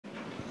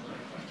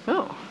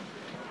Oh,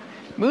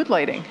 mood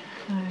lighting.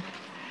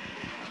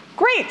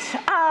 Great.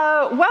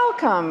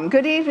 Welcome.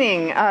 Good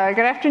evening. Good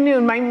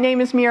afternoon. My name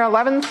is Mira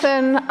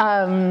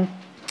Levinson.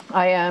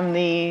 I am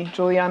the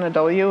Juliana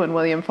W. and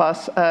William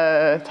Foss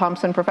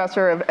Thompson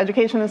Professor of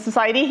Education and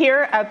Society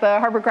here at the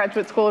Harvard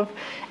Graduate School of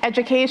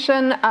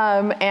Education.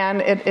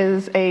 And it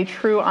is a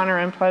true honor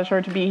and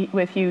pleasure to be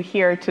with you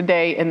here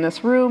today in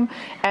this room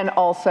and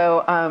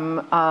also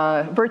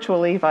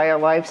virtually via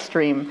live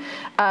stream.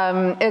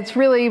 It's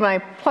really my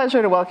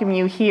pleasure to welcome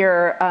you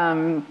here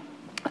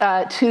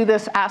to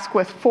this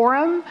Askwith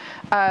Forum,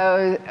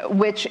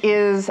 which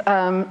is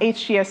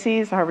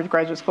HGSE's, Harvard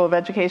Graduate School of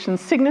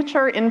Education's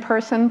signature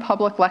in-person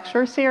public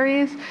lecture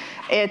series.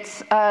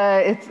 It's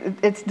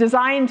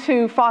designed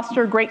to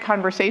foster great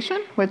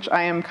conversation, which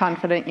I am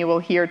confident you will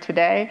hear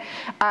today,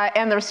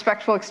 and the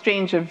respectful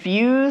exchange of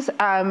views,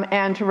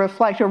 and to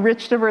reflect a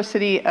rich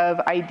diversity of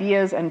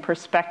ideas and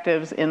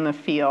perspectives in the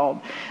field.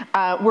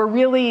 We're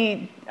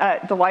really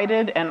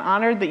delighted and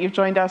honored that you've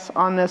joined us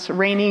on this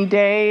rainy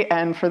day,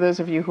 and for those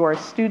of you who are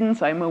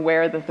students, I'm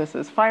aware that this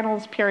is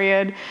finals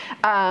period.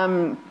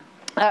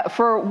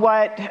 For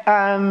what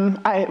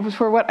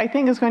I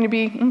think is going to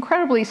be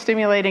incredibly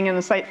stimulating and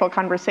insightful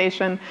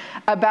conversation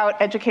about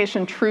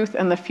education, truth,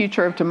 and the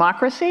future of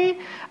democracy.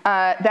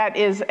 That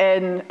is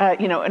an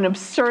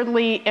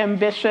absurdly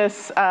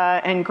ambitious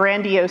and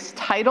grandiose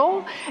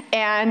title,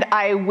 and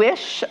I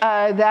wish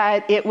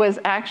that it was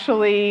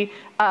actually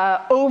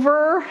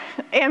over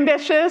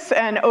ambitious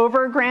and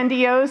over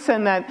grandiose,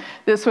 and that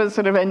this was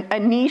sort of a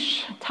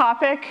niche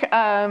topic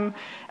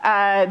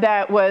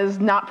that was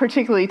not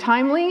particularly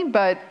timely,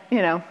 but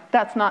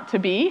that's not to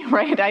be,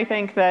 right? I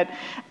think that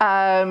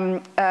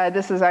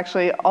this is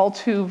actually all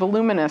too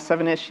voluminous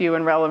of an issue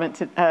and relevant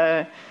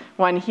to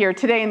one here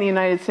today in the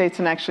United States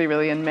and actually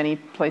really in many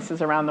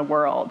places around the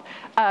world.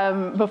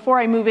 Before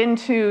I move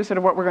into sort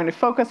of what we're going to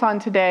focus on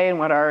today and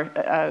what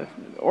our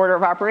order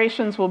of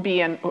operations will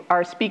be and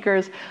our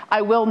speakers,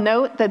 I will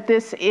note that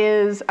this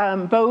is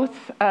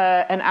both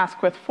an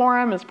Askwith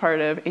Forum as part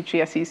of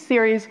HGSE's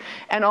series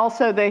and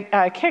also the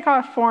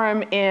kickoff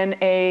forum in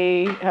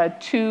a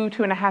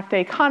 2.5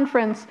 day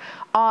conference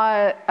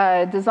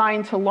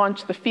designed to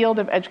launch the field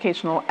of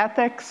educational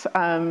ethics.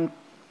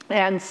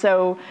 And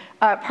so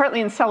partly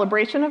in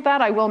celebration of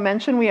that, I will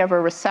mention we have a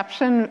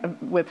reception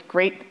with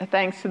great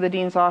thanks to the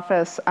Dean's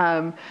Office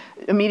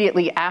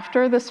immediately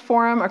after this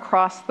forum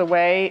across the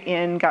way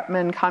in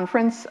Gutman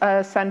Conference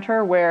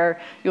Center,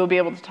 where you'll be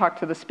able to talk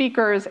to the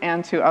speakers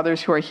and to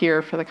others who are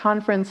here for the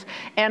conference.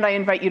 And I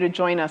invite you to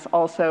join us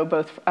also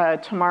both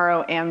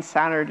tomorrow and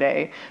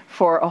Saturday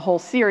for a whole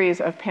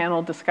series of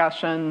panel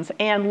discussions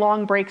and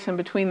long breaks in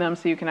between them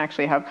so you can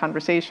actually have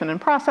conversation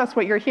and process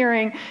what you're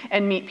hearing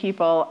and meet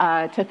people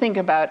to think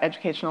about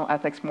educational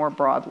ethics more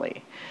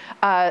broadly.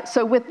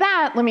 So with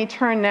that, let me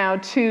turn now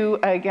to,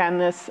 again,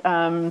 this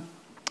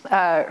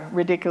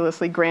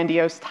ridiculously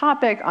grandiose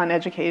topic on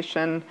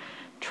education,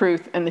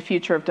 truth, and the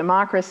future of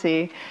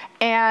democracy.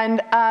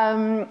 And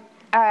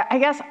I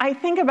guess I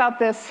think about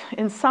this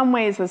in some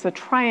ways as a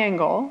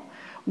triangle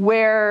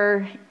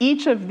where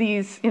each of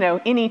these,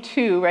 any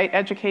two, right,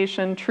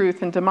 education,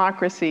 truth, and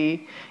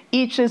democracy,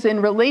 each is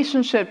in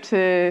relationship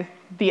to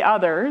the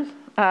others,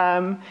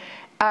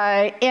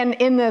 and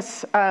in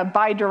this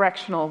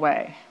bi-directional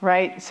way,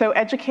 right? So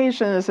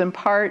education is in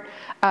part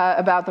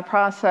about the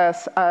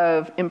process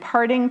of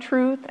imparting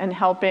truth and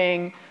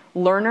helping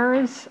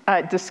learners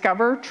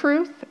discover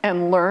truth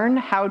and learn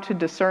how to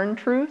discern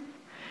truth.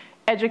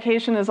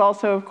 Education is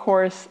also, of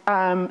course,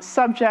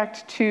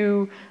 subject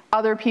to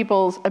other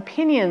people's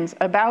opinions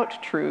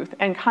about truth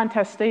and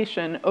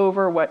contestation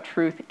over what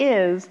truth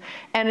is,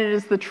 and it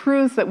is the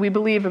truths that we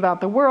believe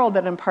about the world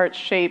that in part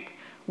shape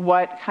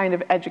what kind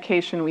of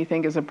education we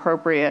think is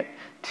appropriate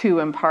to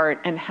impart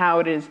and how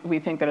it is we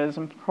think that it is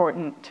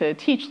important to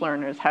teach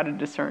learners how to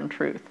discern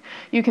truth.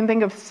 You can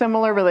think of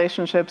similar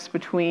relationships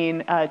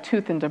between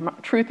truth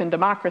and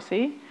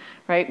democracy,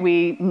 right?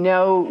 We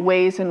know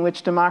ways in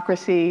which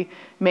democracy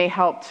may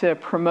help to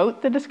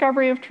promote the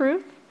discovery of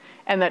truth,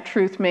 and that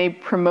truth may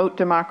promote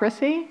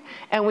democracy.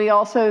 And we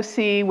also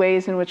see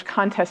ways in which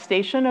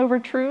contestation over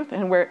truth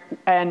and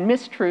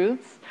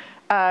mistruths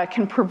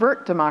can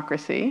pervert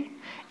democracy,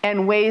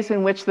 and ways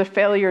in which the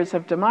failures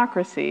of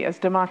democracy, as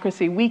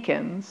democracy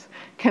weakens,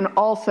 can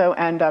also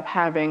end up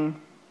having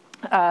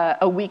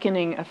a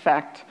weakening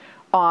effect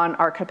on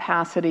our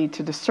capacity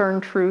to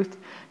discern truth,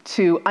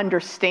 to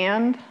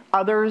understand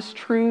others'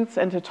 truths,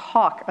 and to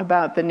talk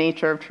about the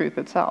nature of truth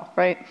itself,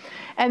 right?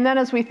 And then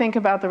as we think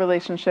about the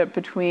relationship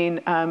between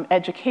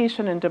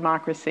education and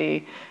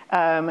democracy,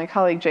 my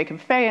colleague Jacob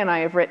Fay and I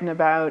have written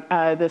about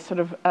this sort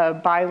of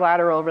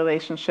bilateral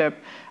relationship,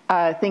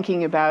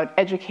 thinking about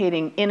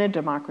educating in a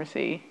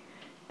democracy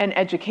and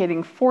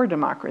educating for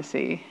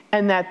democracy,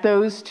 and that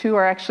those two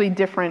are actually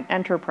different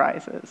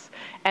enterprises.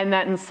 And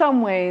that in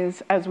some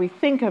ways, as we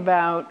think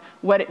about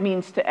what it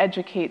means to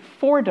educate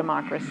for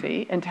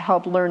democracy and to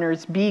help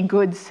learners be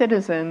good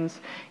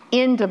citizens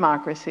in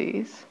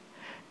democracies,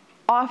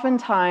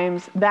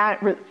 oftentimes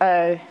that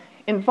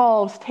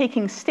involves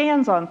taking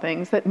stands on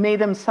things that may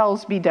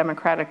themselves be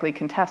democratically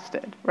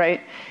contested,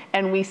 right?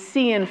 And we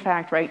see, in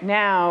fact, right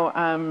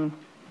now,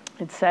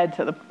 it said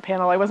to the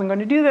panel, I wasn't going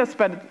to do this,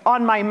 but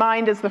on my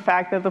mind is the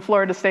fact that the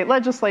Florida State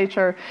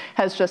Legislature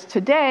has just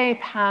today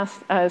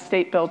passed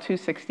State Bill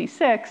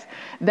 266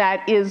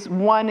 that is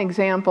one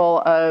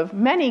example of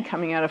many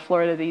coming out of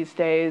Florida these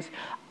days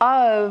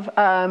of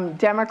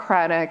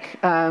democratic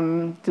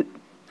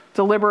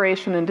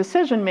deliberation and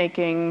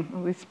decision-making,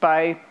 at least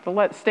by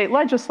the state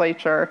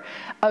legislature,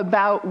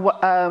 about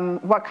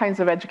what kinds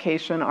of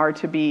education are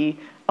to be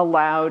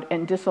allowed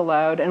and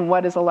disallowed, and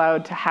what is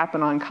allowed to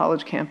happen on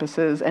college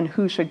campuses, and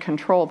who should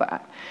control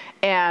that.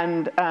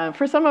 And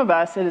for some of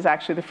us, it is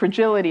actually the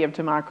fragility of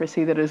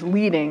democracy that is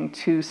leading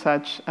to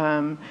such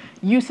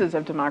uses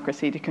of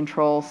democracy to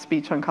control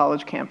speech on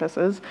college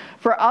campuses.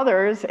 For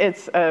others,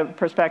 it's a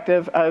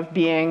perspective of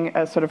being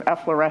a sort of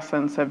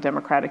efflorescence of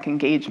democratic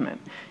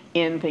engagement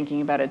in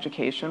thinking about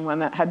education, when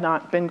that had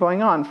not been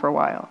going on for a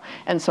while.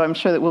 And so I'm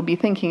sure that we'll be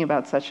thinking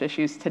about such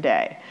issues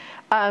today.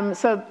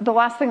 So the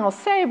last thing I'll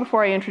say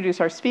before I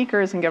introduce our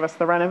speakers and give us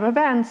the run of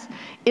events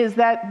is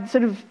that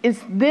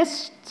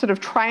this sort of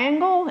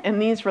triangle and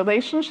these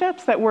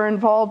relationships that we're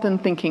involved in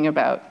thinking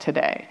about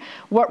today.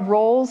 What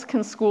roles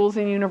can schools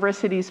and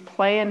universities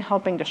play in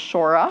helping to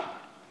shore up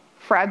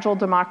fragile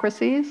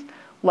democracies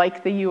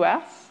like the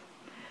US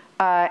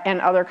and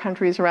other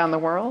countries around the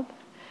world,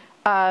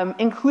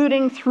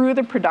 including through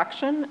the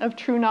production of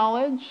true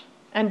knowledge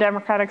and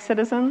democratic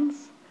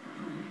citizens?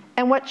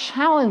 And what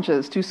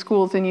challenges do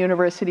schools and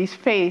universities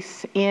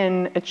face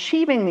in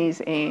achieving these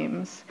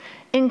aims,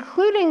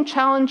 including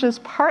challenges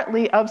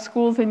partly of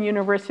schools and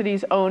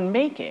universities' own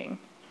making,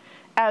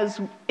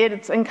 as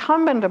it's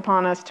incumbent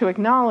upon us to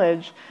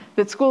acknowledge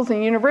that schools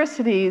and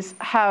universities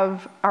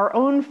have our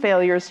own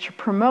failures to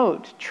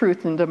promote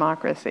truth and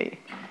democracy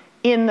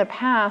in the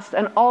past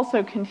and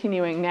also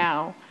continuing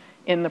now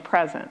in the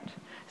present.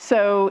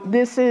 So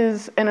this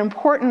is an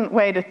important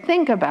way to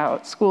think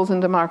about schools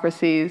and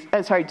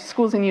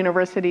schools and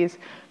universities'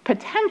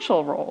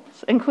 potential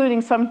roles, including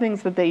some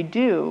things that they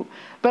do,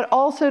 but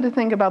also to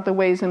think about the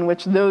ways in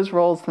which those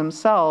roles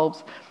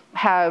themselves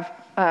have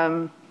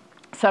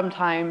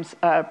sometimes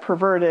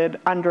perverted,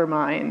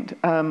 undermined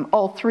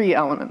all three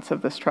elements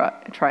of this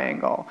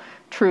triangle: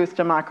 truth,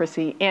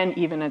 democracy, and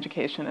even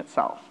education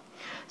itself.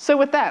 So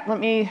with that, let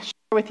me share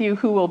with you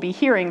who we'll be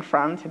hearing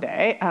from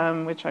today,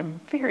 which I'm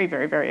very,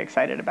 very, very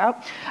excited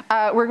about.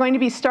 We're going to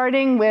be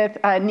starting with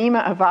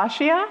Nima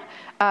Avashia,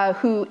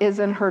 who is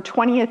in her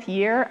 20th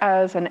year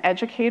as an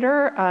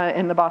educator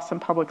in the Boston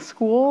Public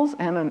Schools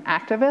and an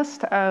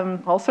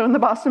activist also in the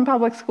Boston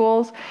Public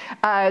Schools.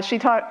 She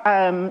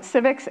taught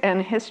civics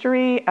and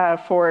history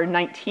for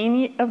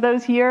 19 of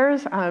those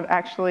years,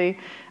 actually.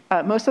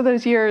 Most of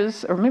those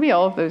years, or maybe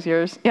all of those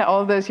years, all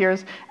of those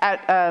years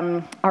at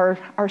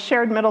our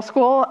shared middle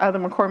school, the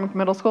McCormick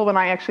Middle School, when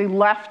I actually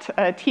left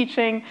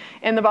teaching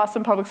in the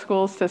Boston Public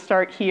Schools to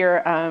start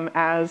here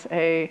as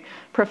a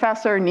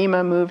professor.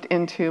 Nima moved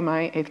into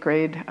my 8th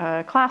grade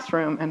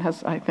classroom and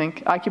has, I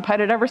think,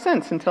 occupied it ever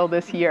since until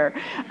this year.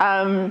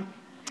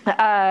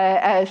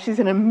 She's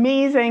an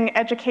amazing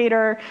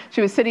educator.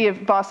 She was City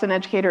of Boston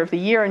Educator of the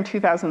Year in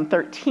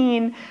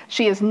 2013.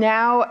 She is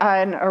now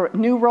in a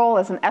new role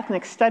as an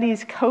ethnic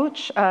studies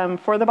coach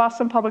for the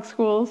Boston Public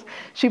Schools.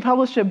 She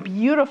published a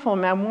beautiful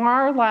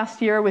memoir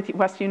last year with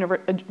West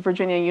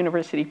Virginia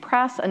University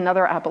Press,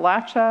 Another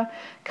Appalachia,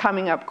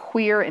 Coming Up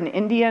Queer and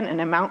Indian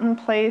in a Mountain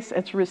Place.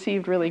 It's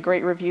received really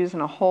great reviews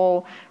in a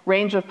whole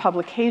range of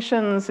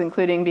publications,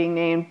 including being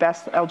named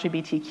Best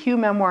LGBTQ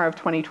Memoir of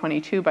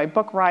 2022 by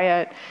Book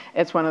Riot.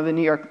 It's one of the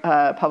New York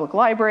Public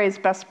Library's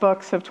best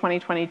books of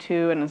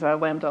 2022 and is a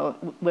Lambda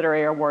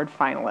Literary Award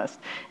finalist.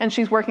 And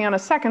she's working on a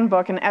second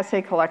book, an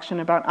essay collection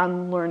about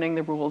unlearning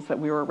the rules that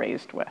we were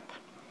raised with.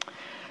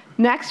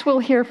 Next, we'll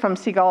hear from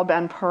Sigal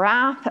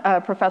Ben-Porath,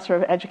 a professor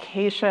of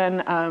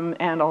education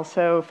and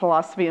also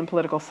philosophy and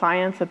political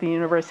science at the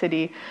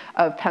University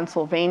of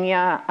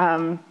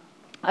Pennsylvania.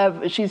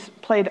 She's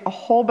played a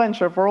whole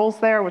bunch of roles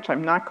there, which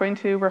I'm not going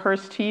to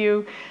rehearse to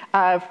you.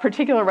 Of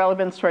particular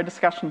relevance to our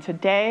discussion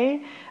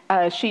today,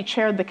 she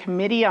chaired the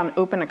Committee on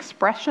Open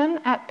Expression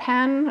at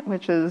Penn,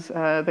 which is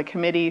the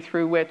committee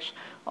through which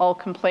all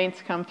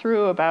complaints come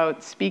through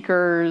about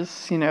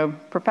speakers,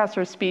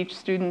 professor speech,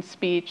 student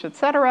speech, et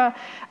cetera,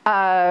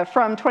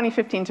 from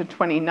 2015 to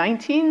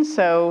 2019.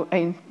 So,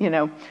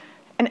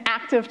 an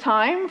active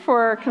time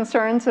for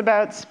concerns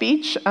about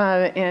speech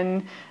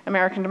in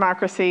American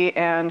democracy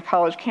and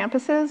college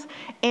campuses.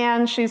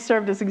 And she's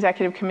served as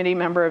executive committee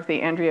member of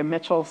the Andrea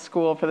Mitchell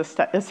School for the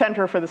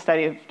Center for the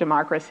Study of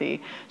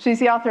Democracy. She's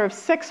the author of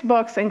 6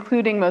 books,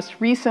 including most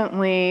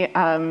recently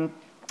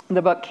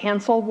the book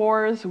Cancel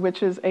Wars,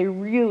 which is a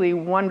really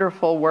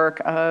wonderful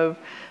work of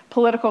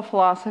political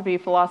philosophy,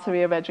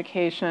 philosophy of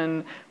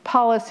education,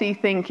 policy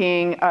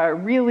thinking,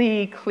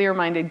 really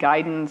clear-minded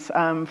guidance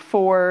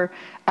for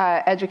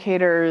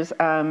educators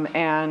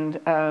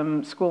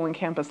and school and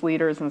campus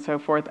leaders and so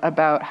forth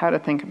about how to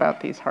think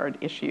about these hard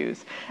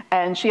issues.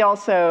 And she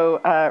also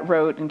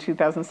wrote in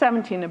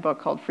 2017 a book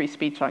called Free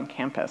Speech on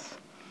Campus.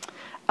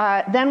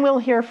 Then we'll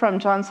hear from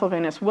John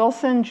Sylvanus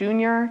Wilson,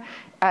 Jr.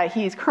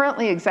 He's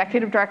currently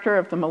executive director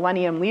of the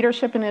Millennium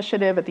Leadership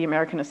Initiative at the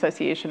American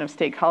Association of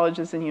State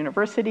Colleges and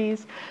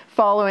Universities,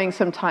 following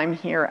some time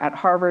here at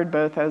Harvard,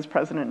 both as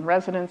president in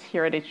residence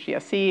here at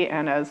HGSE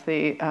and as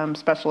the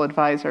special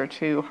advisor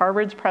to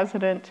Harvard's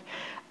president.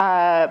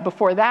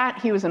 Before that,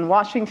 he was in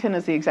Washington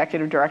as the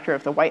executive director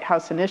of the White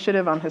House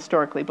Initiative on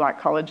Historically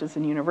Black Colleges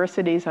and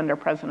Universities under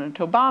President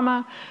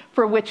Obama,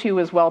 for which he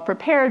was well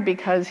prepared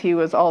because he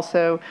was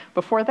also,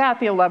 before that,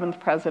 the 11th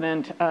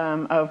president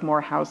of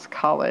Morehouse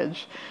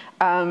College.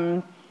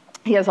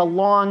 He has a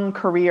long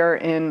career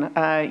in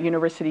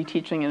university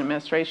teaching and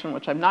administration,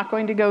 which I'm not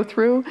going to go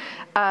through.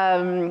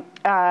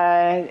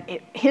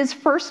 His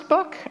first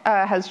book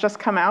has just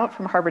come out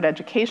from Harvard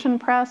Education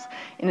Press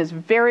and is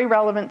very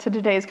relevant to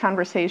today's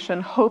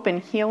conversation, Hope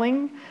and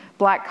Healing,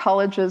 Black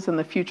Colleges and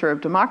the Future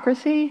of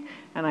Democracy.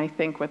 And I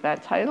think with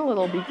that title,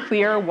 it'll be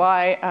clear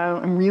why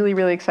I'm really,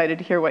 really excited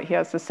to hear what he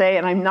has to say.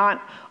 And I'm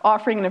not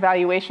offering an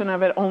evaluation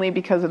of it only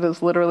because it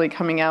is literally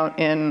coming out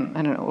in,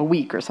 I don't know, a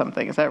week or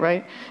something. Is that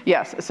right?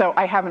 Yes. So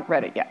I haven't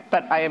read it yet,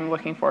 but I am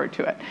looking forward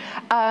to it.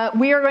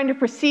 We are going to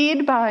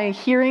proceed by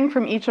hearing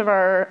from each of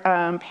our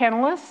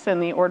panelists in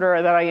the order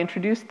that I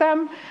introduced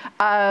them.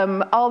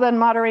 I'll then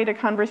moderate a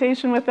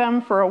conversation with them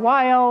for a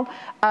while,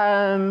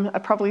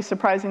 probably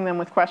surprising them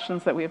with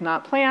questions that we have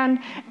not planned.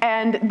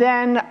 And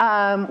then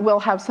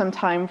we'll have some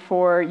time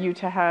for you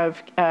to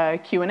have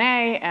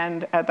Q&A,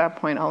 and at that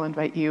point, I'll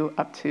invite you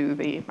up to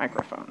the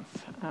microphones.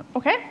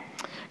 Okay,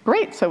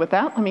 great. So with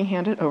that, let me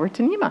hand it over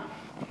to Nima.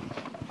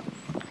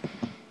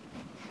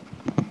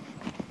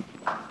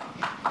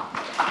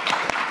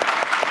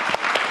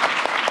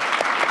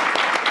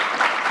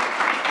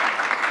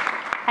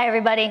 Hi,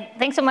 everybody.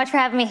 Thanks so much for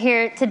having me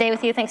here today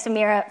with you. Thanks to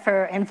Mira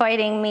for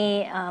inviting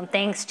me.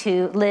 Thanks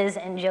to Liz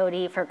and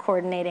Jody for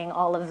coordinating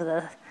all of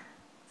the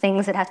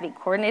things that have to be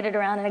coordinated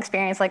around an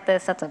experience like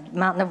this. That's a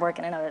mountain of work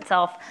in and of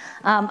itself.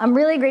 I'm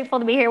really grateful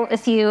to be here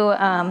with you.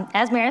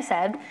 As Mira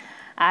said,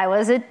 I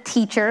was a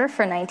teacher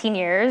for 19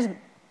 years,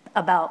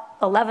 about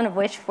 11 of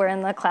which were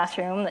in the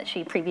classroom that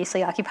she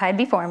previously occupied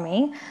before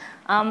me.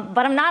 But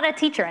I'm not a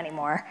teacher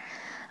anymore.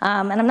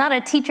 And I'm not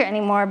a teacher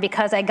anymore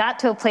because I got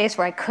to a place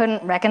where I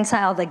couldn't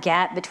reconcile the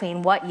gap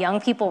between what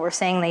young people were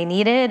saying they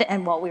needed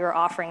and what we were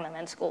offering them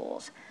in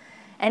schools.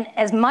 And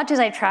as much as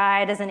I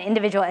tried as an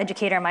individual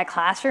educator in my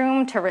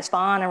classroom to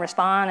respond and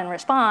respond and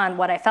respond,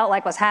 what I felt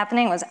like was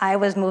happening was I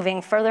was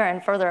moving further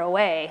and further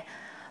away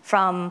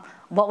from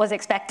what was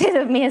expected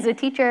of me as a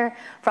teacher,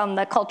 from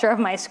the culture of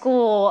my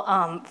school,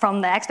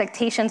 from the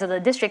expectations of the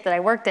district that I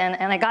worked in.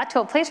 And I got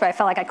to a place where I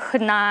felt like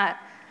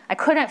I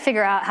couldn't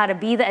figure out how to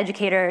be the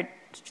educator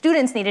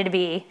students needed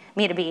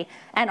me to be,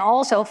 and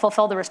also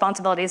fulfill the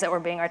responsibilities that were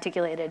being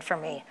articulated for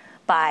me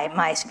by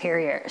my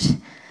superiors.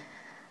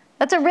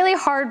 That's a really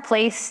hard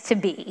place to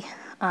be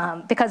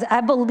because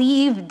I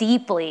believe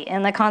deeply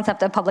in the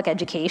concept of public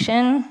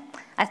education.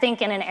 I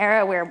think in an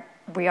era where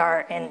we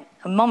are in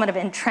a moment of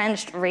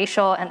entrenched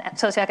racial and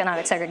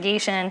socioeconomic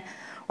segregation,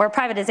 where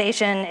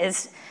privatization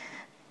is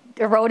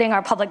eroding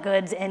our public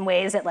goods in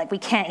ways that we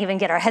can't even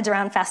get our heads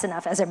around fast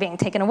enough as they're being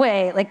taken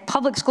away,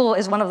 public school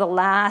is one of the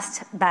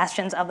last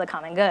bastions of the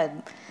common good.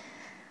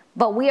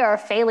 But we are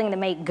failing to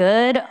make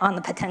good on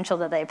the potential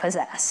that they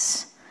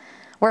possess.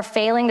 We're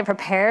failing to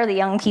prepare the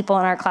young people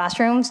in our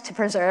classrooms to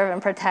preserve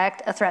and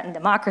protect a threatened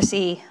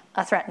democracy,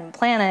 a threatened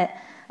planet,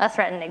 a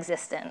threatened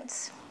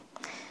existence.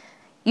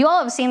 You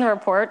all have seen the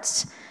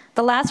reports.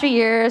 The last 3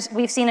 years,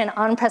 we've seen an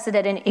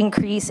unprecedented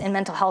increase in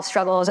mental health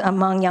struggles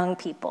among young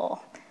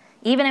people.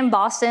 Even in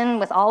Boston,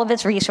 with all of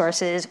its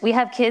resources, we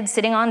have kids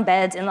sitting on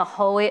beds in the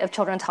hallway of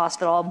Children's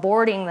Hospital,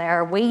 boarding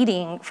there,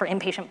 waiting for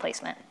inpatient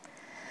placement.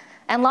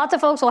 And lots of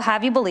folks will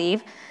have you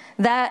believe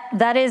that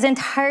that is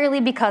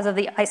entirely because of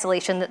the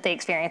isolation that they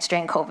experienced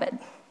during COVID.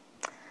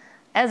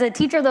 As a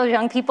teacher of those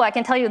young people, I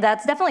can tell you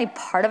that's definitely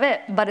part of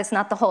it, but it's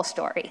not the whole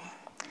story.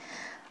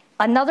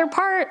 Another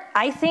part,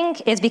 I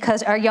think, is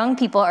because our young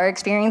people are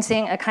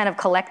experiencing a kind of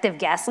collective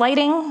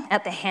gaslighting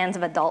at the hands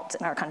of adults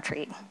in our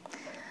country.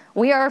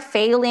 We are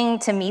failing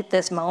to meet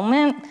this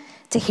moment,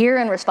 to hear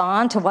and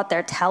respond to what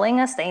they're telling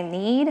us they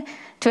need,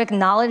 to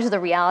acknowledge the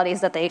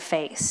realities that they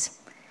face.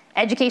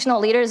 Educational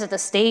leaders at the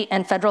state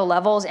and federal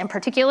levels in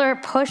particular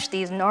push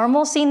these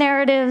normalcy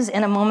narratives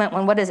in a moment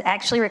when what is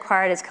actually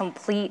required is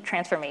complete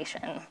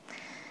transformation.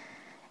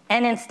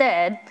 And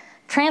instead,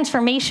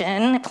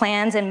 transformation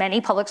plans in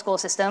many public school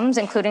systems,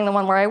 including the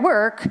one where I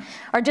work,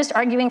 are just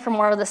arguing for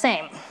more of the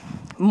same.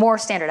 More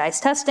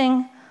standardized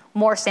testing,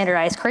 more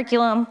standardized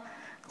curriculum,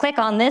 click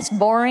on this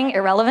boring,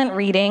 irrelevant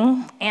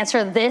reading,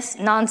 answer this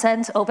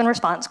nonsense open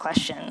response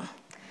question.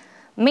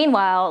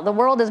 Meanwhile, the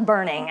world is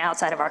burning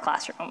outside of our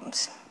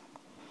classrooms.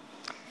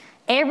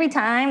 Every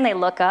time they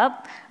look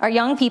up, our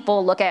young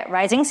people look at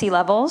rising sea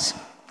levels,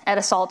 at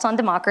assaults on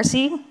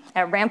democracy,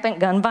 at rampant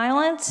gun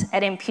violence,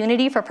 at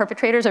impunity for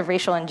perpetrators of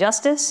racial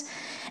injustice,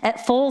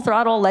 at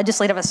full-throttle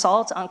legislative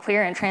assaults on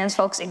queer and trans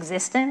folks'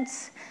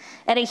 existence,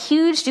 at a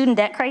huge student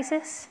debt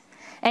crisis.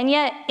 And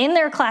yet, in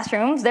their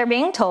classrooms, they're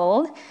being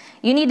told,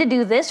 you need to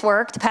do this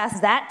work to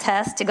pass that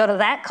test to go to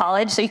that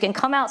college so you can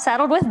come out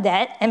saddled with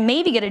debt and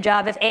maybe get a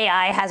job if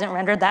AI hasn't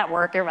rendered that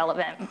work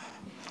irrelevant.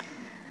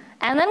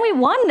 And then we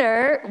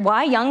wonder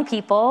why young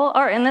people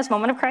are in this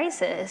moment of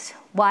crisis,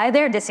 why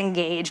they're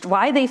disengaged,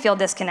 why they feel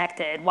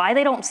disconnected, why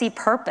they don't see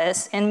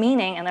purpose and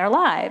meaning in their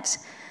lives,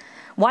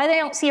 why they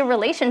don't see a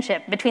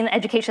relationship between the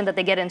education that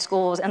they get in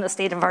schools and the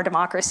state of our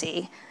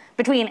democracy,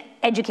 between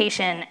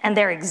education and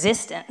their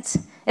existence.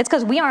 It's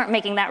because we aren't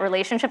making that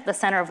relationship the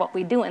center of what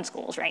we do in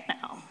schools right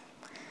now.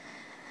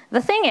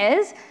 The thing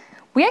is,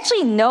 we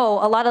actually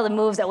know a lot of the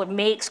moves that would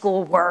make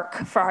school work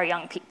for our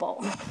young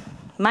people.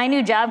 My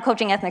new job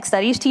coaching ethnic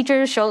studies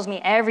teachers shows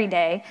me every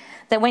day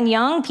that when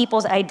young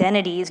people's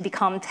identities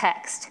become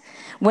text,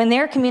 when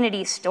their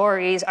community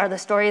stories are the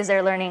stories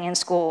they're learning in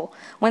school,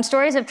 when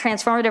stories of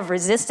transformative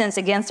resistance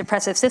against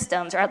oppressive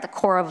systems are at the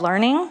core of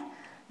learning,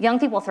 young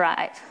people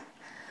thrive.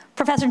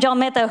 Professor Jal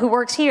Mehta, who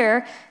works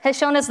here, has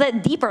shown us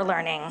that deeper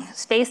learning,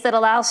 space that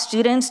allows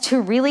students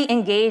to really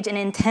engage in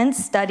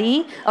intense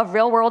study of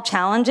real-world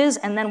challenges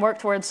and then work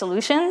towards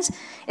solutions,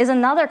 is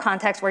another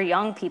context where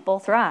young people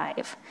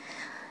thrive.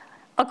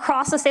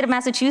 Across the state of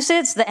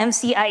Massachusetts, the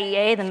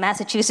MCIEA, the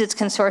Massachusetts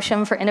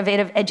Consortium for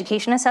Innovative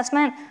Education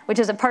Assessment, which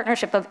is a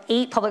partnership of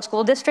 8 public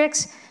school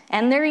districts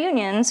and their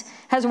unions,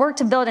 has worked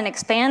to build an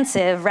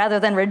expansive rather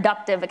than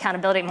reductive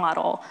accountability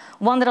model,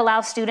 one that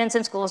allows students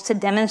in schools to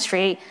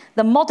demonstrate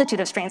the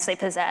multitude of strengths they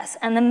possess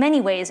and the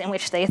many ways in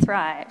which they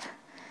thrive.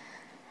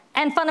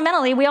 And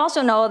fundamentally, we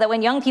also know that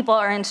when young people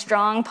are in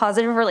strong,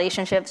 positive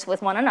relationships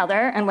with one another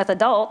and with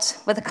adults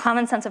with a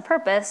common sense of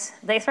purpose,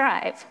 they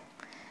thrive.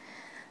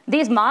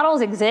 These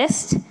models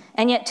exist,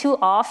 and yet too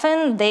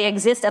often they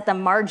exist at the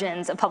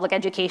margins of public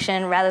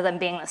education rather than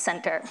being the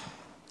center.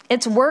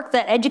 It's work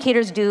that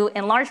educators do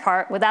in large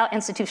part without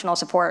institutional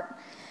support.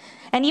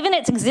 And even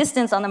its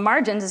existence on the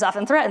margins is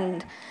often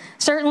threatened,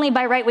 certainly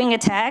by right-wing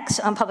attacks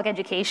on public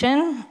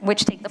education,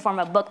 which take the form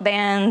of book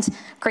bans,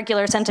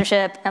 curricular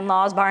censorship, and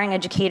laws barring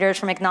educators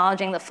from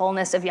acknowledging the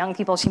fullness of young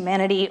people's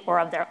humanity or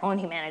of their own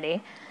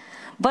humanity,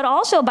 but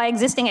also by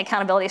existing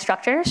accountability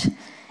structures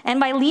and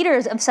by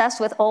leaders obsessed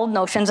with old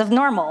notions of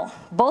normal,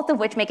 both of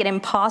which make it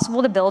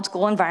impossible to build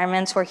school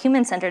environments where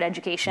human-centered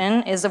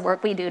education is the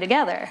work we do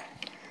together.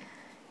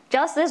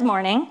 Just this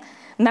morning,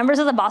 members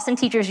of the Boston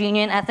Teachers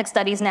Union Ethnic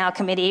Studies Now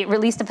Committee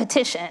released a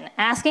petition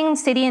asking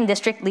city and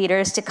district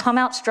leaders to come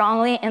out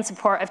strongly in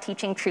support of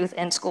teaching truth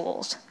in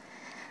schools.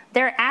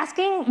 They're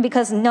asking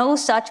because no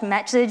such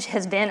message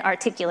has been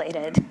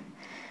articulated.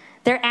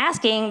 They're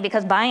asking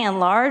because, by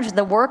and large,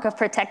 the work of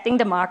protecting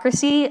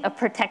democracy, of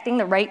protecting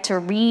the right to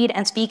read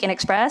and speak and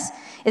express,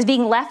 is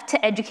being left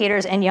to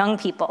educators and young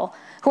people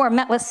who are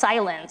met with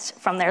silence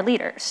from their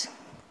leaders.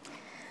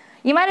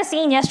 You might have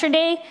seen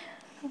yesterday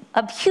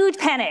a huge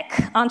panic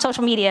on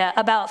social media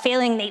about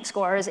failing NAEP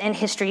scores in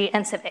history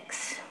and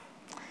civics.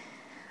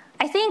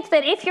 I think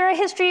that if you're a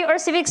history or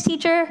civics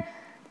teacher,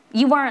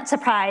 you weren't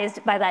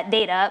surprised by that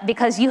data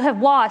because you have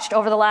watched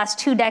over the last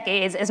 2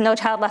 decades as No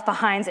Child Left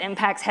Behind's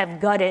impacts have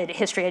gutted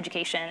history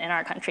education in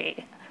our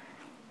country.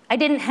 I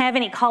didn't have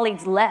any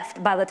colleagues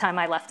left by the time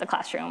I left the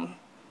classroom.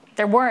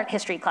 There weren't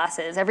history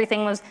classes.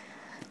 Everything was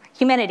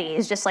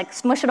humanities, just like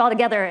smush it all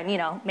together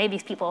and maybe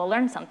people will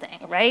learn something,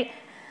 right?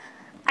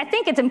 I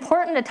think it's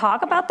important to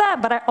talk about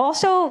that, but I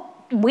also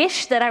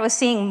wish that I was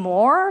seeing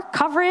more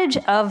coverage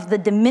of the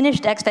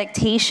diminished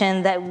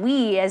expectation that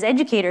we as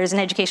educators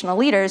and educational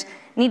leaders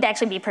need to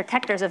actually be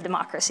protectors of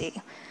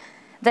democracy.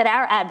 That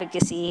our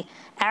advocacy,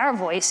 our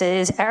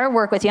voices, our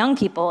work with young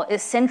people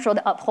is central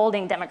to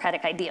upholding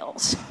democratic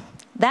ideals.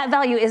 That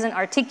value isn't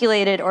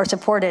articulated or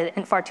supported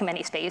in far too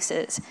many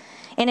spaces.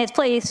 In its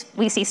place,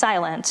 we see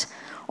silence,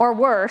 or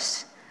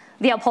worse,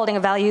 the upholding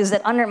of values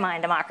that undermine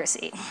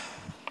democracy.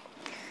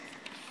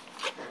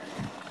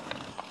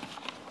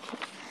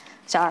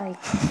 Sorry.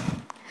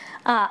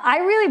 I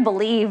really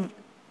believe,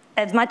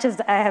 as much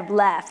as I have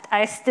left,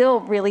 I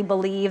still really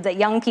believe that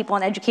young people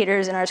and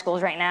educators in our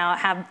schools right now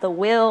have the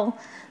will,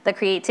 the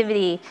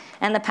creativity,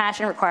 and the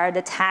passion required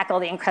to tackle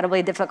the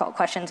incredibly difficult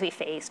questions we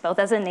face, both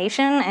as a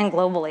nation and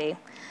globally.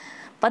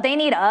 But they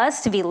need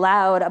us to be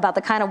loud about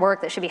the kind of work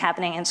that should be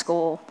happening in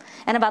school,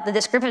 and about the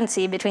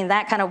discrepancy between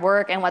that kind of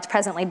work and what's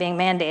presently being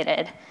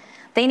mandated.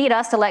 They need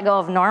us to let go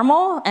of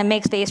normal and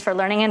make space for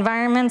learning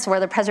environments where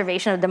the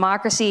preservation of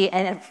democracy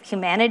and of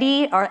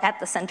humanity are at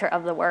the center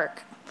of the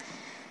work.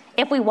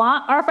 If we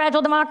want our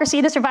fragile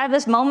democracy to survive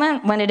this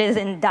moment when it is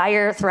in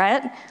dire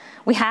threat,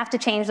 we have to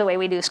change the way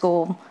we do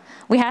school.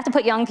 We have to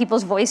put young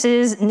people's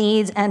voices,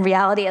 needs, and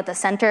reality at the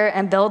center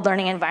and build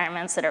learning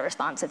environments that are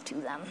responsive to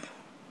them.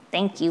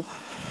 Thank you.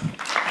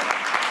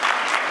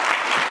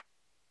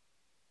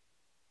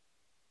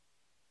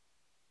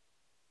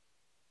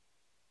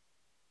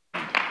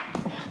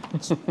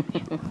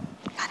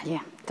 Got it.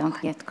 Yeah,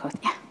 don't get caught.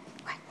 Yeah.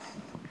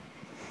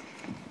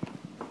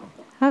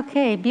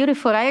 Okay,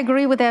 beautiful. I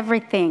agree with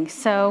everything.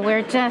 So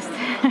we're just,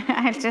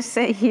 I'll just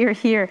say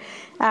here.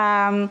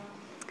 And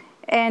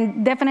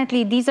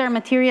definitely these are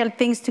material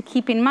things to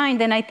keep in mind.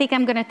 And I think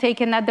I'm going to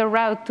take another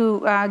route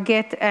to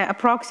get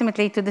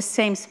approximately to the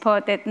same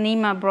spot that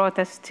Nima brought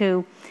us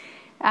to.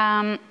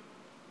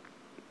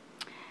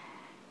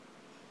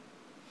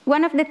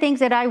 One of the things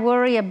that I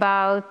worry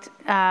about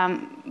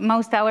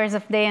most hours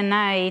of day and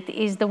night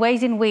is the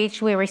ways in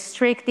which we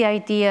restrict the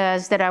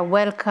ideas that are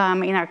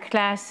welcome in our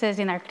classes,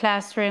 in our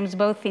classrooms,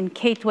 both in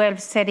K-12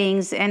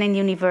 settings and in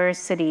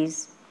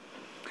universities.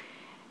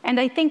 And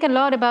I think a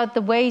lot about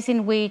the ways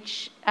in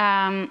which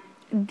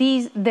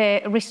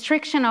the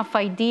restriction of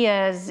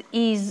ideas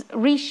is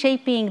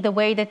reshaping the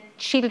way that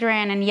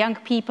children and young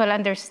people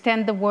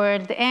understand the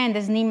world and,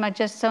 as Nima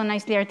just so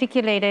nicely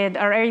articulated,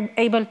 are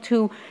able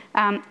to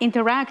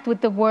interact with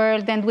the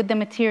world and with the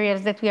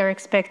materials that we are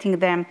expecting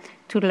them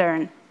to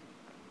learn.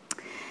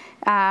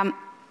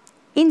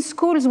 In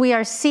schools, we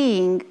are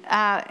seeing,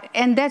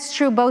 and that's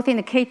true both in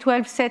the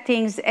K-12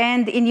 settings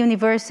and in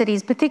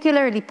universities,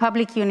 particularly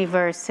public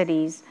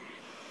universities,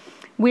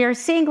 we are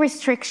seeing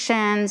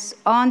restrictions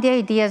on the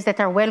ideas that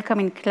are welcome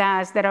in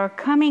class that are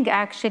coming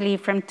actually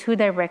from two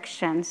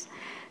directions.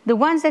 The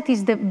ones that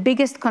is the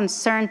biggest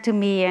concern to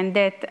me, and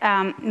that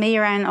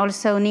Meira and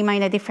also Nima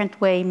in a different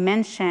way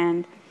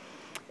mentioned,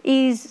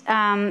 is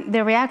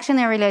the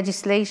reactionary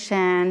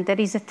legislation that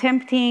is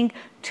attempting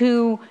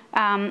to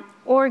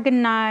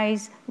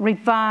organize,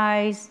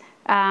 revise,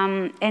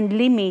 and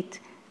limit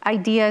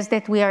ideas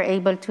that we are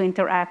able to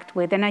interact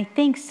with. And I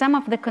think some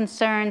of the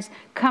concerns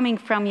coming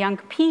from young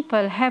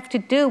people have to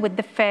do with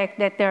the fact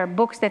that there are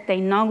books that they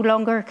no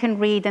longer can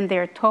read, and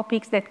there are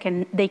topics that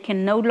they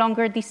can no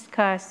longer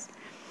discuss.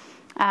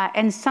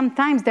 And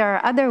sometimes there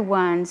are other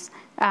ones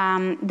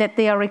that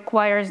they are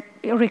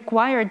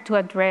required to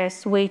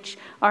address, which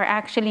are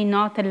actually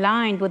not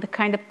aligned with the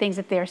kind of things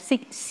that they are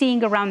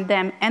seeing around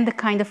them and the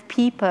kind of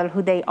people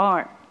who they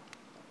are.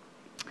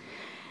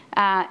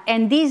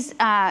 And these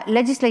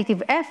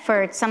legislative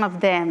efforts, some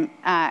of them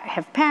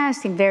have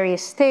passed in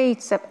various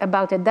states,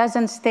 about a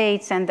dozen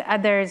states, and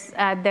others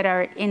that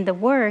are in the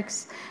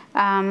works,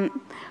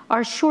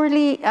 are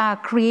surely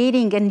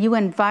creating a new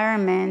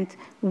environment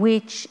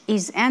which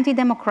is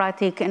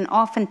anti-democratic and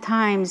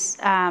oftentimes,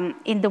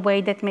 in the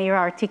way that Meira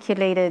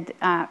articulated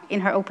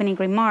in her opening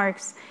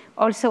remarks,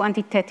 also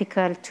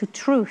antithetical to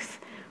truth,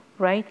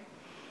 right?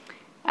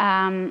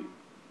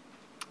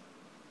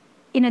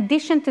 In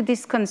addition to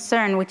this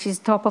concern, which is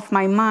top of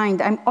my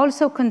mind, I'm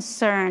also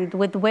concerned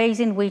with ways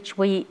in which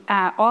we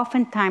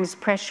oftentimes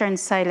pressure and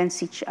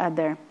silence each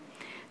other.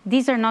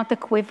 These are not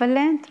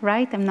equivalent,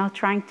 right? I'm not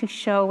trying to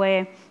show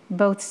a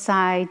both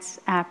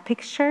sides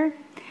picture,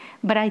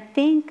 but I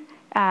think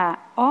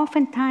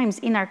oftentimes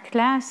in our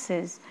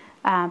classes,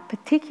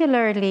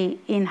 particularly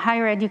in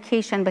higher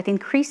education, but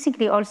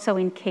increasingly also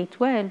in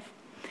K-12,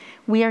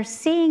 we are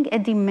seeing a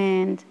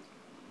demand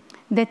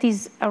that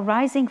is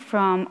arising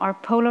from our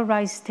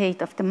polarized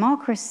state of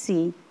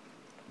democracy,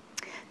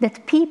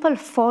 that people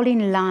fall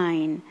in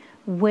line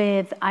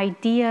with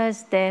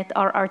ideas that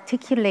are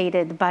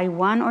articulated by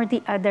one or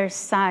the other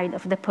side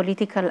of the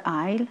political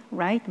aisle,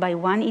 right? By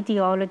one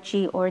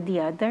ideology or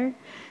the other,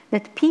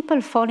 that people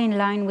fall in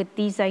line with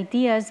these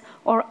ideas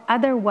or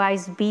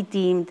otherwise be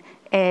deemed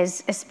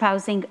as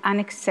espousing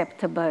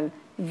unacceptable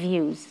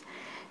views.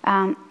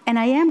 And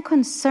I am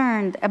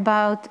concerned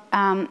about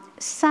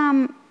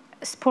some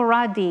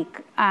sporadic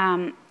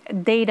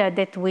data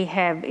that we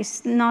have.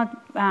 It's not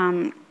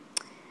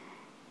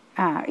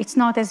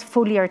as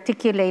fully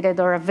articulated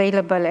or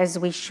available as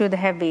we should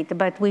have it,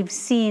 but we've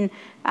seen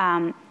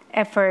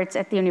efforts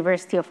at the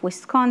University of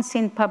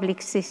Wisconsin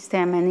public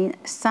system and in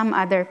some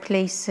other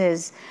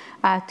places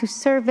to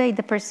survey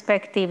the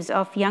perspectives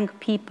of young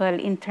people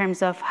in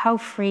terms of how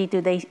free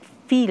do they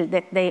feel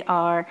that they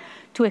are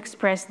to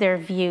express their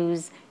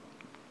views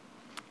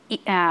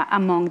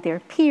among their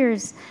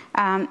peers.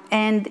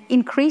 And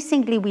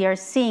increasingly, we are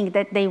seeing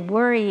that they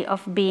worry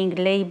of being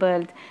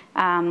labeled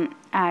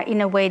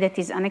in a way that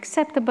is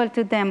unacceptable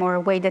to them or a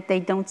way that they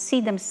don't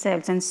see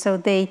themselves. And so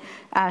they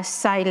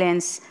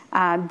silence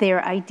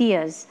their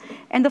ideas.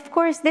 And of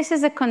course, this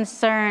is a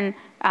concern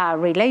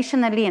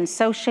relationally and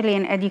socially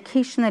and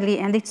educationally,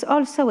 and it's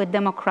also a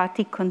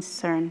democratic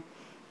concern,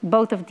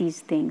 both of these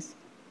things.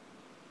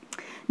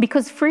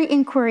 Because free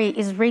inquiry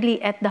is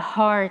really at the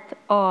heart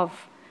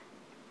of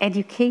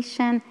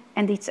education,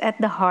 and it's at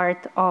the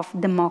heart of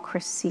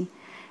democracy.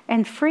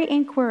 And free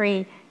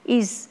inquiry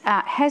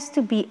has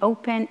to be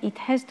open, it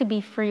has to be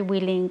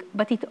freewheeling,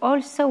 but it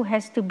also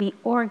has to be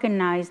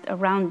organized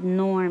around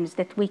norms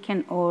that we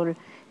can all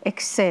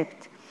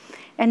accept.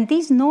 And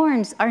these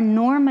norms are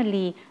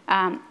normally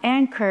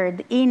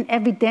anchored in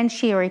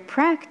evidentiary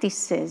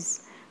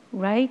practices,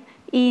 right?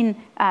 In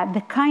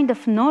the kind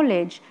of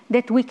knowledge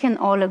that we can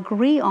all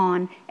agree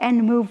on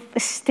and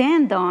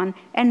stand on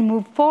and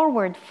move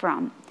forward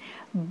from.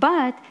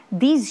 But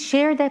these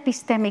shared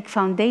epistemic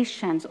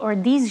foundations, or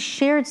these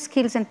shared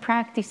skills and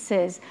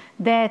practices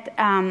that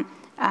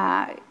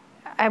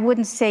I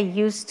wouldn't say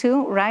used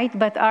to, right?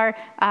 But are,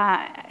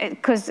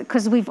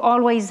 because we've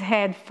always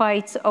had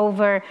fights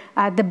over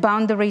the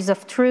boundaries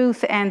of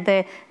truth and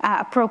the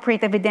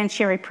appropriate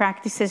evidentiary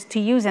practices to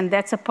use, and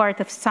that's a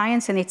part of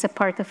science and it's a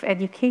part of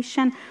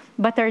education.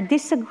 But our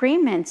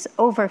disagreements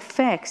over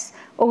facts,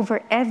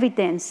 over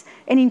evidence,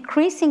 and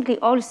increasingly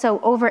also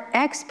over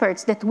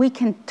experts that we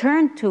can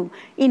turn to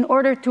in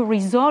order to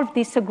resolve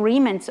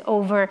disagreements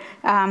over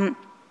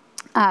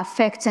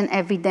facts and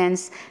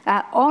evidence,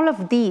 all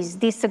of these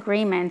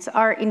disagreements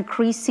are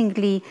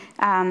increasingly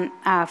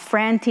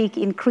frantic,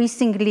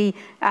 increasingly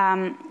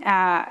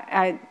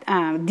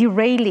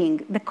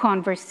derailing the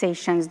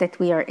conversations that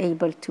we are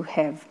able to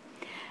have.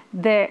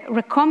 The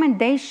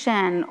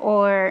recommendation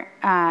or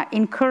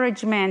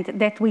encouragement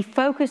that we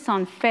focus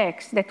on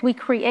facts, that we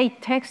create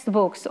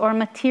textbooks or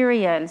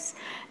materials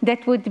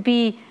that would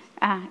be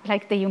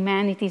like the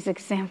humanities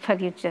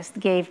example you just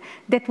gave,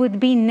 that would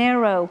be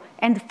narrow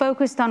and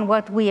focused on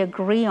what we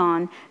agree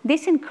on,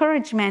 this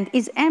encouragement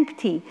is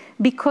empty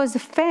because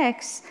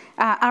facts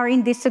are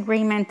in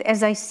disagreement,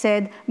 as I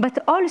said, but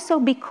also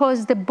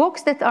because the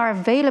books that are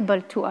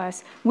available to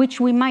us, which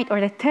we might, or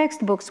the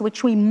textbooks,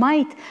 which we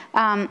might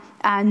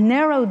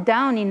narrow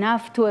down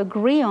enough to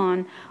agree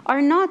on,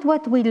 are not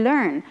what we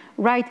learn,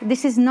 right?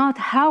 This is not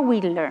how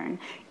we learn.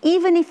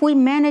 Even if we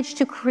manage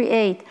to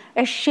create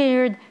a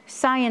shared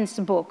science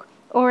book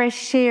or a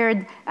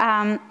shared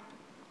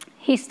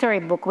history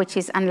book, which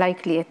is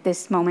unlikely at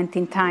this moment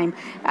in time,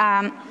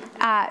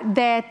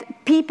 that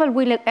people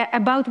will,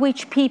 about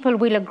which people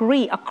will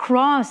agree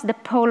across the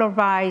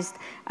polarized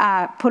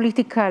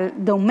political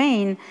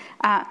domain,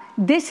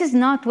 this is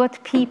not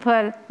what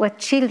people, what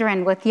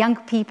children, what young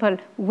people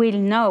will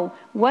know.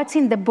 What's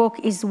in the book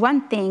is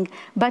one thing,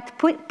 but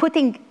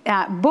putting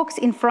books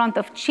in front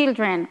of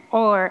children,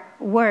 or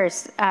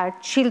worse,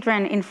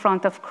 children in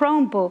front of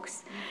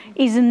Chromebooks,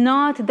 is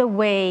not the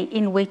way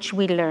in which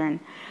we learn.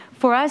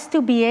 For us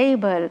to be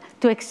able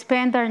to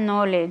expand our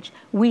knowledge,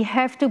 we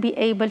have to be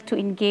able to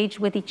engage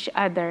with each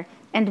other,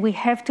 and we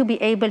have to be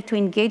able to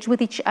engage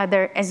with each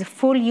other as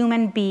full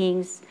human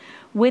beings,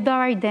 with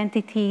our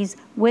identities,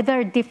 with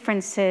our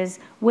differences,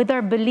 with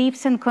our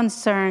beliefs and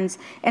concerns,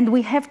 and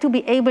we have to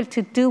be able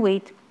to do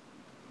it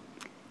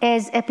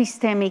as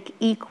epistemic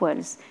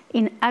equals.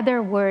 In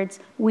other words,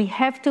 we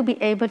have to be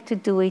able to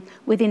do it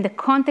within the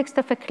context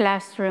of a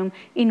classroom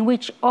in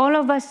which all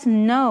of us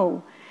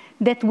know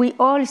that we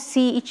all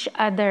see each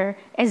other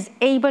as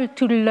able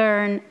to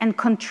learn and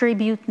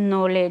contribute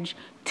knowledge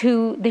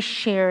to the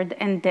shared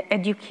and the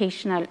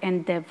educational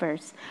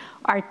endeavors.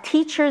 Our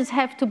teachers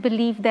have to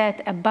believe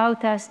that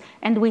about us,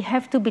 and we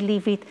have to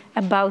believe it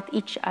about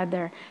each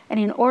other.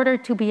 And in order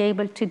to be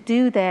able to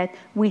do that,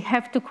 we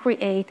have to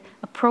create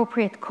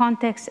appropriate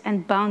contexts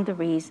and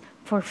boundaries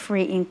for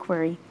free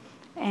inquiry.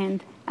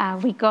 And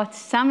we got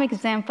some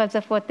examples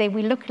of what they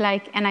will look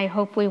like, and I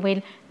hope we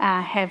will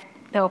have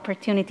the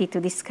opportunity to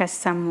discuss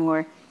some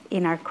more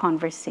in our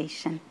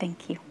conversation.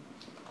 Thank you.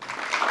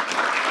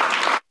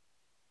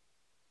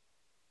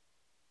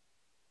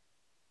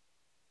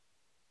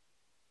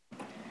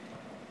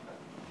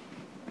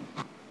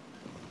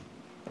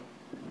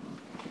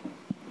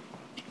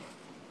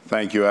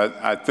 Thank you.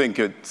 I think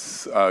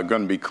it's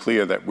going to be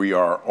clear that we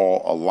are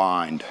all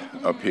aligned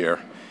up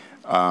here.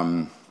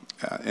 And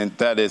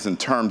that is in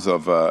terms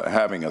of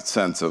having a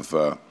sense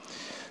of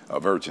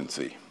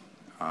urgency.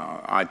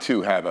 I,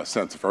 too, have a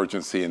sense of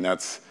urgency, and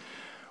that's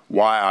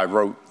why I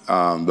wrote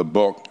the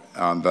book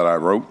that I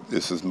wrote.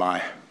 This is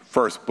my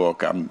first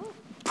book. I'm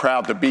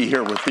proud to be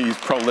here with these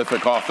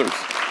prolific authors.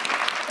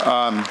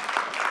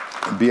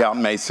 Be out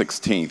May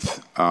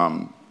 16th.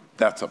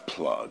 That's a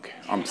plug.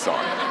 I'm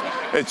sorry.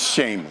 It's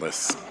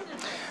shameless.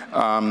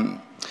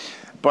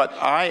 But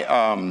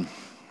I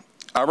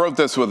wrote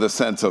this with a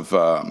sense of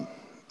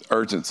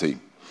urgency.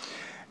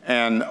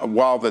 And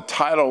while the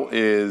title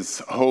is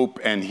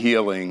Hope and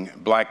Healing,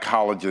 Black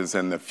Colleges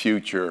and the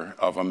Future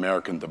of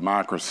American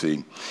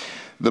Democracy,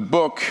 the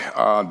book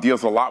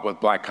deals a lot with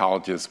black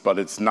colleges, but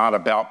it's not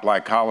about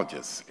black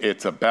colleges.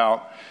 It's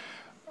about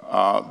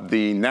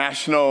the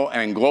national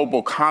and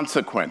global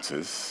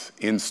consequences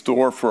in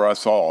store for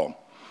us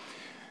all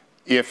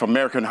if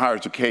American higher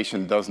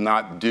education does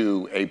not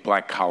do a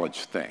black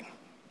college thing.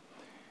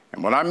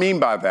 And what I mean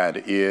by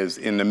that is,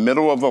 in the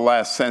middle of the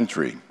last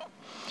century,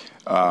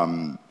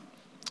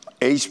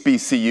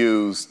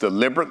 HBCUs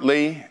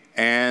deliberately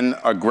and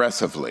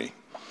aggressively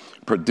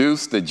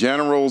produced the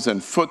generals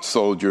and foot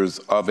soldiers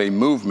of a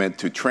movement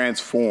to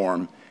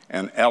transform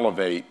and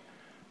elevate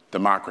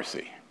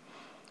democracy.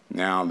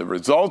 Now, the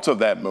results of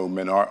that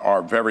movement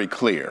are very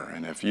clear.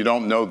 And if you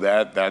don't know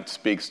that, that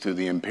speaks to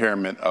the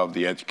impairment of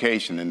the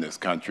education in this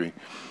country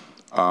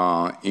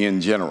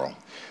in general.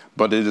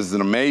 But it is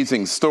an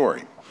amazing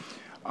story.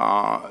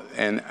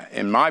 And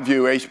in my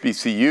view,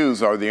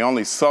 HBCUs are the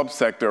only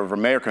subsector of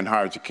American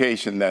higher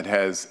education that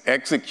has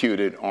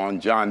executed on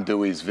John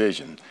Dewey's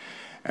vision.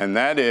 And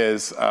that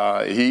is,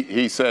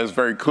 he says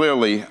very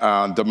clearly,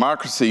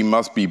 democracy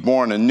must be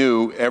born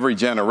anew every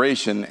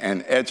generation,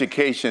 and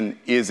education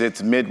is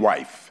its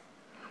midwife.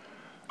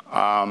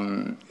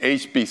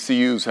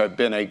 HBCUs have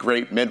been a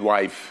great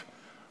midwife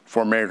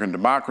for American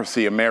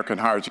democracy. American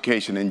higher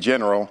education in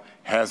general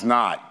has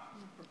not.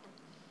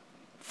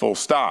 Full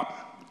stop.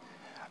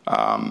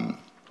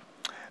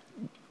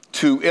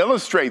 To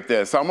illustrate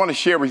this, I want to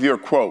share with you a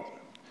quote.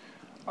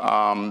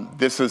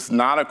 This is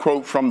not a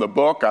quote from the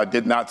book. I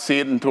did not see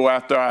it until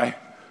after I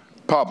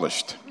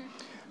published.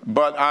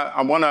 But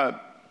I want to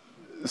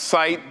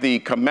cite the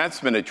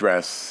commencement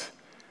address.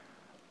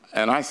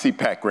 And I see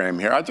Pat Graham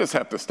here. I just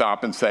have to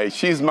stop and say,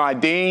 she's my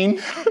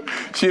dean.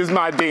 She's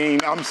my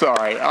dean. I'm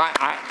sorry.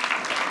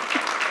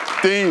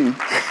 Dean,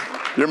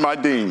 you're my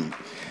dean.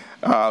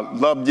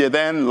 Loved you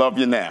then, love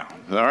you now.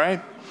 All right?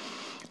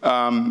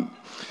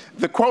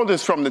 The quote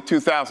is from the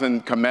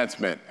 2000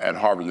 commencement at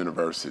Harvard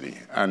University,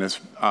 and it's,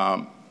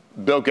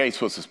 Bill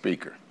Gates was the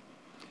speaker.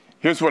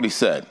 Here's what he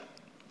said.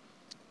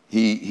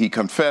 He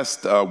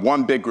confessed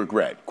one big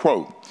regret.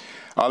 Quote,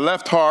 I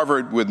left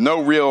Harvard with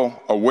no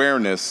real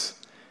awareness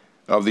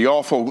of the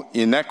awful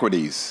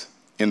inequities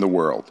in the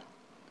world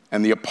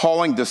and the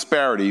appalling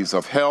disparities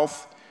of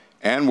health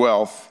and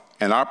wealth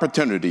and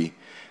opportunity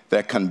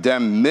that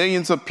condemn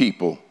millions of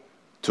people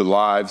to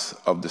lives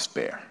of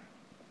despair.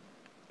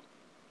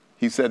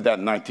 He said that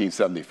in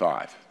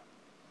 1975.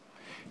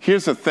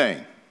 Here's the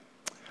thing.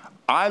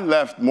 I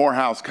left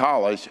Morehouse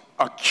College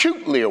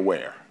acutely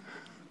aware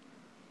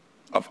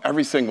of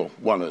every single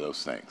one of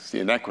those things, the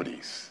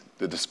inequities,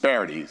 the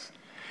disparities,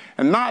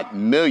 and not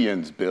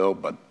millions, Bill,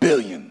 but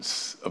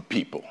billions of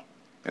people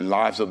in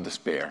lives of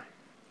despair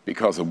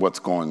because of what's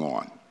going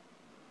on.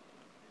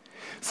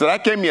 So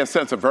that gave me a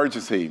sense of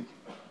urgency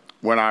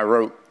when I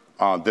wrote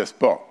this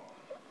book.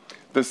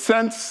 The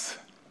sense,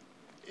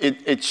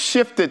 it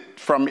shifted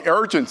from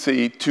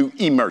urgency to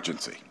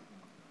emergency.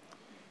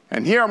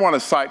 And here I want to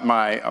cite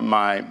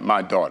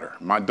my daughter.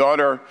 My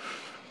daughter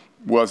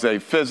was a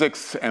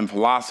physics and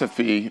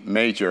philosophy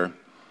major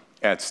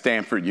at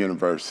Stanford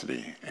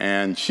University.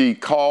 And she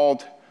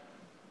called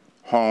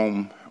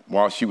home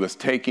while she was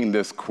taking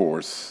this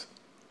course.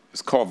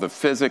 It's called The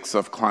Physics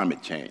of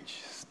Climate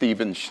Change,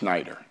 Stephen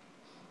Schneider.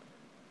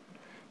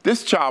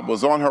 This child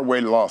was on her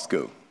way to law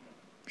school.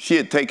 She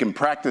had taken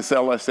practice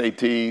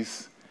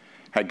LSATs,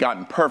 had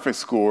gotten perfect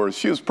scores.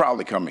 She was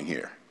probably coming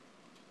here.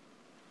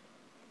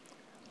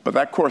 But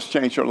that course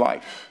changed her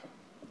life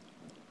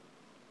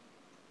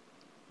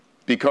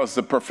because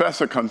the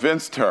professor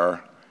convinced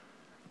her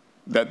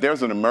that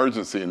there's an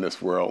emergency in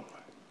this world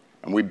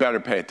and we better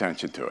pay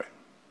attention to it.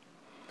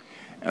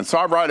 And so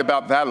I write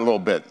about that a little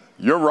bit.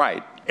 You're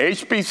right.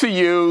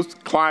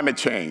 HBCUs, climate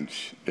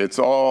change. It's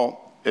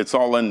all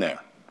in there.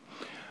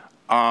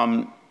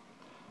 The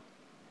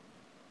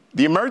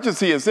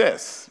emergency is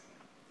this.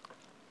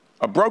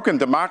 A broken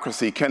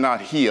democracy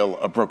cannot heal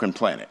a broken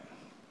planet.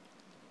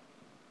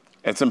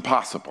 It's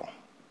impossible,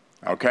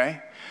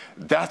 okay?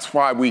 That's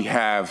why we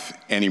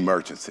have an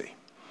emergency.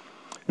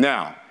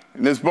 Now,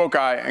 in this book,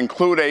 I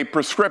include a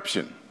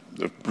prescription.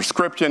 The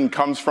prescription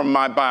comes from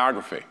my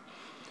biography.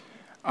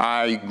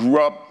 I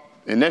grew up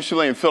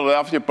initially in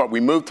Philadelphia, but we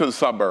moved to the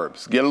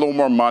suburbs, get a little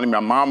more money. My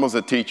mom was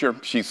a teacher.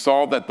 She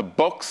saw that the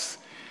books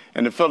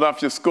in the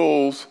Philadelphia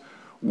schools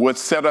would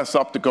set us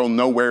up to go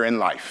nowhere in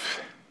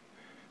life.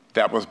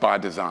 That was by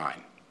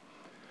design.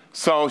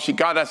 So she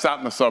got us out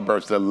in the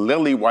suburbs, the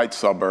lily white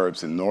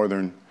suburbs in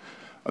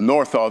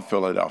north of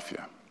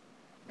Philadelphia.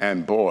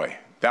 And boy,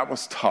 that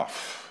was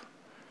tough.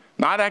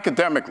 Not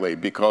academically,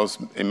 because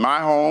in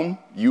my home,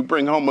 you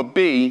bring home a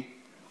B,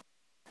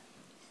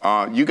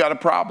 you got a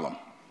problem,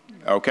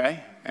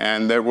 okay?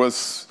 And that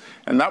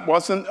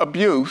wasn't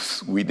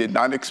abuse. We did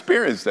not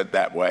experience it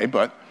that way,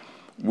 but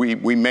we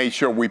made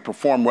sure we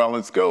performed well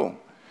in school.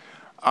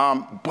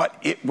 But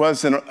it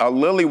was in a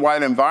lily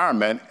white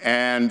environment,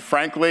 and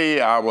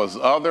frankly, I was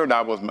othered,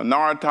 I was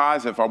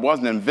minoritized. If I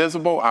wasn't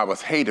invisible, I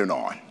was hated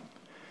on.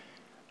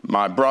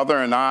 My brother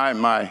and I, and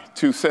my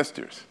two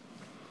sisters.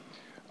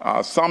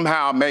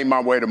 Somehow I made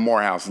my way to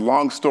Morehouse.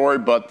 Long story,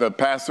 but the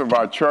pastor of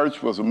our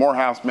church was a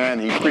Morehouse man.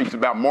 He preached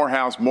about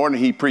Morehouse more than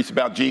he preached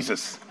about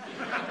Jesus.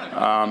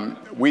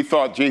 We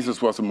thought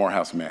Jesus was a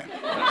Morehouse man.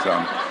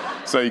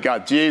 So you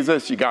got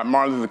Jesus, you got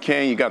Martin Luther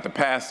King, you got the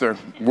pastor.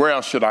 Where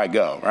else should I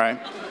go, right?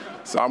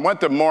 So I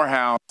went to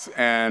Morehouse,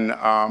 and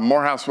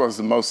Morehouse was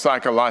the most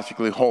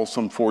psychologically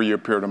wholesome 4-year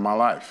period of my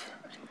life.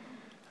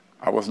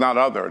 I was not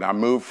othered. I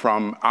moved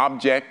from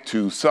object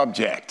to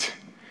subject.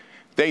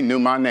 They knew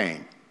my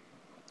name.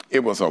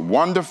 It was a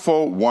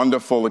wonderful,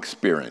 wonderful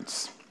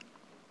experience.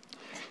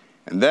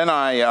 And then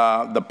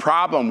the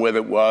problem with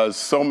it was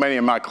so many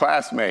of my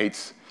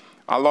classmates,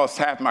 I lost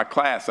half my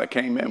class I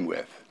came in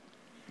with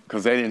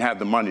because they didn't have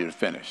the money to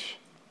finish.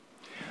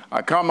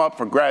 I come up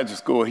for graduate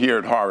school here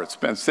at Harvard,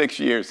 spent 6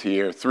 years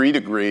here, 3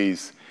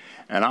 degrees,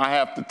 and I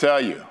have to tell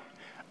you,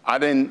 I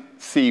didn't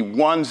see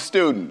one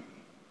student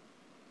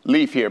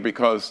leave here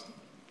because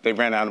they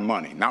ran out of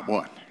money, not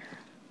one.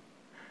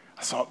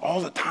 I saw it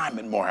all the time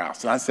in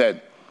Morehouse, and I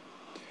said,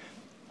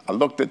 I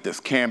looked at this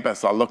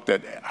campus. I looked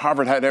at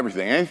Harvard had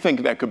everything. Anything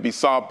that could be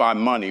solved by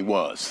money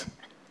was.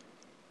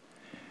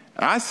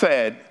 And I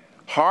said,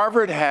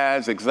 Harvard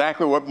has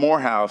exactly what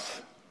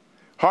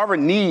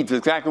Harvard needs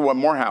exactly what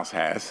Morehouse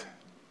has,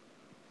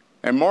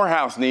 and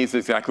Morehouse needs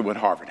exactly what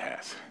Harvard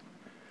has.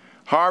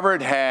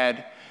 Harvard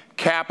had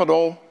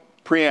capital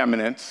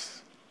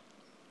preeminence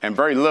and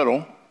very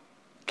little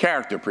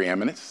character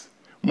preeminence.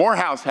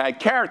 Morehouse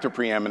had character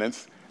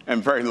preeminence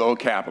and very little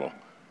capital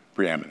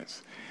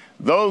preeminence.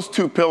 Those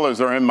two pillars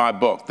are in my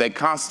book. They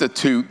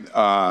constitute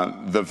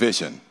the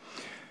vision.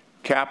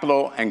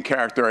 Capital and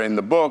character are in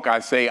the book. I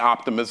say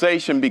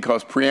optimization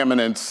because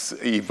preeminence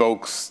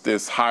evokes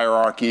this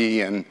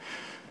hierarchy and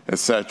et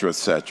cetera, et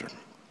cetera.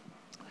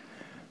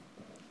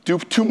 Do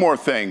two more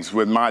things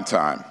with my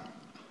time.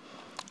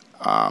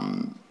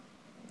 I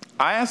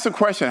asked the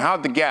question, how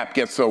did the gap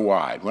get so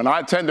wide? When I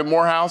attended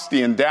Morehouse,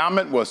 the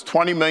endowment was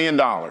 $20 million.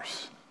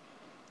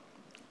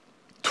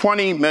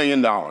 $20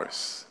 million.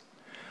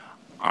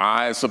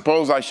 I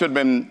suppose I should have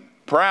been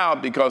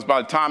proud because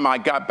by the time I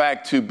got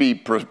back to be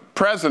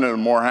president of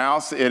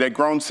Morehouse, it had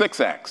grown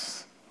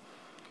 6x.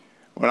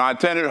 When I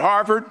attended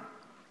Harvard,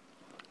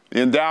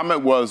 the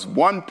endowment was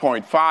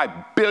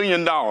 $1.5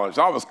 billion.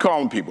 I was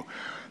calling people,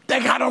 they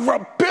got over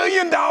 $1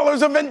 billion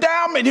of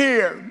endowment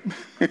here.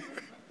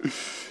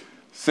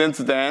 Since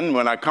then,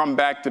 when I come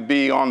back to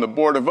be on the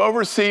board of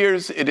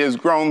overseers, it has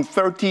grown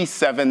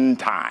 37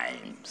 times.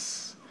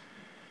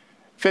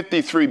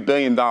 $53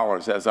 billion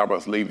as I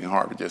was leaving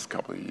Harvard just a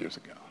couple of years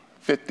ago.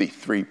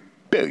 $53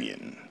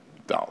 billion.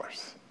 All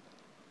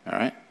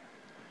right?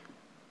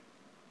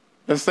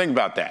 Let's think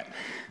about that.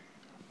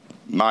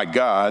 My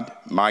God,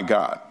 my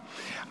God.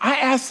 I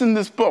asked in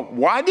this book,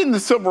 why didn't the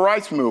civil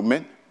rights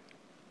movement,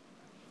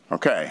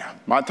 okay,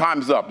 my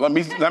time's up. Let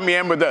me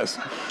end with this.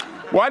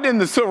 Why didn't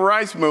the civil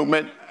rights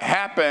movement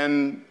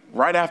happen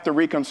right after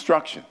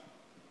Reconstruction?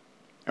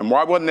 And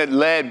why wasn't it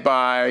led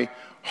by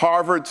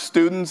Harvard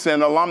students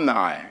and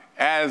alumni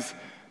as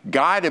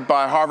guided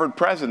by Harvard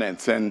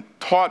presidents and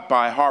taught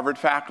by Harvard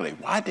faculty?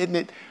 Why didn't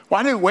it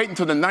wait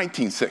until the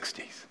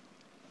 1960s?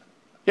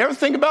 You ever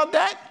think about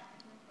that?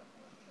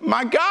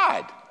 My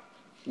God,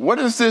 what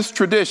is this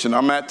tradition?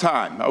 I'm at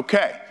time.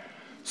 Okay,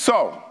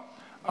 so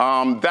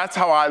that's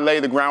how I lay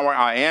the groundwork.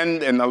 I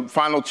end in the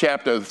final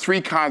chapter, the three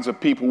kinds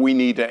of people we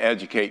need to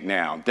educate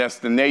now.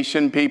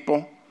 Destination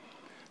people,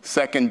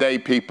 second day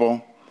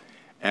people,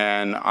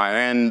 and I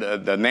end,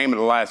 the name of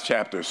the last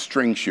chapter is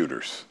string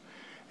shooters.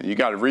 And you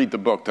got to read the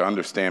book to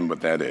understand what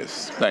that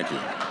is. Thank you.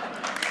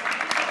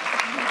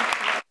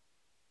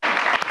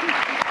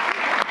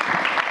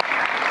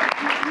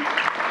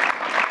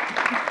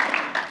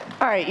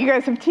 All right, you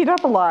guys have teed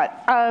up a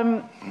lot.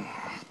 I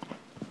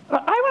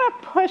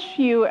want to push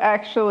you,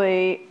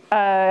 actually.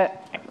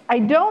 I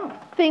don't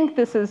think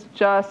this is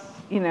just,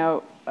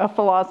 a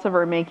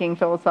philosopher making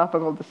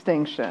philosophical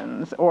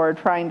distinctions or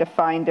trying to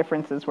find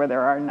differences where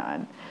there are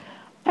none.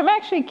 I'm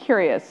actually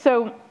curious.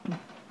 So,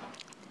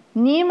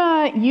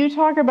 Nima, you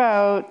talk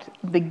about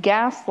the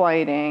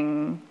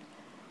gaslighting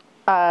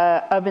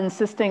of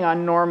insisting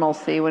on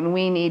normalcy when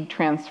we need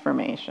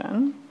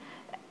transformation.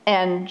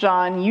 And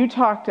John, you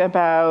talked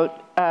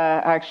about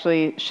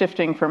actually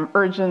shifting from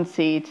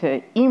urgency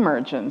to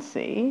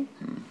emergency.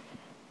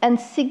 And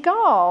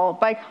Sigal,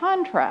 by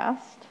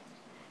contrast,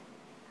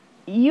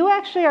 you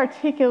actually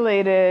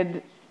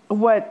articulated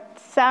what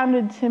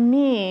sounded to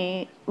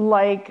me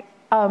like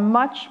a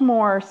much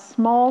more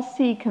small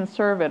c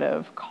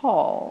conservative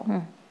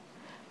call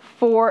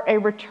for a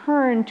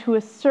return to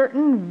a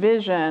certain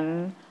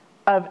vision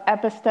of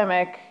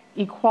epistemic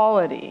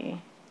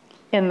equality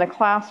in the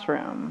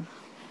classroom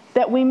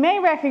that we may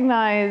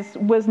recognize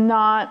was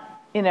not,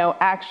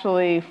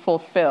 actually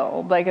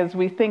fulfilled. Like as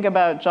we think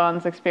about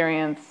John's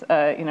experience,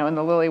 in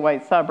the lily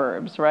white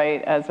suburbs,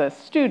 right, as a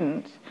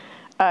student,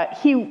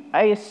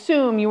 I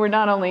assume you were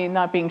not only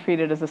not being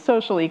treated as a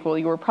social equal,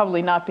 you were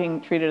probably not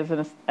being treated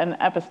as an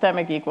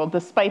epistemic equal,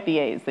 despite the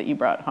A's that you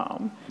brought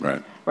home.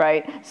 Right.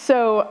 Right.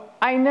 So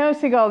I know,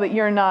 Sigal, that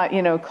you're not,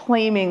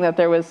 claiming that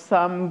there was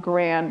some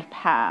grand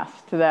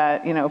past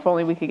that, if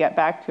only we could get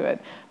back to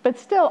it. But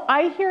still,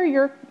 I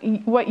hear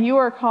what you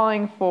are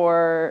calling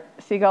for,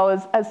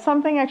 Sigal, as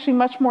something actually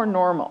much more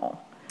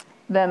normal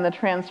than the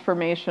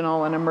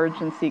transformational and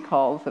emergency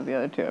calls of the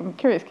other two. I'm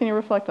curious, can you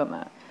reflect on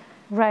that?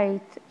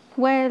 Right.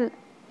 Well,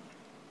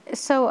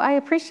 so I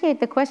appreciate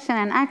the question,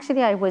 and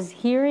actually I was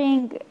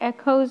hearing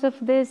echoes of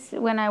this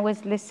when I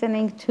was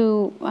listening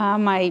to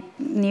my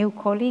new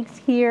colleagues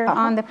here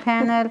on the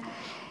panel.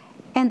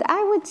 And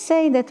I would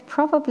say that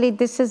probably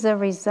this is a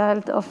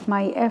result of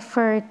my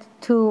effort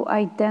to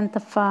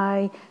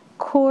identify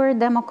core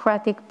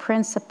democratic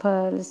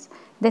principles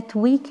that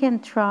we can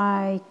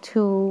try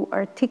to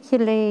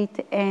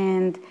articulate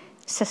and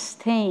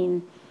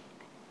sustain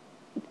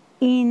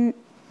in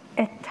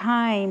a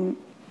time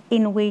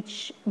in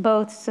which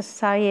both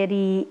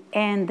society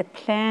and the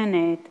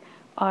planet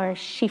are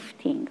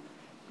shifting,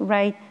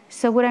 right?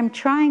 So what I'm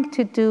trying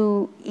to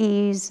do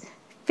is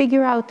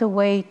figure out a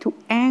way to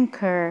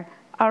anchor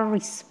our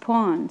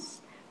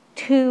response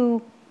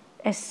to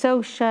a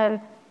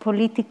social,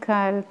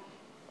 political,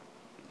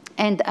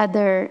 and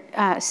other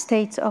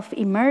states of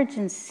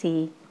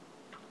emergency,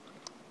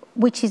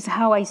 which is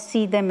how I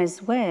see them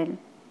as well,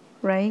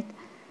 right?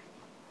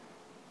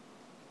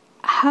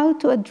 How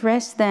to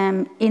address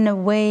them in a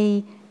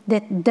way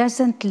that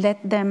doesn't let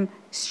them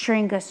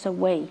string us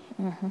away,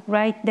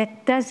 right?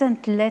 That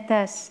doesn't lead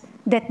us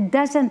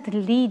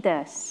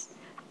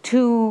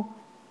to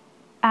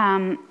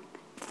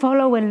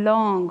follow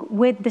along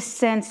with the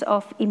sense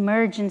of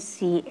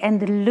emergency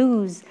and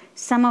lose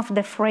some of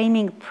the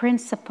framing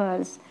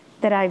principles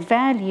that I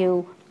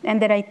value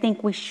and that I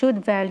think we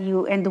should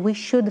value and we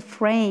should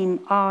frame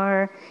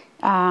our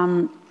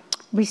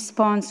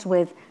response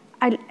with.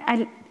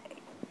 I'll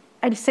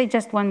say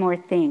just one more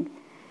thing.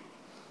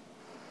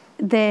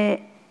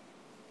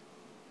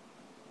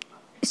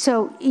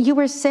 So you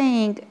were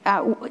saying,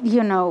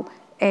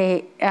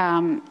 a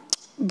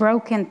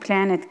broken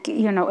planet,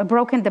 a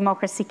broken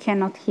democracy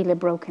cannot heal a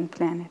broken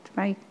planet,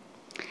 right?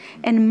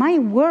 And my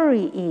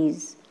worry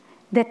is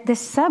that the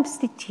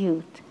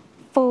substitute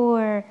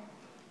for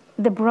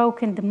the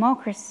broken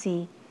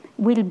democracy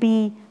will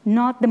be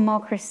not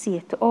democracy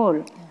at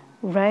all,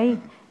 right?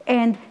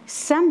 And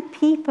some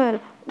people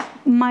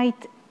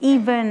might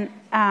even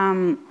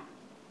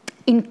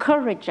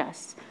encourage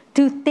us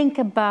to think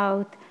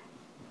about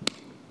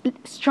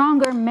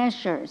stronger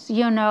measures,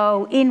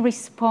 in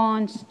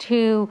response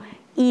to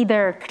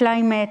either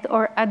climate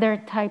or other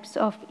types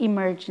of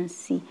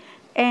emergency.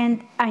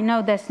 And I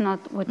know that's not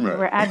what we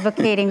were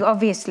advocating,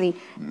 obviously,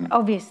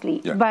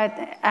 yeah.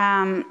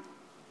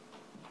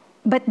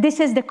 But this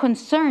is the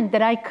concern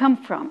that I come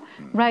from,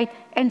 right?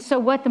 And so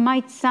what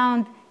might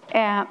sound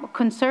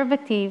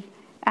conservative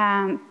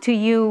to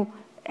you,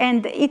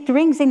 and it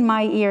rings in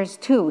my ears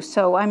too,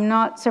 so I'm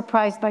not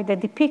surprised by the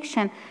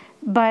depiction,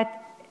 but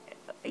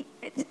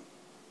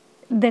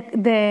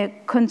the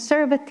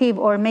conservative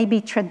or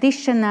maybe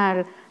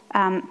traditional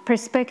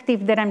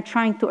perspective that I'm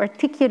trying to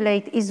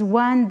articulate is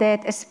one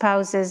that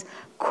espouses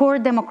core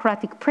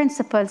democratic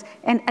principles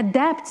and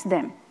adapts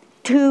them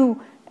to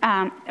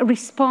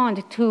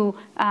respond to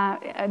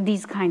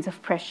these kinds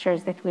of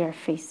pressures that we are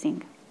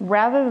facing.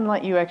 Rather than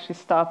let you actually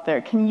stop there,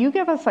 can you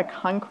give us a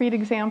concrete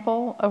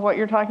example of what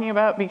you're talking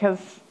about?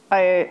 Because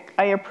I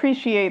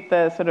appreciate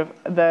the sort of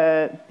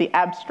the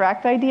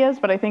abstract ideas,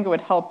 but I think it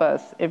would help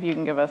us if you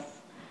can give us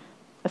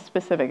a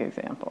specific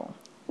example.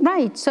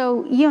 Right.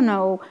 So,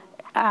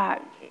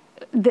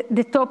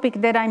 the topic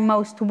that I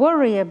most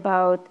worry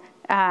about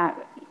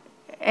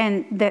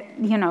and that,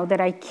 that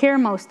I care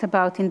most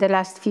about in the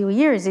last few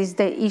years is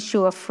the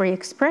issue of free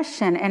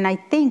expression. And I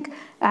think,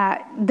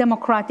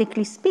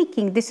 democratically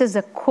speaking, this is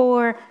a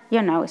core,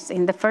 it's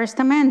in the First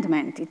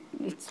Amendment.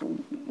 It's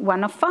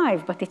one of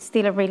 5, but it's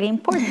still a really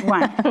important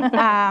one.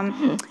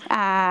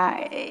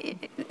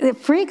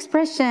 Free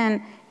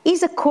expression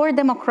is a core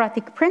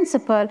democratic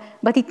principle,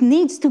 but it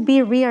needs to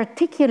be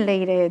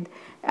re-articulated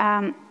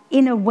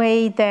in a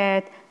way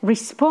that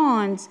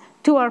responds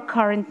to our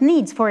current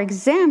needs. For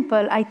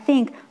example, I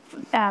think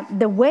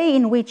the way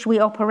in which we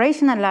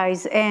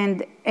operationalize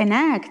and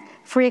enact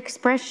free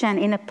expression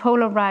in a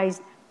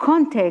polarized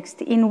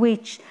context in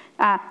which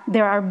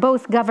there are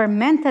both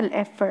governmental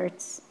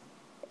efforts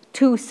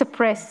to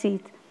suppress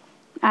it.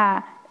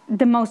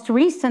 The most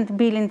recent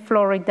bill in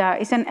Florida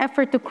is an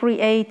effort to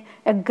create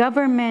a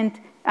government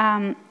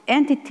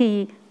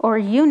entity or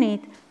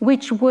unit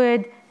which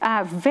would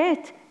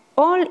vet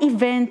all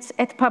events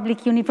at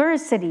public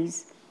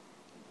universities.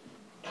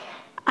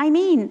 I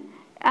mean,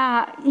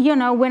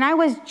 when I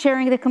was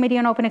chairing the Committee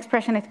on Open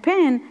Expression at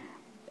Penn,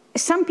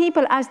 some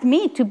people asked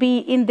me to be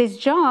in this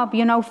job,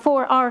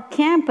 for our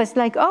campus,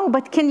 like, oh,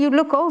 but can you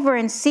look over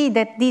and see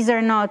that these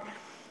are not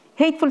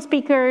hateful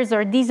speakers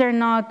or these are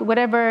not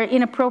whatever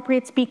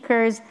inappropriate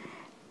speakers?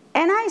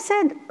 And I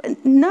said,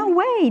 no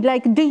way.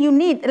 Like, do you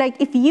need,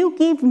 if you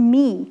give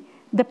me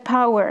the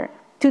power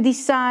to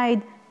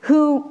decide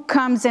who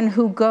comes and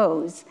who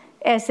goes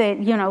as a,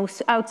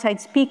 outside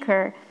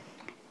speaker,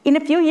 in a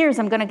few years,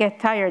 I'm going to get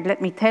tired,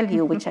 let me tell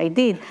you, which I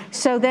did.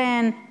 So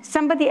then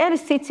somebody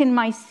else sits in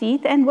my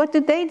seat, and what do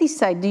they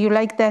decide? Do you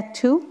like that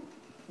too?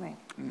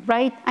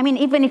 Right? I mean,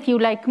 even if you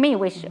like me,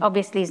 which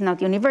obviously is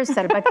not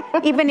universal, but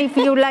even if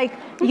you like,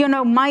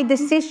 my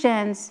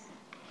decisions,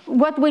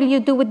 what will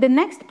you do with the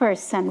next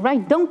person,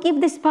 right? Don't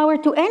give this power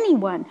to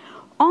anyone.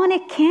 On a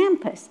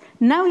campus,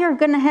 now you're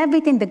going to have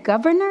it in the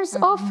governor's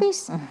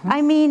office?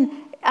 I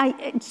mean,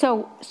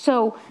 so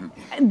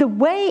the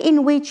way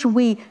in which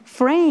we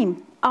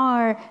frame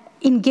our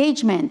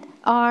engagement,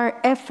 our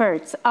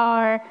efforts,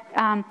 our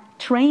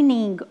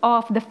training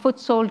of the foot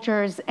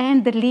soldiers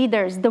and the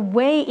leaders, the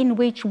way in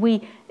which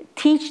we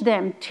teach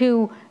them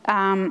to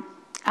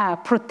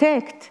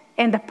protect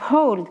and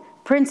uphold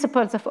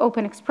principles of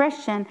open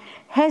expression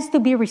has to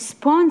be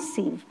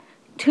responsive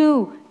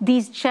to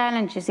these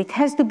challenges. It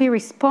has to be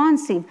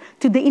responsive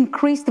to the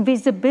increased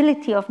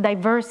visibility of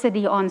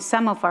diversity on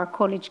some of our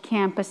college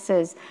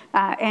campuses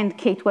and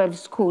K-12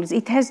 schools.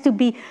 It has to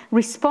be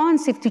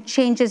responsive to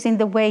changes in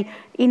the way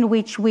in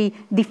which we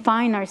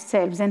define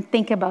ourselves and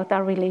think about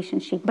our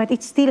relationship. But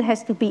it still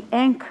has to be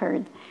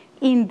anchored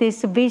in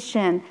this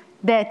vision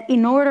that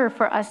in order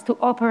for us to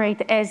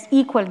operate as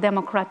equal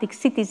democratic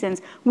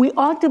citizens, we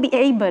ought to be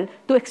able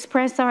to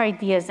express our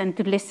ideas and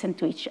to listen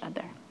to each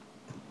other.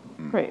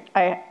 Great.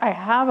 I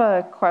have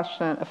a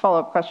question, a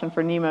follow-up question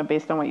for Nima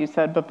based on what you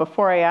said, but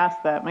before I ask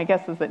that, my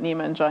guess is that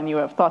Nima and John, you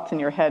have thoughts in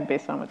your head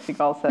based on what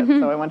Sigal said,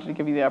 so I wanted to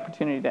give you the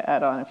opportunity to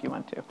add on if you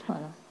want to.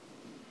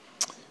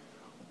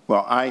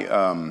 Well,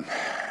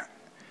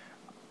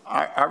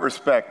 I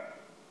respect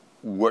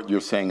what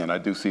you're saying, and I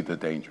do see the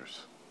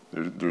dangers.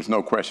 There's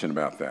no question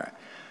about that.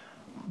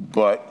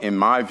 But in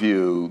my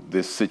view,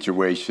 this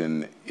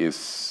situation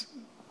is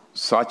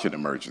such an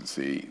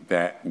emergency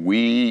that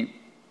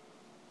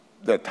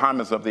that time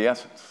is of the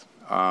essence.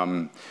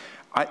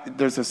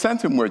 There's a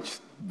sense in which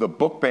the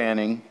book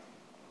banning,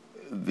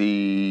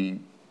 the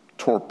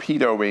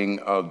torpedoing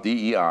of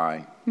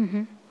DEI,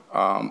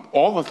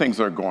 all the things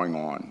that are going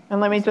on. And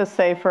let me just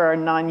say for our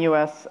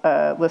non-US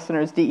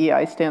listeners,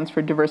 DEI stands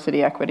for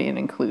diversity, equity, and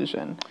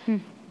inclusion.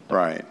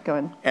 Right. Go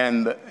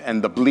ahead.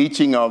 And the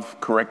bleaching of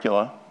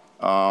curricula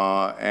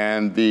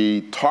and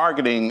the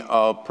targeting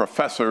of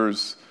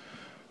professors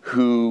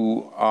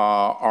who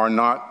are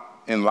not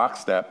in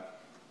lockstep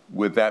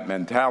with that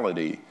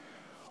mentality.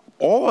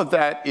 All of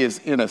that is,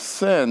 in a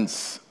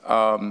sense,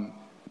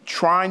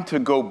 trying to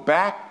go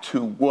back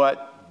to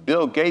what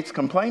Bill Gates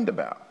complained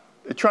about.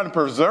 They're trying to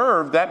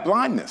preserve that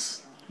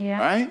blindness,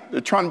 right? They're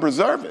trying to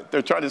preserve it.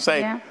 They're trying to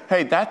say,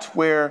 hey, that's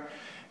where,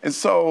 and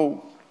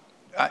so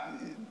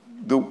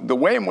the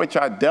way in which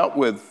I dealt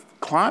with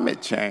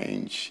climate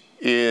change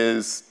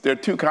is there are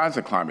two kinds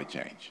of climate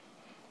change.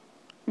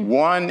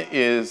 One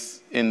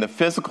is in the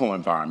physical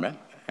environment,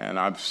 and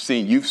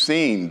you've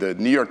seen the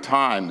New York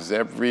Times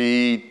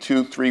every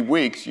 2-3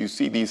 weeks, you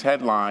see these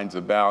headlines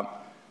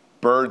about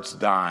birds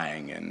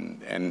dying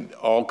and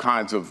all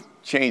kinds of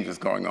changes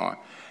going on.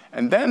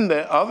 And then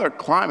the other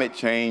climate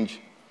change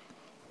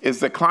is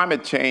the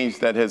climate change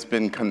that has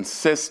been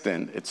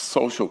consistent, it's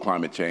social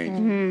climate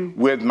change,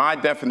 with my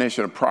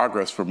definition of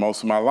progress for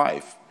most of my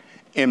life.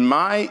 In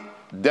my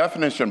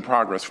definition of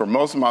progress for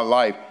most of my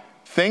life,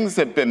 things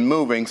have been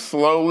moving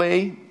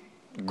slowly,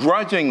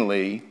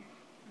 grudgingly,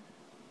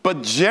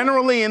 but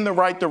generally in the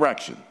right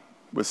direction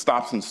with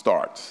stops and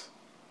starts.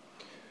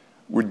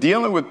 We're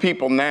dealing with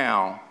people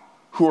now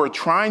who are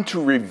trying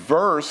to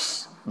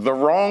reverse the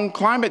wrong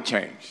climate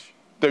change.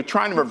 They're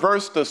trying to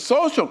reverse the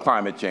social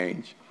climate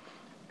change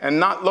and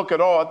not look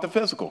at all at the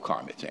physical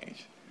climate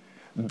change.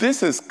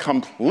 This is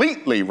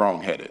completely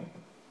wrong-headed,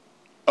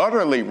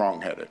 utterly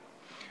wrong-headed.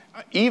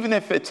 Even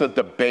if it's a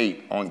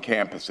debate on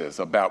campuses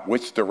about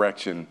which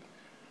direction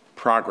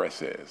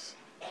progress is,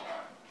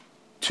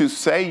 to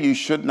say you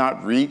should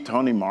not read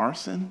Toni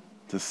Morrison,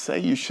 to say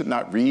you should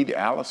not read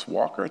Alice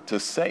Walker, to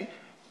say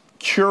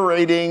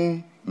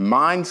curating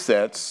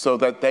mindsets so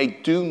that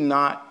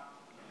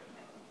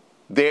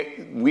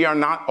we are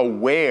not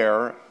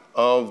aware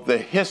of the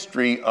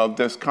history of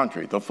this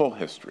country, the full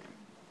history.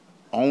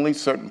 Only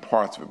certain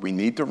parts of it. We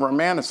need to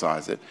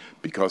romanticize it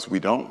because we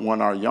don't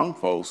want our young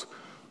folks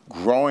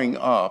growing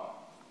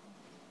up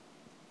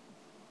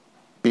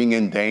being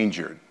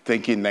endangered,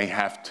 thinking they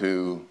have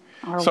to.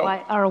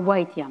 Our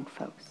white young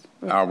folks.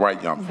 Our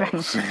white young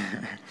folks.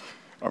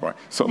 All right.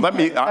 So let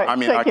me, Let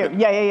me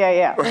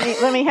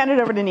hand it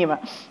over to Nima.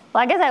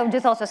 Well, I guess I would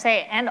just also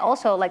say, and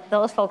also like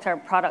those folks are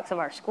products of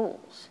our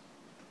schools.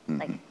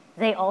 Like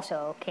they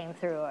also came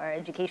through our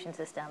education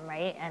system,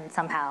 right? And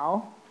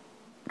somehow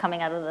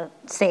coming out of the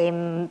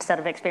same set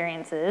of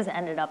experiences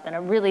ended up in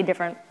a really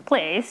different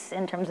place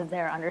in terms of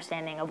their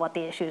understanding of what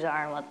the issues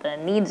are and what the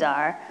needs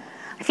are.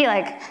 I feel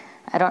like,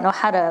 I don't know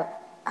how to,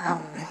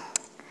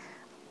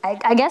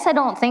 I guess I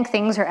don't think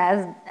things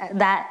are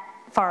that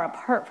far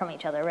apart from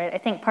each other, right? I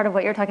think part of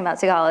what you're talking about,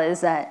 Sigal, is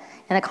that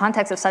in the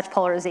context of such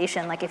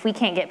polarization, like if we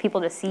can't get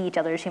people to see each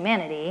other's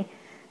humanity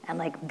and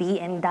like be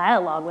in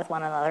dialogue with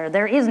one another,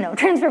 there is no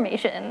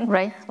transformation.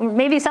 Right.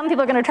 Maybe some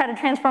people are gonna try to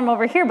transform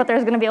over here, but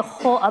there's gonna be a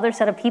whole other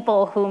set of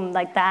people whom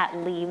like that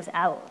leaves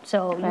out.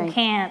 So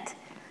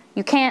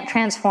you can't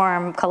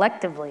transform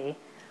collectively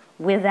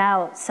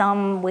without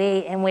some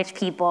way in which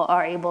people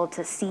are able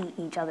to see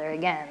each other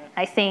again.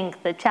 I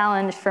think the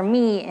challenge for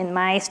me in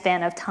my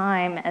span of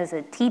time as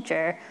a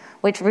teacher,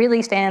 which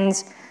really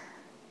spans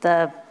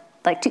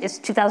it's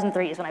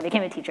 2003 is when I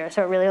became a teacher,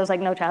 so it really was like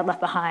No Child Left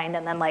Behind,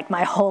 and then like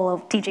my whole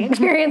teaching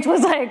experience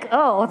was like,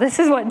 oh, this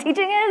is what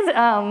teaching is,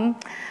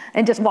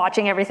 and just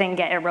watching everything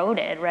get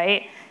eroded,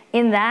 right?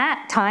 In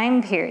that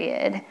time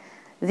period,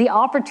 the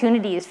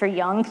opportunities for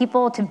young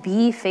people to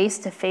be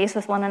face-to-face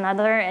with one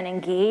another and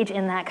engage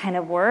in that kind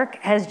of work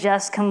has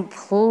just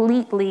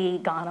completely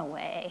gone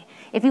away.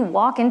 If you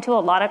walk into a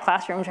lot of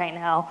classrooms right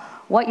now,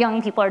 what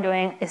young people are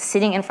doing is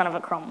sitting in front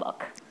of a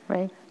Chromebook.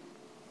 Right.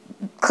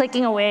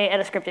 clicking away at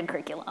a scripted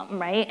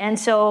curriculum, right? And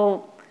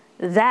so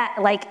that,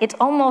 like, it's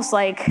almost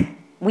like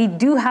we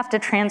do have to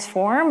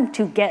transform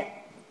to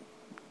get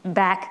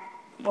back,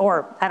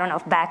 or I don't know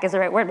if back is the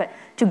right word, but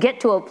to get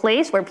to a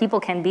place where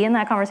people can be in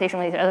that conversation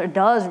with each other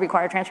does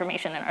require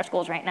transformation in our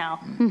schools right now.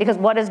 Because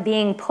what is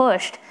being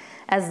pushed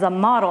as the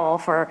model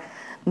for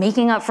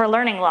making up for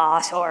learning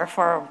loss or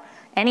for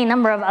any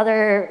number of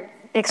other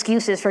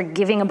excuses for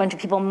giving a bunch of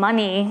people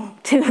money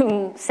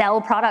to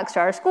sell products to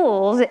our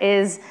schools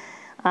is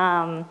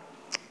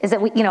that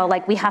we, you know,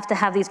 like we have to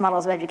have these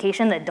models of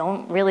education that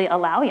don't really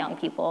allow young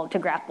people to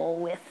grapple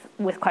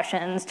with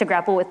questions, to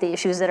grapple with the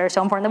issues that are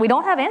so important that we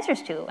don't have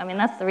answers to. I mean,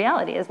 that's the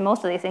reality, is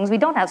most of these things we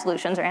don't have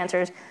solutions or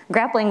answers.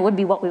 Grappling would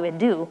be what we would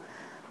do,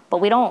 but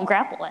we don't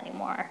grapple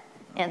anymore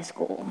in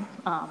school.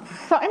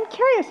 So I'm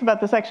curious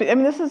about this, actually. I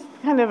mean, this is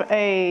kind of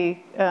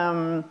a,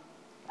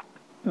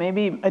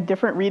 maybe a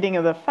different reading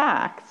of the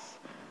facts.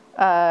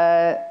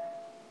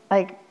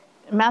 Like,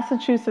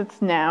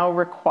 Massachusetts now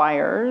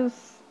requires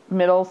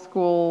middle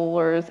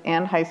schoolers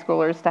and high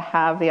schoolers to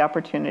have the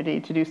opportunity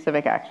to do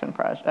civic action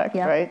projects,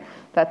 right?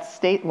 That's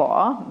state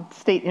law,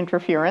 state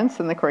interference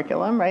in the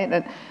curriculum, right?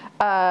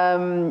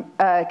 And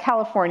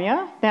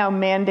California now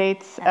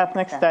mandates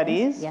ethnic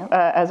studies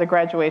as a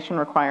graduation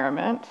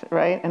requirement,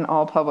 right, in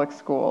all public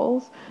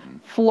schools.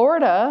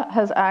 Florida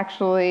has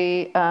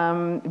actually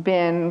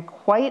been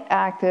quite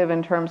active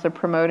in terms of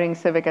promoting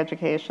civic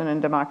education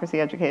and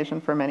democracy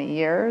education for many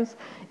years.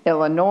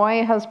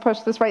 Illinois has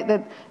pushed this, right?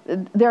 That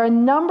there are a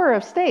number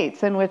of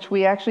states in which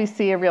we actually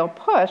see a real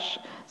push.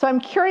 So I'm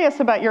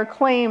curious about your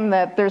claim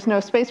that there's no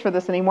space for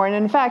this anymore. And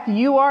in fact,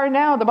 you are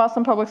now the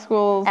Boston Public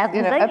Schools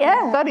ethnic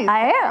studies.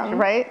 I am.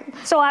 Right?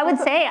 So I would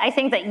say, I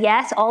think that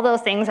yes, all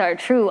those things are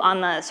true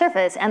on the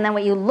surface. And then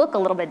when you look a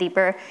little bit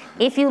deeper,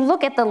 if you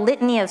look at the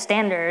litany of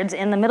standards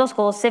in the middle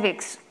school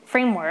civics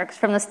frameworks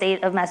from the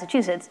state of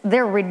Massachusetts,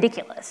 they're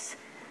ridiculous.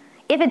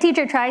 If a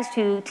teacher tries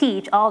to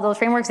teach all those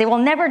frameworks, they will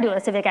never do a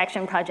civic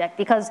action project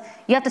because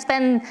you have to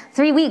spend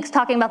 3 weeks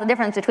talking about the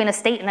difference between a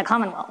state and a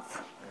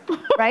commonwealth,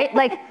 right?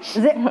 Like,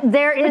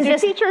 there is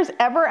do teachers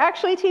ever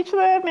actually teach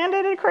the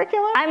mandated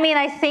curriculum? I mean,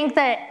 I think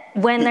that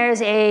when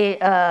there's a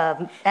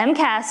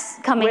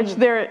MCAS coming, which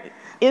there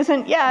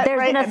isn't yet.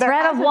 There's been a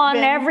threat of one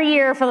every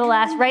year for the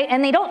last, right?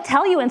 And they don't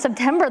tell you in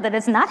September that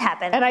it's not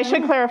happening. And I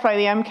should clarify,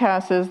 the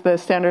MCAS is the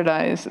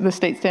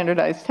state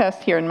standardized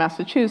test here in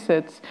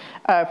Massachusetts,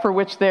 for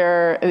which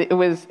there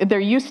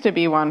used to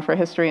be one for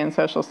history and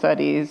social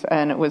studies,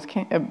 and it was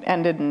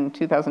ended in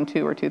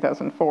 2002 or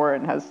 2004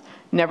 and has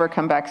never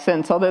come back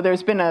since, although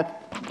there's been a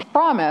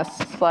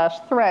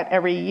promise/threat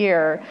every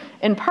year,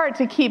 in part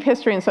to keep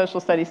history and social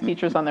studies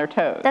teachers on their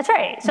toes. That's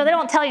right. So they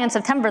don't tell you in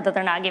September that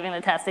they're not giving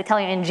the test. They tell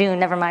you in June,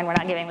 never mind, we're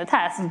not giving the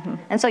test.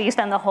 And so you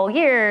spend the whole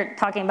year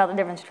talking about the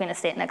difference between a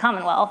state and a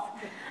commonwealth,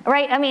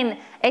 right? I mean,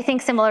 I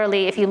think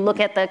similarly, if you look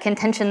at the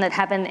contention that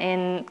happened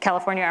in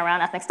California around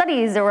ethnic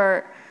studies, there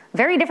were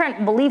very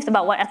different beliefs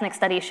about what ethnic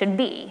studies should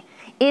be.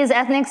 Is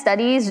ethnic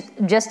studies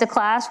just a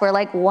class where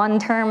like one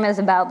term is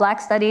about Black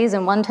studies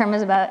and one term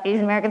is about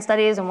Asian American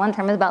studies and one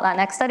term is about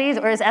Latinx studies?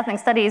 Or is ethnic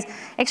studies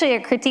actually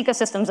a critique of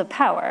systems of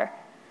power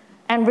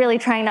and really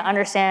trying to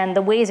understand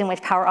the ways in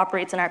which power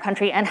operates in our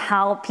country and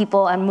how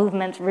people and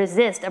movements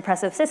resist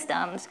oppressive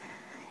systems?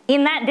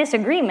 In that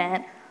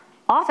disagreement,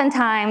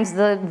 oftentimes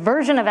the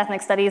version of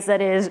ethnic studies that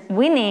is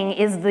winning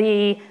is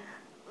the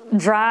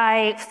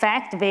dry,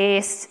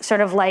 fact-based,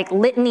 sort of like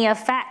litany of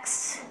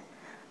facts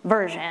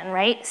version,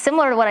 right?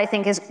 Similar to what I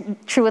think is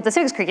true with the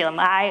civics curriculum.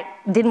 I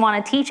didn't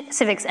want to teach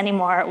civics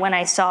anymore when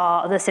I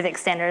saw the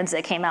civics standards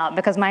that came out,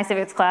 because my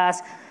civics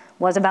class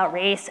was about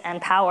race and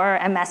power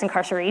and mass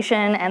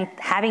incarceration and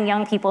having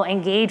young people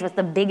engage with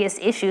the biggest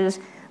issues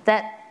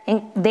that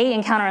they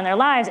encounter in their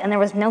lives, and there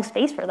was no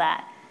space for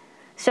that.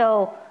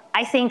 So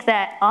I think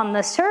that on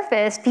the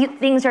surface,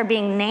 things are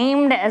being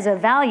named as a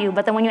value,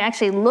 but then when you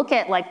actually look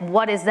at like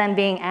what is then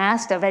being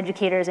asked of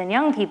educators and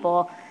young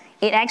people,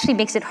 it actually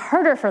makes it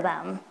harder for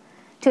them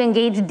to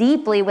engage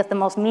deeply with the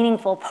most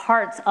meaningful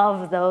parts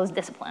of those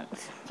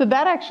disciplines. So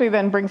that actually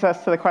then brings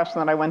us to the question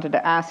that I wanted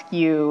to ask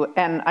you,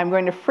 and I'm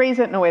going to phrase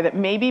it in a way that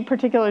may be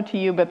particular to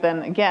you, but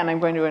then again, I'm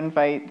going to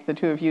invite the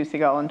two of you,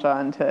 Sigal and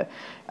John, to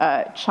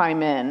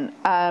chime in,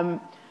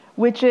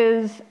 which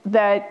is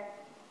that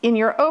in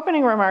your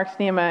opening remarks,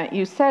 Nima,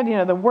 you said, you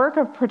know, the work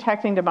of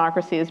protecting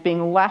democracy is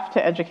being left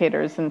to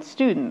educators and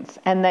students,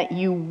 and that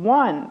you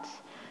want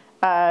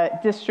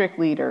district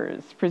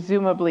leaders,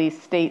 presumably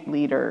state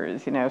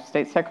leaders, you know,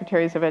 state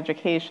secretaries of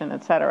education,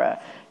 et cetera,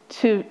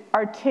 to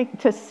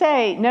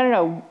say,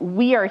 no,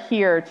 we are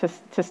here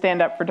to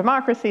stand up for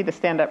democracy, to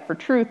stand up for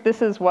truth.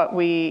 This is what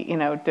we, you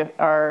know,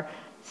 are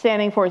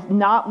standing for, is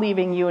not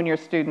leaving you and your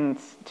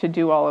students to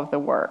do all of the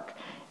work.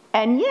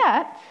 And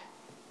yet,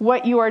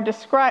 what you are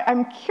describing,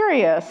 I'm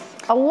curious,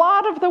 a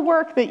lot of the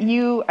work that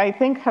you, I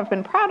think, have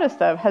been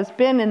proudest of has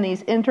been in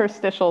these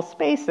interstitial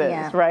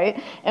spaces, right?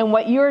 And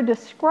what you're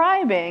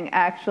describing,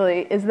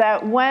 actually, is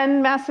that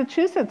when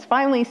Massachusetts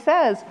finally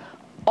says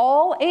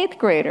all 8th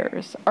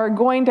graders are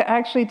going to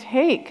actually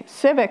take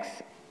civics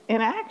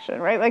in action,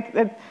 right?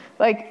 You're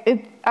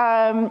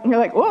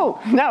like, whoa,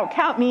 no,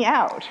 count me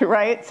out,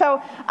 right?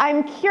 So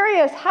I'm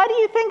curious, how do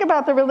you think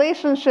about the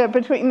relationship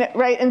between,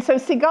 right? And so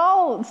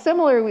Sigal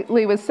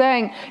similarly was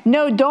saying,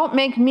 no, don't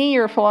make me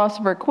your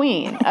philosopher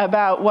queen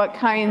about what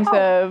kinds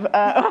of,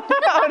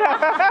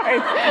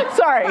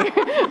 sorry,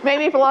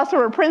 maybe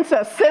philosopher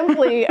princess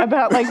simply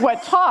about like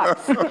what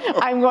talks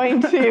I'm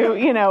going to,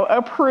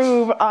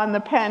 approve on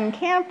the Penn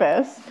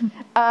campus.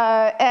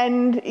 Yeah,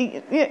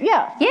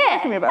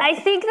 I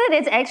think that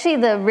it's actually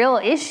the real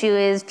issue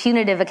is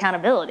punitive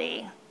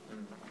accountability.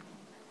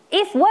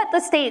 If what the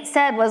state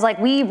said was like,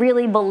 we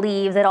really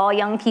believe that all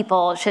young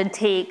people should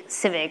take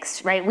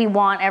civics, right? We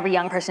want every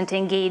young person to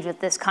engage with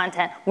this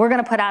content. We're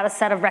gonna put out a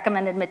set of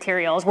recommended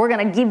materials. We're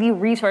gonna give you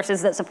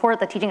resources that support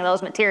the teaching of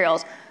those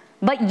materials.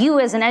 But you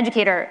as an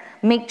educator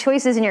make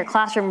choices in your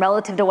classroom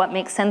relative to what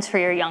makes sense for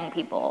your young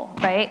people,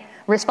 right?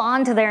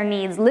 Respond to their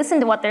needs,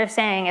 listen to what they're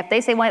saying. If they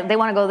say they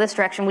wanna go this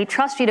direction, we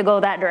trust you to go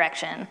that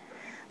direction.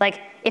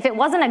 Like, if it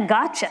wasn't a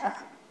gotcha,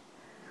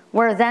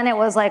 where then it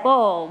was like,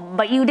 oh,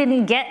 but you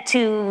didn't get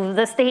to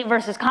the state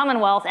versus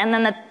Commonwealth, and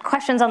then the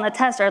questions on the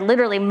test are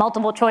literally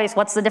multiple choice,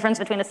 what's the difference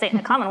between a state and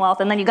a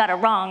Commonwealth, and then you got it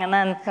wrong, and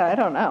then... I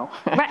don't know.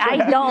 Right,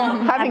 I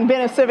don't. Having been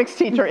a civics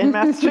teater in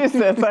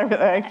Massachusetts, I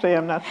actually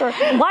am not sure.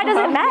 Why does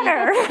it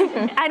matter?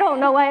 I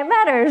don't know why it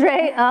matters,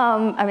 right?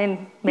 I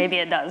mean, maybe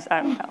it does,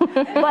 I don't know.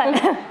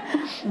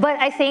 But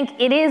I think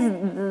it is,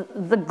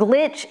 the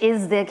glitch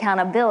is the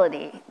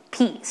accountability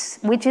piece,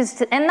 which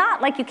is, and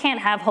not like you can't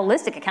have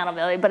holistic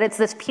accountability, but it's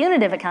this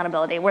punitive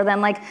accountability where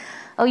then like,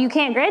 oh, you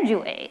can't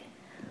graduate.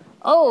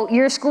 Oh,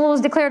 your school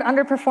is declared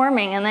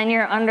underperforming, and then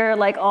you're under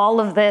like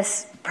all of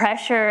this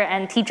pressure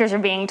and teachers are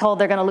being told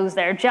they're gonna lose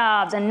their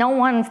jobs, and no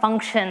one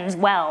functions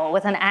well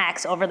with an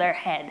axe over their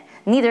head,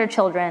 neither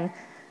children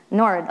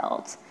nor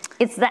adults.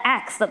 It's the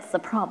axe that's the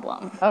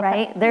problem,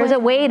 right? There's a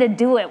way to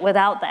do it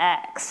without the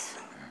axe.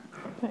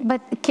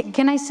 But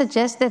can I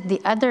suggest that the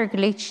other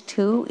glitch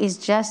too is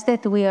just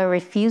that we are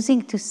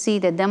refusing to see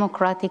the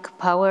democratic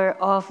power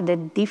of the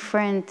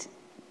different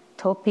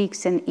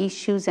topics and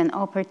issues and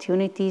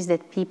opportunities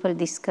that people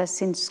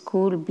discuss in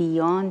school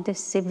beyond the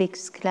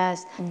civics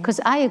class? Because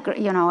I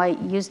agree, I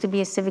used to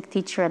be a civic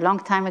teacher a long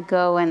time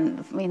ago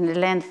and in a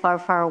land far,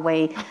 far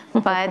away,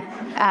 but...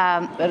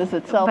 that is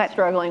itself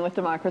struggling with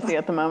democracy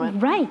at the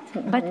moment. Right,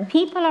 but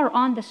people are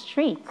on the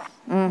streets,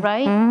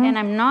 right? And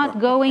I'm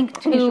not going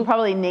to... You should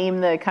probably name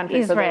the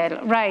country. Israel,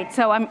 right.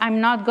 So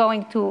I'm not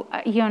going to,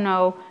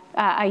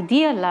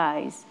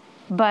 idealize,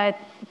 but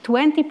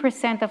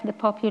 20% of the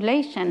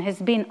population has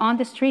been on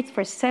the streets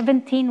for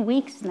 17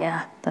 weeks now.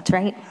 Yeah, that's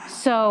right.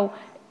 So,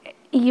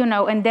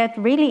 and that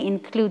really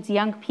includes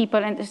young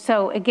people. And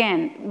so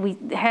again, we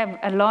have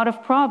a lot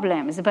of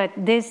problems, but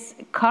this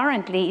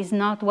currently is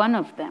not one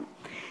of them.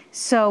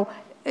 So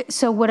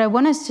what I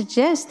want to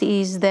suggest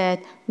is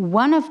that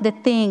one of the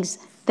things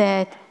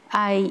that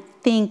I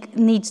think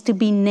needs to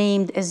be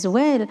named as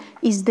well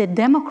is the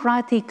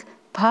democratic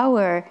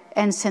power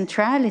and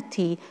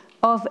centrality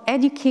of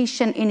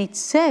education in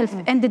itself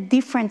and the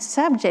different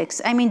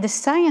subjects. I mean, the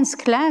science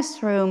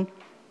classroom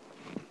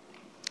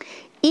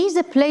is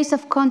a place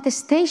of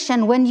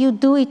contestation when you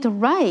do it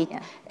right.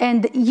 Yeah.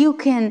 And you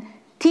can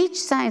teach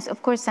science.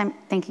 Of course, I'm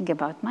thinking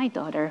about my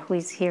daughter who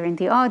is here in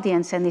the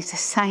audience and is a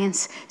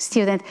science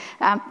student.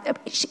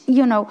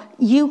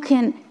 You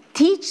can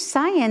teach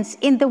science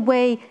in the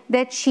way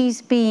that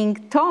she's being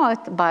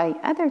taught by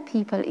other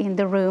people in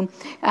the room,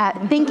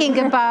 thinking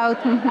about,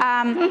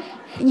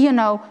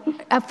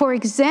 for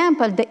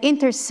example, the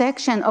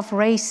intersection of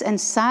race and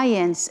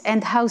science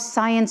and how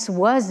science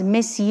was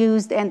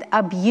misused and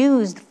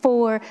abused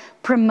for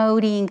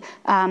promoting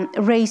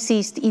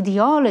racist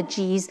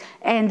ideologies,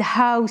 and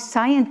how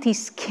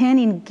scientists can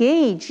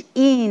engage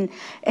in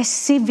a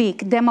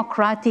civic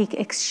democratic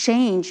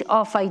exchange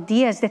of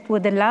ideas that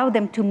would allow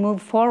them to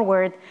move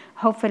forward,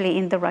 hopefully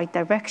in the right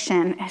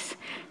direction,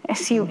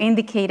 as you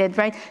indicated,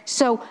 right?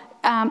 So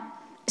I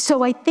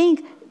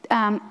think,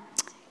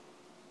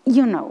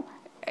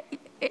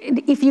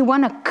 if you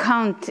want to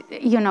count,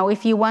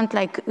 if you want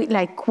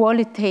like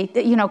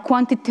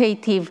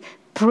quantitative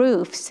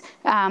proofs,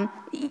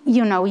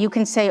 you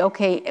can say,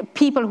 okay,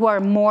 people who are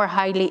more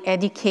highly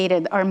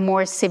educated are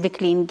more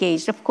civically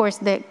engaged. Of course,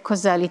 the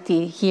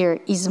causality here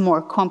is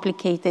more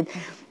complicated.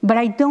 But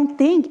I don't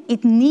think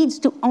it needs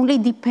to only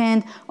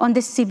depend on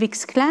the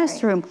civics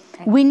classroom.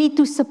 Right. We need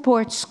to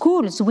support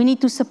schools. We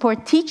need to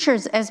support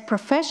teachers as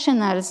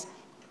professionals.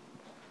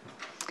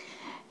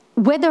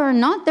 Whether or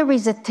not there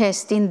is a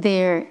test in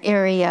their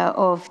area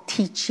of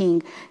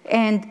teaching.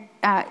 And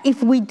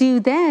if we do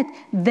that,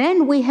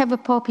 then we have a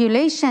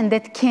population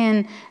that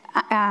can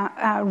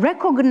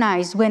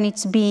recognize when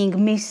it's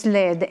being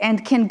misled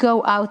and can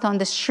go out on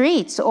the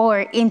streets or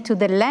into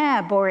the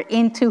lab or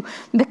into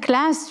the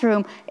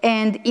classroom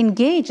and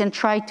engage and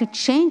try to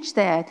change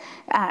that.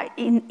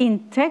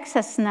 In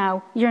Texas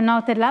now, you're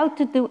not allowed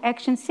to do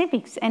action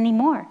civics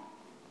anymore,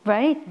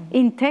 right? Mm-hmm.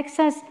 In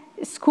Texas,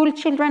 school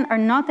children are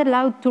not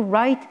allowed to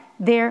write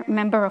their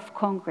member of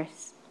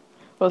Congress.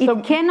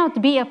 It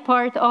cannot be a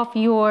part of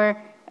your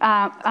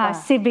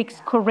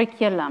civics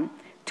curriculum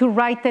to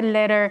write a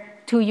letter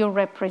to your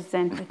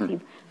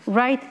representative,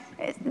 right?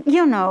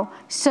 You know,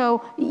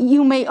 so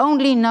you may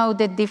only know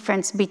the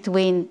difference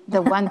between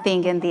the one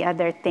thing and the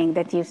other thing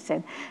that you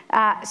said.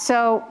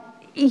 So,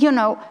 you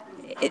know,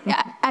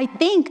 I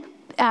think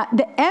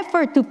the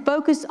effort to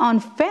focus on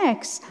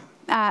facts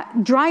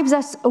drives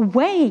us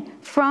away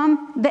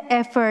from the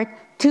effort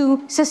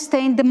to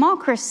sustain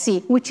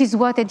democracy, which is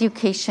what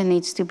education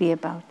needs to be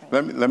about.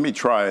 Let me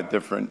try a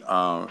different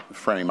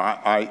frame.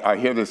 I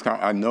hear this.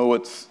 I know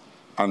it's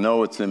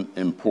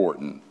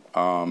important,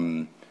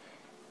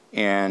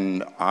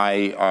 and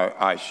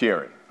I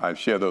share it. I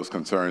share those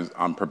concerns.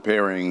 I'm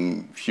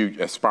preparing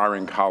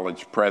aspiring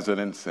college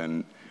presidents,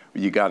 and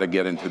you got to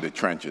get into the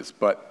trenches.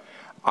 But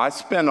I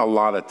spend a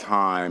lot of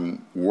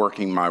time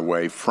working my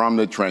way from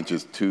the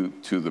trenches to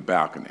the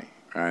balcony,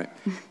 right?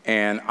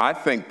 And I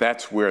think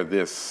that's where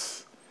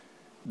this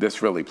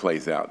really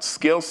plays out.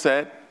 Skill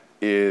set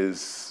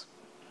is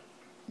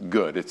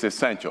good. It's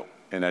essential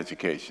in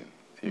education.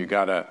 You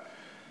got to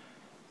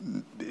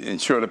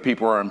ensure that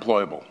people are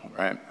employable,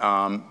 right?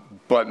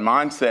 But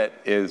mindset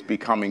is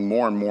becoming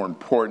more and more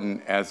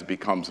important as it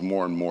becomes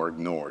more and more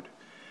ignored.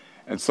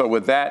 And so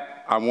with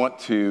that, I want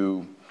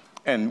to,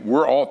 and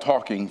we're all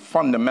talking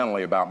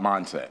fundamentally about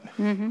mindset.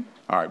 Mm-hmm.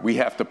 All right, we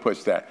have to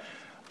push that.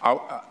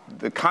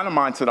 The kind of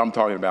mindset I'm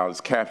talking about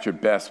is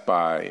captured best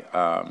by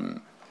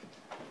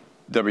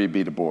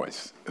W.B. Du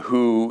Bois,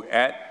 who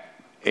at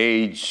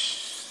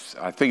age,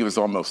 I think it was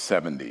almost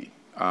 70,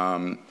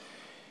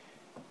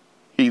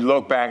 he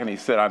looked back and he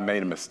said, I've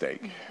made a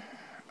mistake.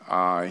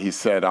 He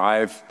said,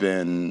 I've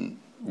been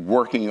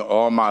working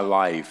all my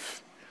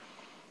life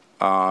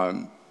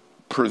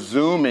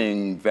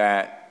presuming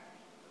that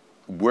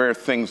where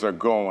things are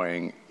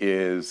going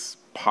is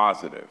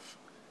positive.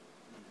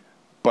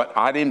 But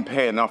I didn't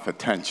pay enough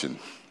attention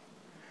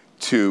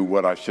to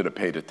what I should have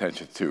paid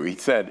attention to. He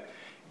said,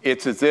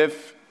 it's as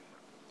if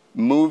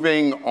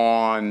moving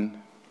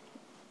on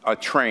a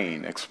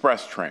train,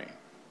 express train.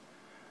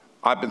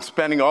 I've been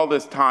spending all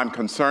this time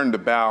concerned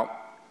about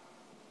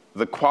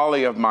the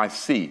quality of my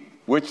seat,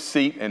 which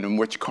seat and in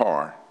which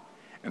car,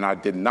 and I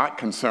did not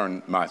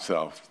concern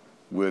myself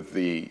with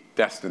the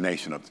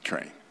destination of the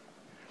train.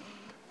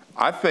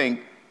 I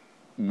think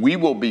we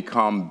will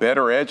become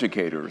better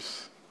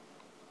educators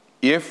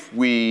if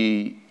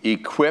we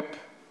equip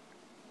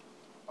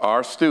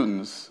our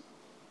students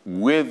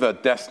with a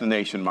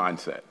destination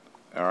mindset,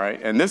 all right?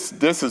 And this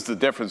is the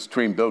difference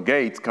between Bill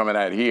Gates coming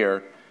out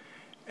here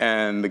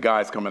and the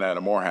guys coming out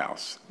of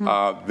Morehouse.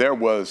 There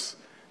was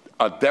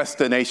a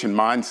destination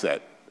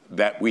mindset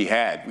that we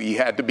had. We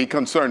had to be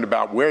concerned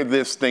about where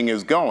this thing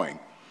is going.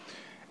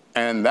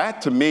 And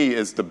that, to me,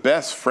 is the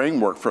best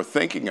framework for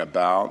thinking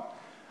about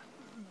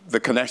the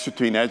connection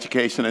between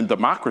education and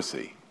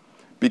democracy.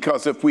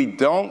 Because if we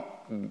don't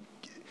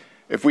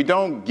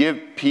give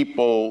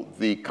people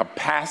the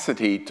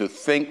capacity to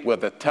think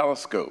with a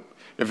telescope,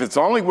 if it's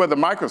only with a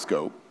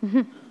microscope,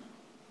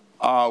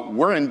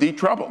 we're in deep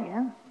trouble.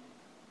 Yeah.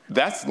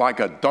 That's like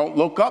a don't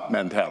look up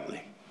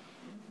mentality.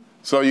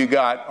 So you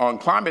got on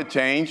climate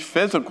change,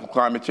 physical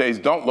climate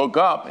change, don't look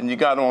up, and you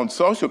got on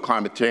social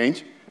climate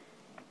change,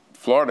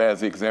 Florida as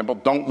the example,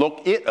 don't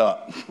look it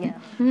up. Yeah.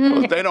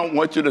 Because they don't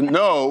want you to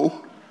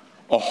know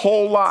a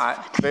whole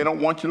lot they don't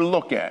want you to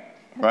look at,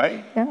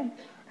 right? Yeah.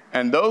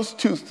 And those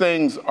two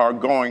things are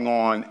going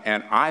on,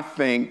 and I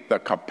think the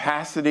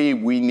capacity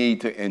we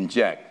need to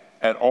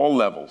inject at all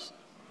levels,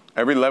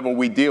 every level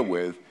we deal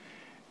with,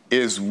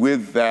 is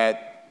with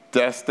that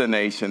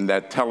destination,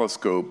 that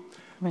telescope,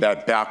 right,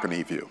 that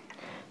balcony view.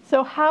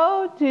 So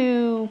how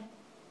do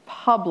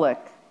public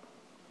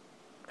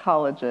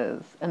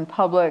colleges and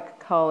public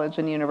college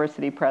and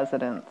university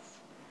presidents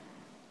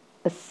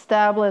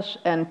establish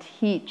and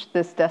teach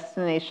this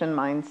destination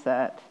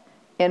mindset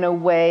in a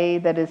way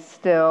that is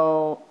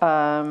still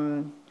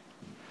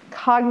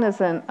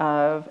cognizant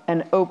of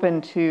and open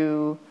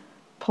to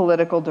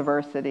political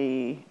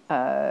diversity?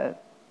 You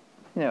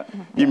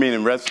mean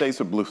in red states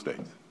or blue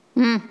states?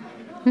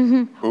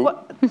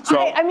 Well, so,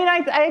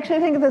 I actually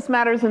think this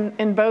matters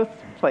in both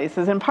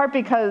places, in part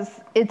because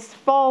it's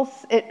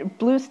false.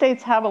 Blue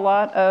states have a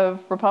lot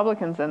of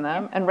Republicans in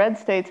them, and red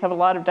states have a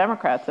lot of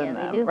Democrats in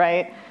them,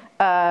 right?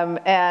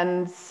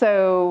 And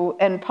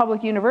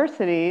public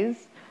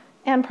universities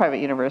and private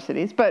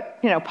universities, but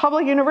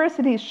public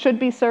universities should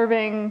be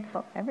serving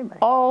everybody.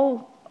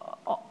 So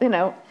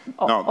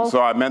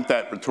I meant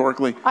that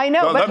rhetorically. I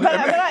know, but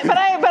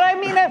I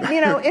mean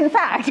it, in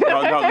fact.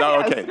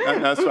 No, okay,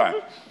 that's fine.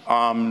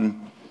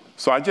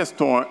 So I just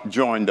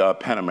joined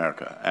PEN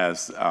America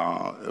as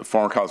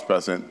former college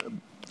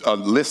president. A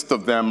list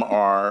of them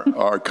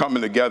are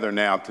coming together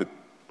now to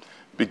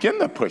begin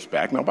to push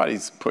back.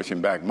 Nobody's pushing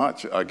back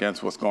much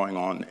against what's going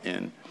on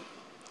in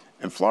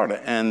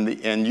Florida.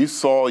 And you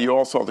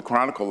all saw the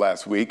Chronicle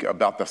last week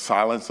about the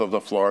silence of the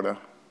Florida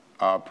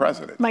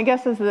president. My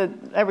guess is that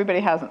everybody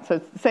hasn't,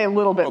 so say a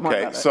little bit more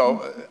about it. Okay,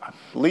 so I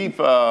believe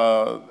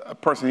a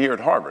person here at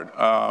Harvard,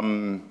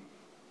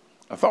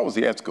 I thought it was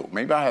the ed school.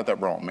 Maybe I had that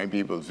wrong. Maybe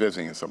he was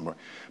visiting it somewhere.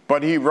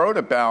 But he wrote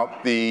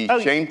about the No,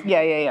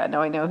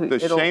 I know who. The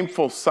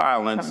shameful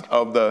silence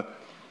of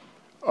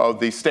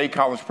the state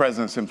college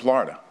presidents in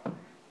Florida.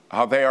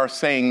 How they are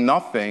saying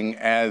nothing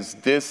as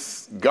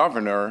this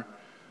governor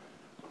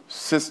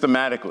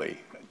systematically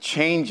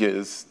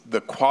changes the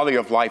quality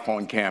of life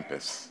on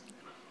campus.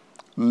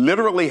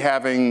 Literally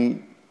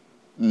having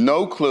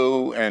no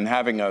clue and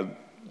having a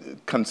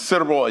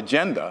considerable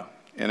agenda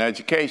in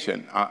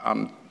education.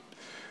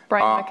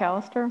 Brian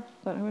McAllister, is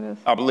that who it is?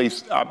 I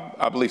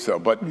believe so,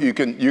 but you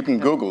can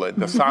Google it,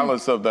 the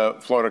silence of the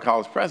Florida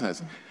college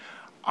presidents.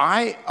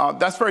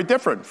 That's very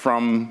different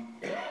from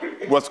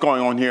what's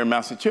going on here in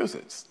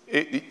Massachusetts.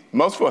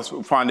 Most of us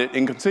would find it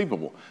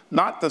inconceivable.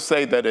 Not to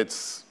say that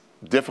it's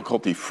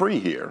difficulty-free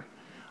here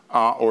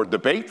or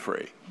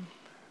debate-free,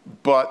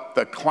 but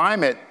the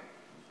climate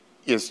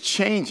is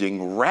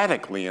changing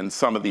radically in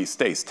some of these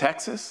states.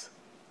 Texas,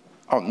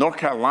 North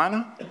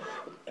Carolina,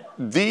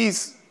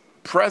 these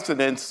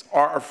presidents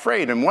are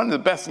afraid. And one of the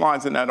best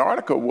lines in that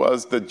article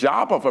was, the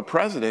job of a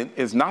president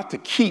is not to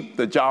keep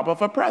the job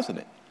of a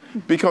president,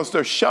 because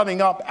they're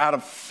shutting up out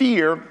of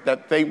fear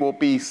that they will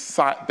be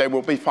fired. They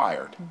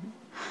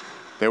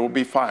will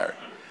be fired.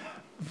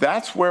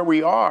 That's where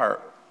we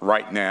are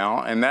right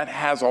now, and that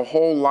has a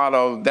whole lot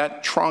of,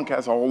 that trunk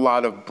has a whole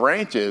lot of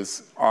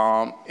branches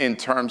in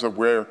terms of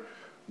where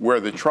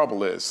the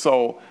trouble is.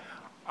 So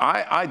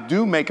I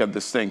do make a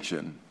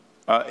distinction.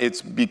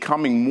 It's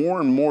becoming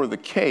more and more the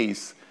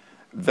case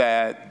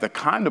that the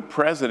kind of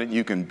president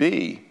you can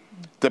be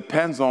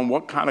depends on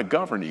what kind of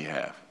governor you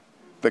have,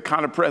 the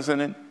kind of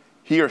president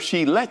he or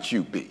she lets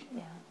you be.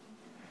 Yeah.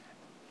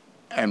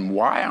 And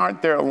why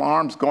aren't there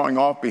alarms going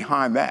off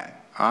behind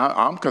that?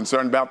 I'm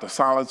concerned about the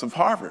silence of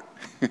Harvard.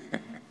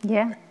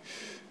 Yeah.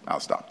 I'll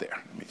stop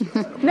there.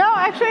 No,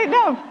 actually,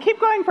 no, keep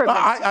going for a minute.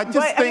 I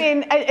just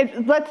think... I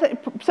mean,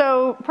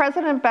 so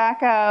President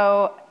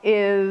Bacow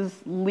is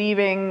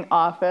leaving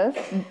office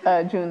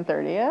June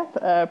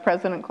 30th.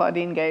 President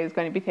Claudine Gay is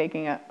going to be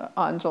taking it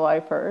on July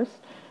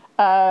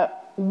 1st.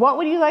 What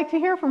would you like to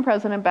hear from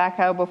President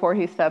Bacow before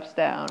he steps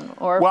down,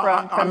 or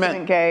from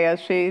President Gay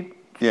as she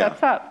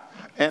steps up?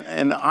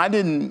 And I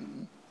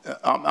didn't,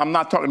 I'm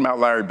not talking about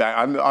Larry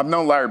Bacow. I've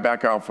known Larry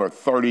Bacow for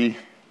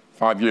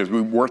 35 years.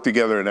 We worked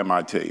together at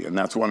MIT, and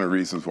that's one of the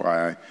reasons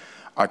why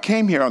I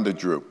came here under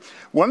Drew.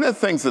 One of the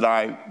things that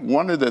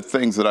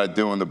I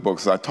do in the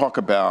books is I talk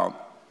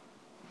about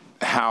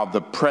how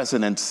the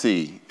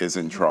presidency is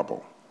in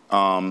trouble.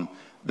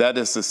 That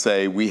is to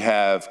say, we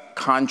have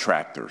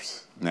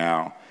contractors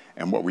now,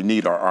 and what we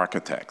need are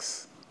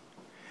architects.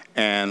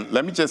 And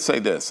let me just say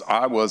this.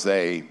 I was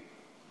an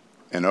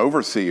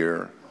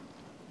overseer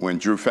when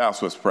Drew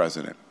Faust was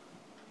president.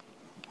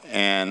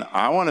 And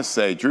I want to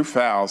say Drew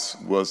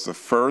Faust was the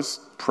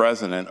first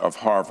president of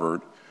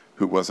Harvard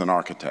who was an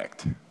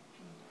architect.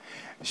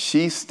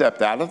 She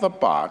stepped out of the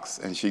box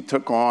and she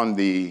took on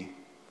the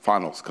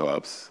final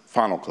clubs,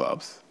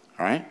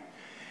 all right?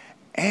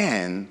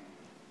 And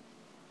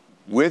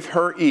with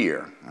her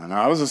ear, and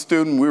I was a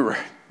student, we were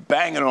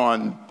banging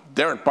on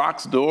Derek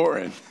Bach's door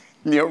and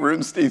Neil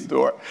Rubenstein's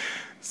door,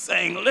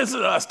 saying, listen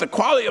to us, the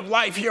quality of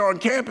life here on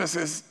campus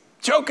is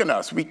choking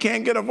us. We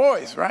can't get a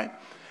voice, right?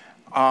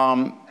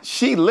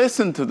 She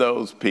listened to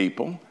those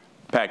people.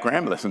 Pat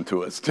Graham listened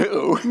to us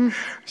too.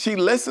 She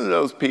listened to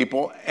those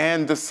people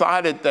and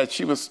decided that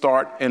she would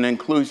start an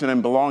inclusion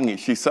and belonging.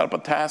 She set up a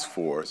task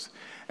force.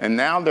 And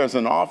now there's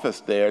an office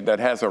there that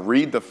has a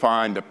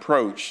redefined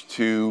approach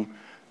to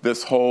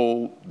this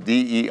whole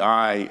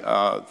DEI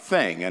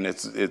thing, and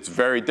it's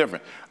very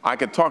different. I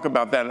could talk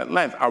about that at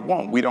length. I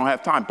won't. We don't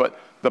have time. But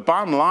the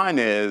bottom line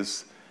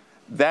is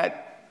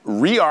that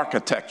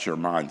re-architecture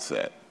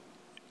mindset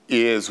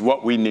is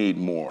what we need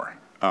more.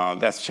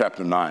 That's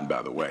chapter 9,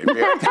 by the way.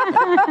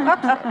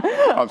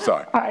 I'm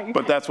sorry,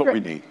 but that's what we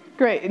need.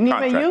 Great.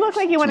 Nima, you look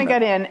like you want to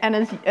get in,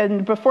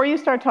 and before you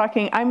start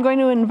talking, I'm going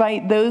to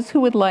invite those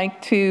who would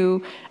like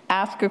to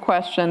ask a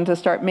question to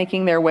start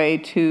making their way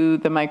to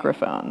the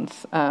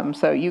microphones.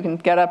 So you can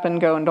get up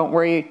and go, and don't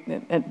worry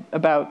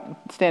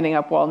about standing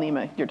up while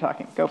Nima, you're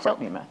talking. Go for it,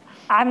 Nima.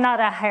 I'm not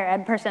a higher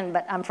ed person,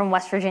 but I'm from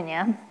West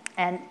Virginia.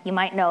 And you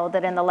might know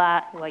that in the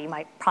well, you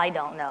probably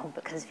don't know,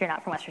 because if you're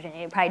not from West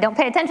Virginia, you probably don't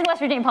pay attention to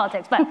West Virginia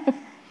politics. But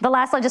the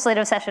last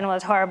legislative session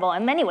was horrible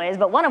in many ways,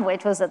 but one of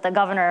which was that the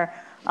governor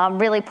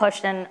really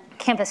pushed a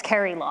campus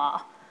carry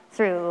law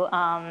through.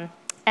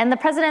 And the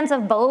presidents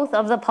of both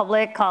of the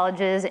public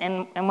colleges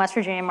in West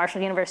Virginia,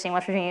 Marshall University and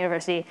West Virginia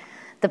University,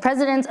 the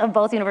presidents of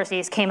both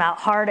universities came out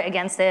hard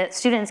against it.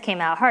 Students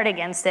came out hard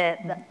against it.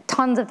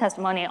 Tons of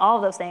testimony, all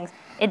of those things.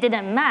 It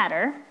didn't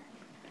matter.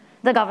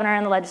 The governor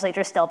and the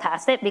legislature still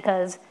passed it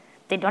because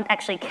they don't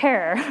actually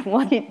care.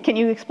 Can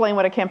you explain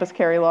what a campus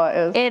carry law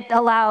is? It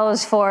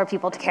allows for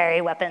people to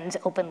carry weapons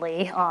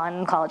openly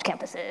on college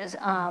campuses.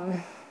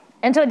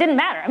 And so it didn't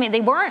matter. I mean, they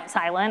weren't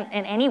silent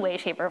in any way,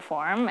 shape, or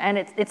form, and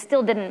it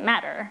still didn't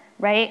matter,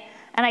 right?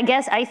 And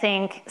I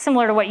think,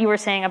 similar to what you were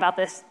saying about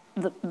this,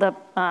 the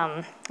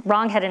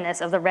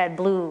wrongheadedness of the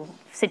red-blue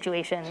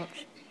situation,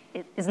 which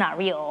is not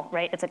real,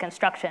 right? It's a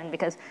construction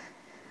because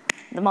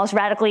the most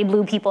radically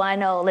blue people I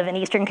know live in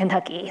Eastern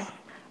Kentucky,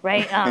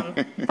 right?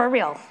 For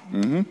real.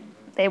 Mm-hmm.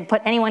 They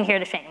put anyone here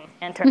to shame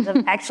in terms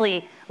of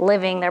actually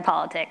living their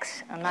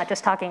politics. I'm not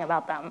just talking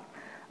about them.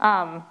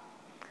 I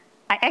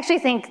actually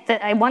think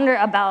that I wonder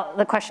about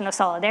the question of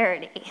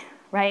solidarity,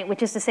 right?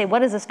 Which is to say,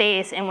 what is the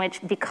space in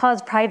which,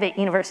 because private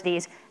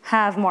universities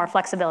have more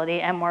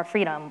flexibility and more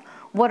freedom,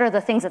 what are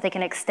the things that they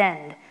can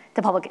extend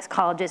to public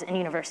colleges and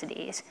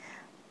universities,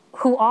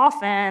 who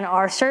often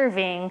are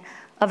serving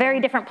a very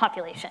different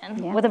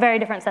population with a very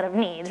different set of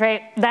needs,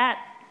 right? That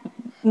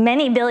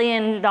many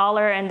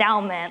billion-dollar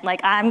endowment,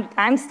 like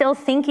I'm still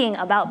thinking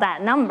about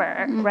that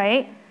number,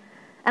 right?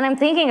 And I'm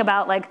thinking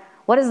about like,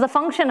 what is the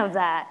function of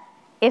that?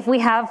 If we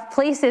have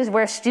places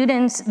where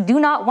students do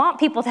not want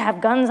people to have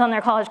guns on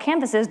their college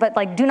campuses, but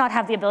like do not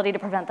have the ability to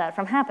prevent that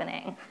from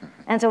happening.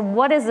 And so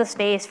what is the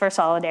space for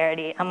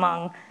solidarity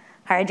among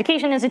higher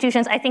education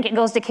institutions? I think it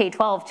goes to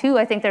K-12 too.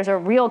 I think there's a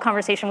real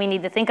conversation we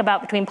need to think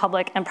about between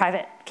public and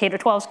private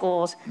K-12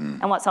 schools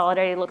and what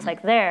solidarity looks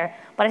like there.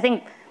 But I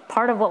think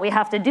part of what we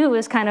have to do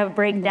is kind of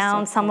break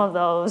down some of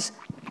those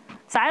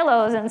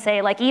silos and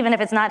say, like, even if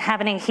it's not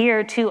happening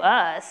here to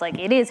us, like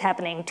it is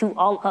happening to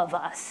all of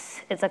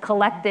us. It's a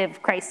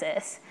collective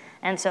crisis.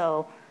 And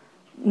so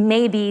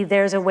maybe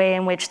there's a way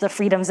in which the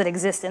freedoms that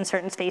exist in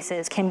certain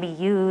spaces can be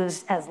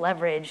used as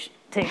leverage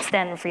to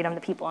extend freedom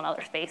to people in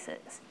other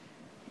spaces.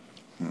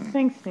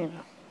 Thanks,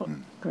 Nina.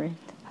 Great.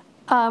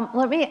 I'm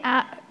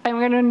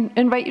going to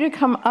invite you to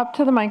come up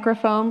to the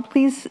microphone.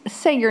 Please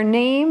say your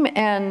name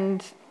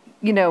and,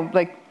 you know,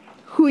 like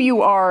who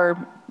you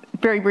are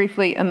very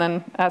briefly, and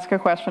then ask a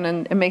question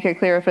and make it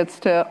clear if it's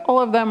to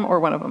all of them or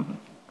one of them.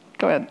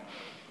 Go ahead.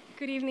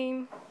 Good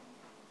evening.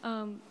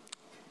 I'm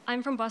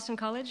from Boston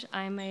College.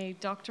 I'm a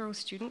doctoral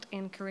student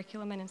in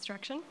curriculum and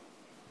instruction.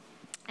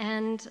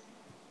 And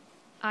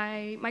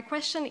my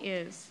question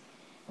is,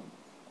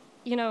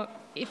 you know,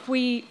 if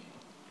we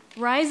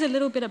rise a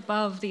little bit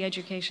above the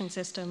education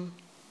system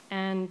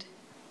and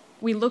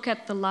we look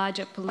at the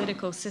larger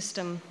political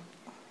system,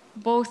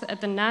 both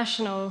at the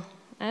national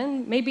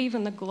and maybe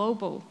even the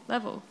global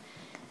level,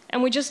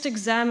 and we just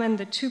examine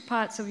the two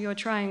parts of your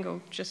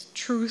triangle, just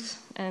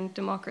truth and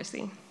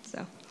democracy.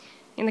 So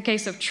in the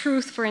case of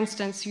truth, for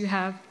instance, you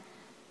have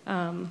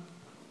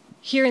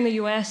here in the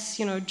US,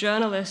 you know,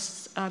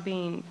 journalists are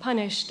being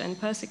punished and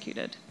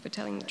persecuted for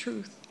telling the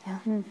truth. Yeah.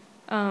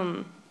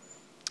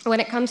 When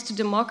it comes to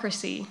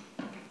democracy,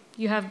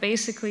 you have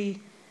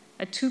basically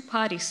a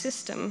two-party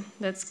system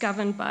that's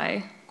governed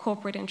by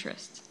corporate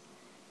interests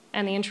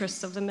and the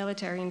interests of the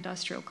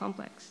military-industrial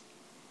complex.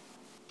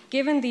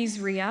 Given these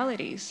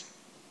realities,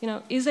 you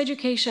know, is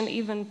education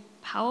even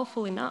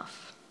powerful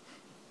enough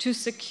to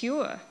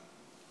secure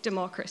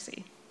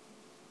democracy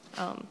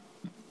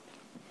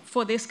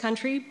for this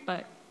country,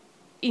 but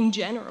in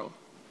general?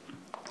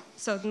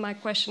 So my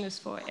question is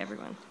for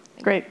everyone.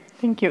 Great,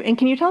 thank you. And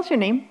can you tell us your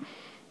name?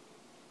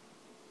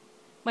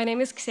 My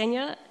name is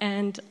Ksenia,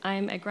 and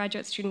I'm a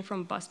graduate student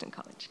from Boston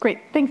College. Great,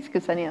 thanks,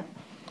 Ksenia.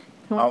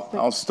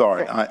 I'll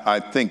start. I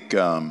think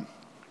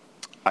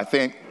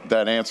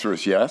that answer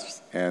is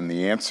yes, and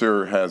the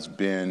answer has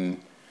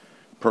been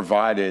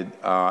provided,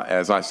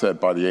 as I said,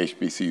 by the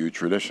HBCU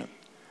tradition.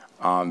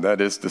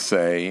 That is to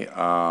say,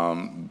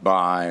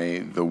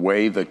 by the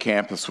way the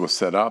campus was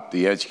set up,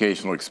 the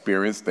educational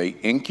experience, they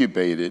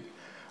incubated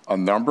a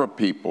number of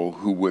people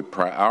who would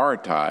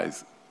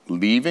prioritize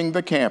leaving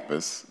the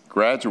campus,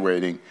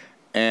 graduating,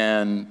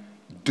 and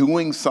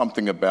doing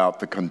something about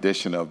the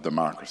condition of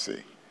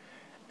democracy.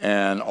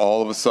 And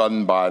all of a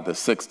sudden, by the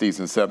 60s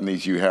and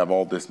 70s, you have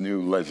all this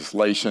new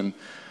legislation,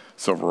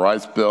 Civil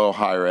Rights Bill,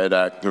 Higher Ed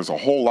Act. There's a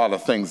whole lot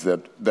of things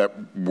that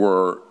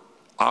were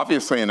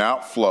obviously an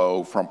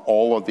outflow from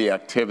all of the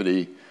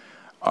activity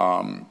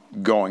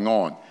going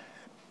on.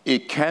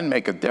 It can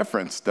make a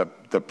difference. The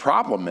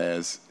problem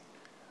is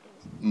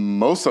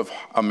most of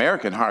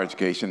American higher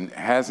education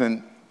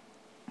hasn't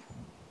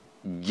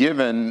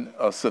given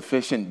a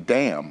sufficient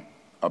damn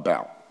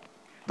about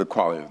the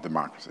quality of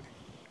democracy.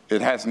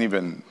 It hasn't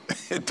even,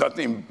 it doesn't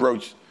even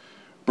broach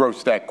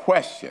that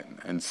question.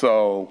 And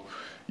so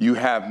you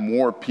have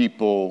more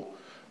people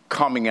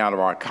coming out of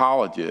our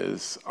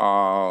colleges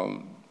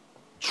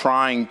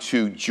trying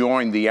to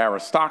join the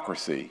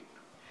aristocracy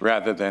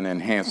rather than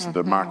enhance the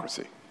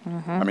democracy.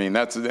 I mean,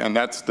 that's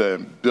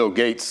the Bill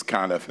Gates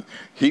kind of,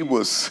 he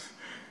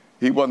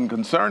wasn't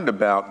concerned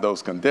about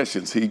those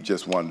conditions. He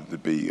just wanted to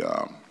be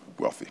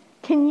wealthy.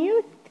 Can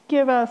you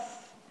give us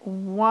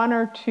one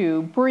or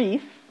two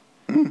brief,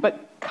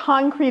 but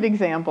concrete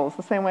examples,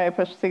 the same way I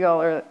pushed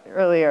Sigal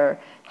earlier,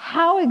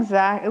 how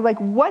exactly, like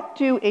what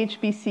do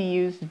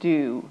HBCUs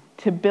do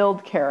to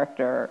build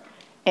character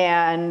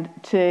and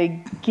to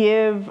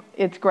give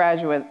its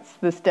graduates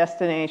this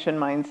destination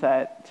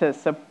mindset to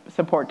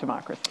support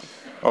democracy?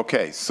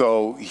 Okay,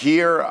 so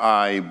here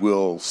I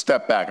will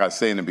step back. I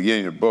say in the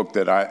beginning of the book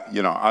that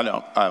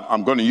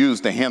I'm going to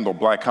use to handle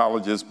black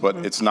colleges, but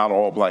it's not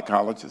all black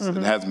colleges. It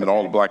hasn't been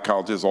all the black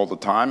colleges all the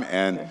time,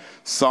 and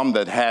some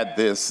that had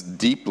this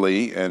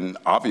deeply and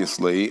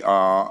obviously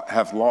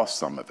have lost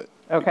some of it.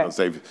 Okay.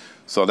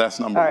 So that's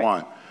number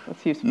one.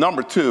 That's useful.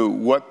 Number two,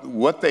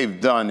 what they've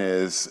done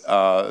is,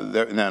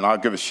 and I'll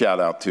give a shout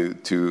out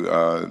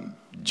to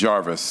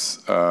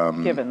Jarvis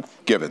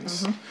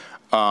Givens.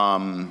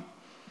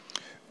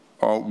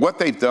 What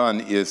they've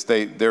done is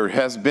there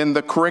has been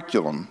the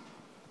curriculum,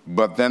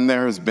 but then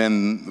there has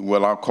been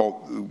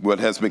what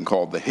has been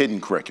called the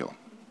hidden curriculum.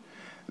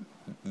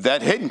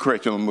 That hidden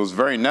curriculum was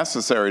very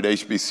necessary at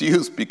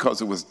HBCUs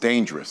because it was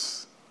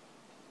dangerous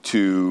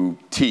to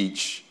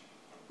teach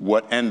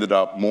what ended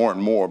up more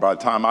and more. By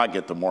the time I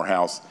get to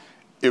Morehouse,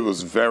 it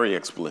was very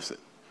explicit.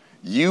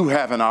 You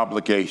have an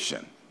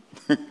obligation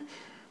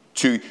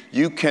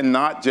you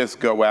cannot just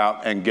go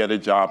out and get a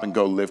job and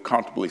go live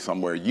comfortably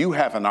somewhere. You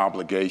have an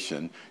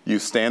obligation. You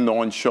stand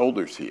on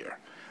shoulders here.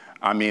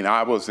 I mean,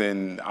 I was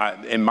in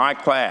my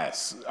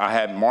class, I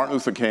had Martin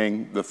Luther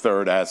King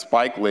III, I had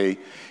Spike Lee.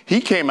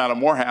 He came out of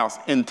Morehouse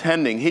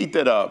he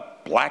did a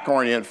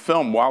black-oriented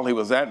film while he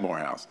was at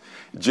Morehouse.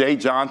 Jay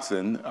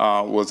Johnson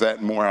was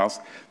at Morehouse.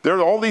 There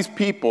are all these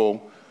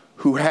people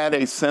who had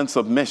a sense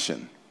of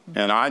mission,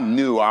 and I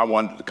knew I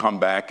wanted to come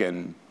back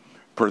and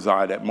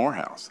preside at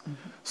Morehouse.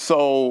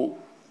 So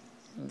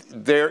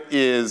there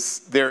is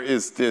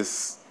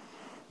this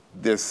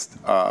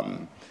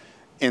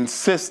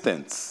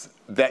insistence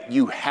that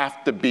you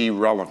have to be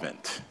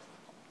relevant.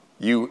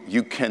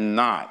 You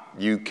cannot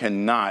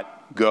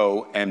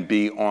go and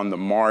be on the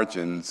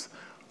margins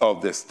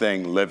of this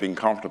thing living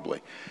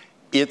comfortably.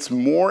 It's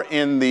more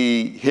in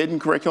the hidden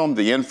curriculum,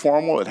 the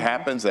informal. It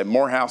happens at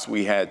Morehouse.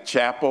 We had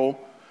chapel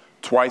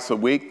twice a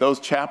week. Those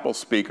chapel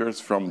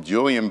speakers, from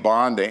Julian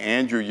Bond to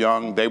Andrew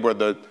Young, they were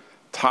the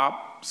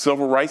top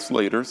civil rights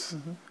leaders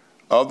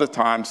of the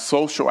time,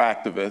 social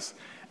activists,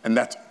 and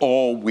that's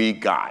all we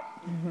got.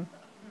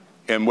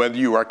 And whether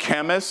you are a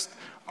chemist,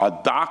 a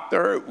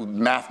doctor,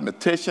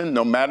 mathematician,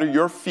 no matter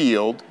your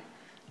field,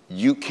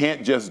 you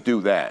can't just do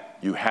that.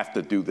 You have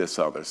to do this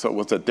other. So it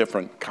was a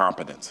different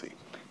competency.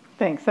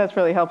 Thanks, that's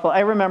really helpful. I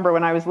remember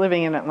when I was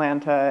living in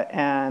Atlanta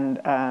and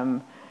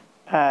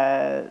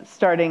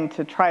starting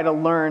to try to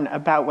learn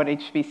about what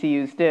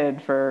HBCUs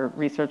did for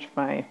research for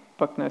my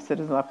book, No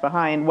Citizen Left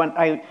Behind. When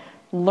I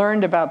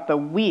learned about the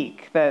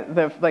week,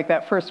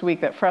 that first week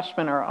that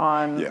freshmen are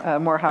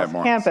on Morehouse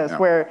campus,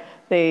 where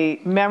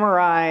they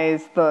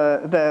memorize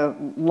the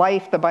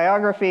life, the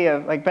biography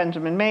of like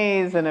Benjamin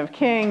Mays and of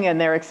King,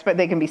 and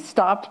they can be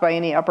stopped by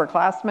any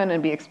upperclassmen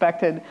and be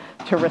expected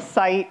to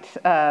recite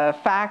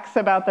facts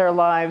about their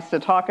lives, to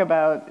talk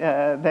about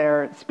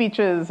their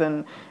speeches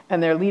and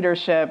their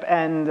leadership,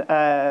 and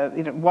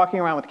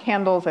walking around with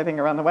candles, I think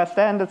around the West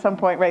End at some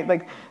point, right?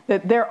 Like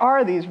that there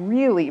are these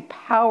really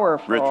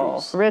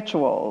powerful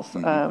rituals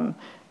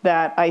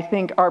that I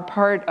think are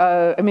part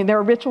of, there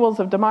are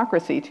rituals of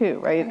democracy too,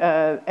 right?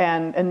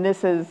 And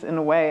this is, in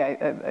a way,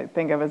 I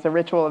think of as a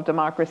ritual of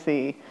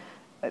democracy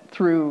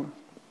through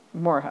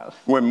Morehouse.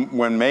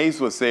 When Mays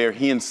was there,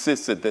 he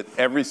insisted that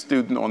every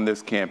student on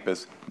this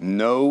campus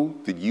know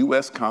the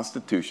U.S.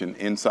 Constitution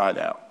inside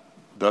out.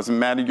 Doesn't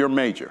matter your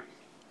major.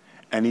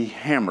 And he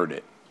hammered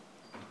it.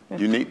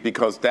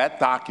 Because that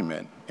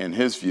document, in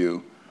his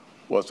view,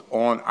 was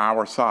on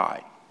our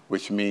side,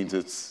 which means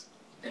it's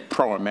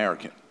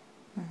pro-American.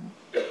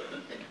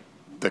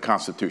 The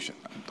Constitution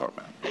I'm talking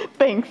about.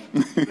 Thanks.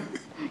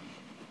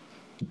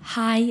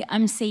 Hi,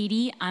 I'm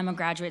Sadie. I'm a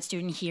graduate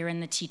student here in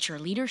the Teacher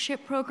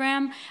Leadership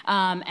Program,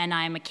 and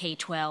I'm a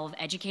K-12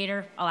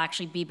 educator. I'll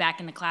actually be back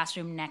in the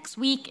classroom next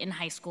week in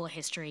high school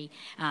history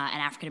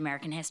and African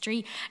American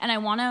history. And I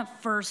want to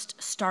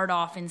first start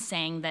off in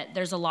saying that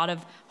there's a lot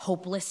of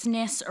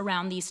hopelessness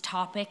around these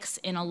topics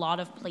in a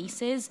lot of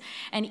places,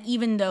 and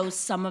even though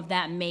some of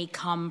that may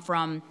come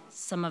from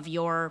some of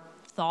your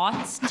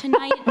thoughts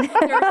tonight,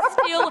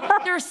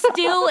 there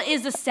still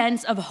is a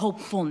sense of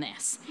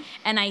hopefulness.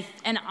 And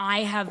I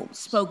have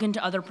spoken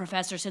to other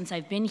professors since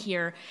I've been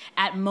here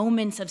at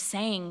moments of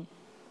saying,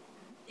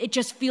 it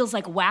just feels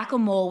like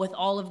whack-a-mole with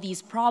all of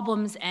these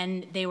problems,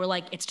 and they were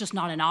like, it's just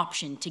not an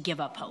option to give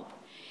up hope.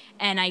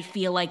 And I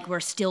feel like we're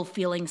still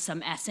feeling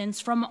some essence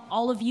from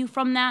all of you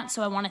from that,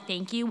 so I want to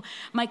thank you.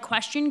 My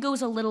question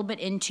goes a little bit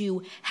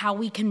into how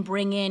we can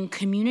bring in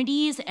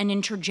communities and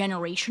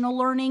intergenerational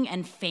learning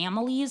and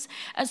families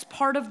as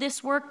part of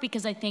this work,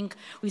 because I think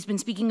we've been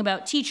speaking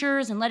about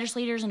teachers and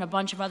legislators and a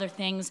bunch of other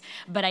things,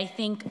 but I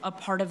think a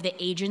part of the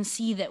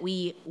agency that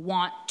we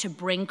want to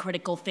bring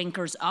critical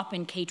thinkers up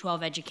in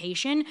K-12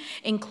 education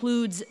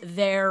includes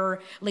their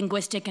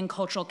linguistic and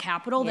cultural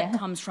capital that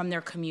comes from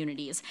their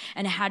communities.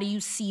 And how do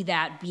you see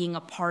that being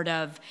a part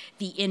of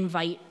the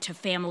invite to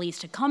families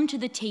to come to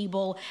the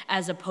table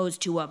as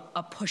opposed to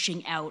a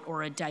pushing out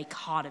or a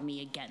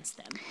dichotomy against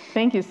them?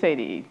 Thank you,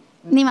 Sadie.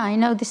 Nima, I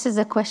know this is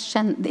a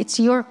question, it's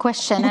your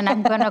question, and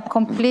I'm going to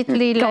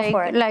completely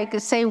like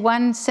say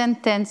one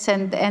sentence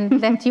and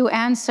let you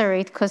answer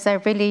it, because I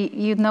really,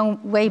 you know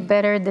way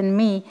better than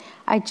me.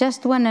 I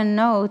just want to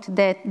note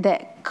that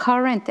the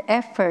current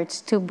efforts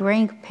to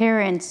bring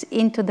parents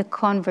into the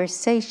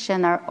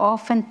conversation are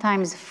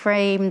oftentimes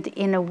framed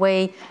in a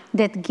way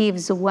that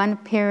gives one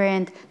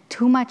parent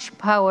too much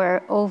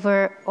power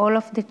over all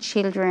of the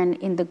children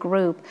in the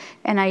group.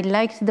 And I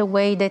liked the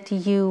way that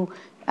you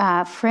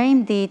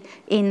framed it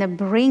in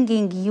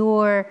bringing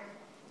your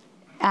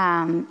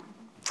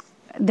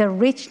the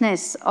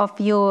richness of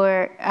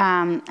your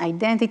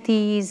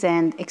identities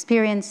and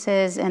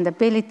experiences and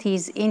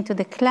abilities into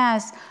the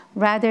class,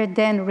 rather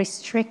than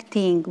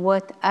restricting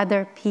what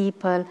other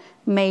people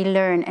may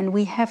learn. And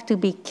we have to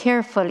be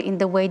careful in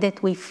the way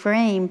that we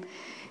frame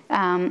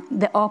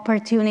the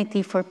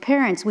opportunity for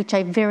parents, which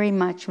I very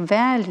much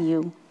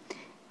value,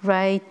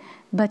 right?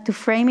 But to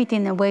frame it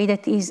in a way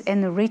that is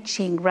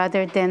enriching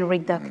rather than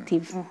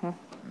reductive. Mm-hmm.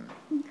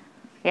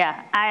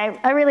 Yeah,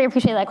 I really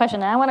appreciate that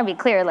question. And I want to be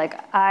clear, like,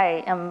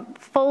 I am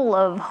full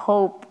of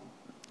hope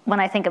when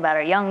I think about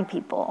our young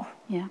people.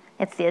 Yeah.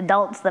 It's the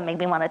adults that make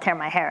me want to tear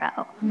my hair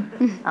out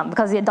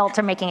because the adults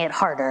are making it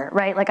harder,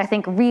 right? Like, I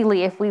think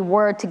really if we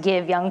were to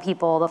give young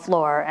people the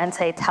floor and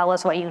say, tell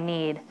us what you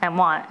need and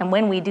want, and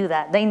when we do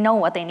that, they know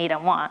what they need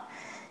and want.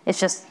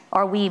 It's just,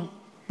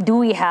 do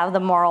we have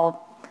the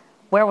moral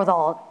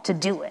wherewithal to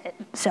do it?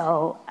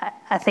 So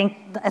I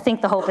think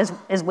the hope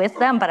is with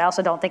them, but I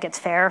also don't think it's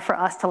fair for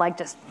us to like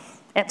just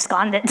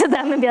abscond it to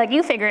them and be like,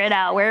 you figure it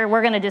out.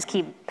 We're gonna just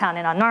keep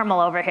pounding on normal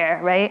over here,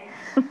 right?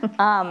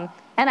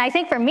 And I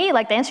think for me,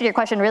 like, the answer to your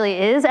question really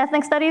is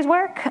ethnic studies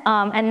work,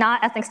 and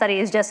not ethnic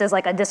studies just as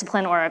like a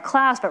discipline or a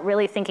class, but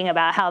really thinking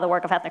about how the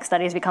work of ethnic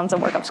studies becomes the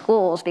work of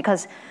schools,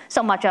 because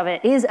so much of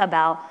it is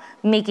about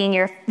making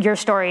your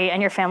story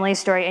and your family's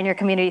story and your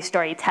community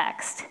story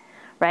text,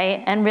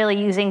 right? And really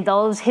using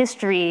those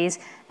histories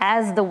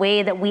as the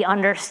way that we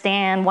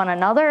understand one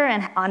another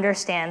and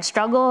understand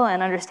struggle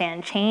and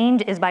understand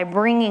change is by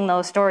bringing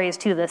those stories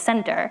to the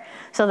center,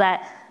 so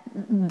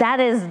that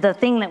is the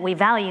thing that we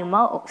value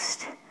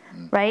most,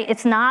 right?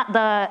 It's not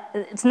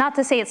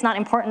to say it's not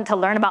important to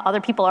learn about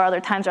other people or other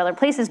times or other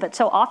places, but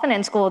so often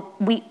in school,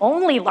 we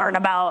only learn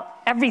about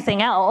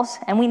everything else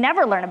and we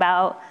never learn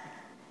about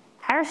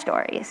our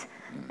stories.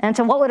 And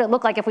so what would it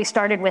look like if we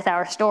started with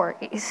our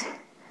stories?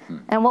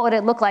 And what would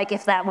it look like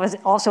if that was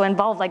also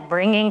involved, like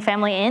bringing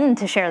family in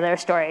to share their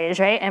stories,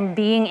 right? And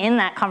being in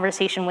that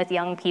conversation with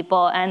young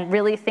people and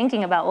really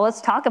thinking about, well,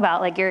 let's talk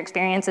about like your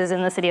experiences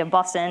in the city of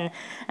Boston,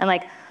 and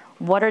like,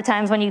 what are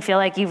times when you feel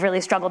like you've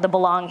really struggled to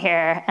belong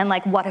here? And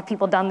like, what have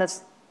people done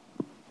that's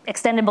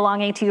extended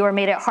belonging to you or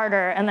made it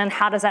harder? And then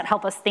how does that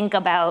help us think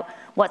about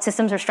what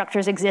systems or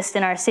structures exist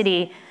in our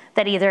city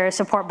that either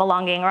support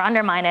belonging or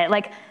undermine it?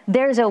 Like,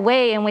 there's a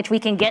way in which we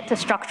can get to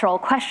structural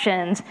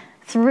questions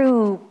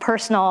through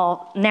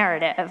personal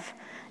narrative.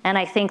 And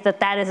I think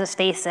that is a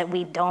space that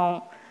we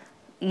don't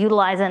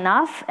utilize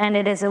enough, and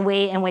it is a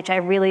way in which I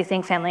really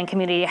think family and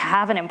community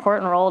have an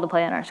important role to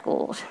play in our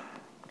schools.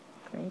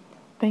 Great,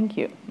 thank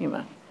you,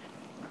 Yuma.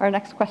 Our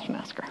next question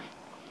asker.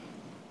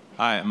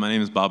 Hi, my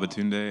name is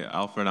Babatunde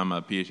Alfred. I'm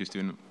a PhD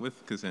student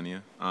with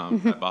Ksenia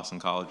at Boston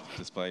College,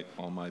 despite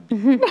all my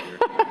being here.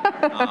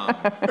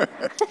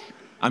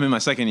 I'm in my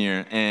second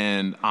year,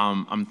 and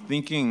I'm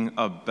thinking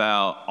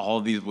about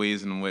all these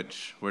ways in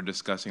which we're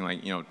discussing,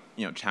 like,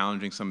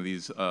 challenging some of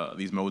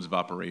these modes of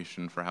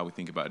operation for how we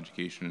think about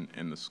education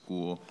in the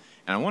school.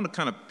 And I want to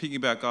kind of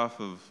piggyback off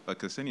of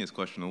Ksenia's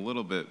question a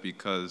little bit,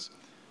 because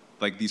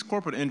like these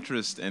corporate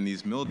interests and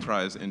these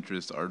militarized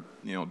interests are,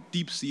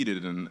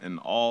 deep-seated in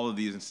all of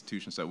these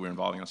institutions that we're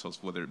involving ourselves,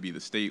 whether it be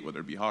the state, whether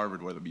it be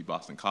Harvard, whether it be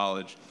Boston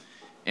College,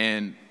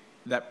 and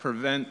that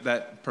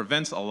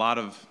prevents a lot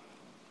of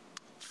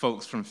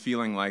folks from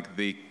feeling like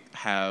they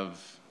have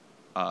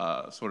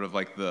sort of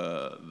like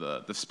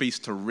the space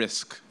to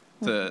risk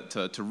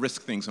to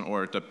risk things in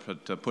order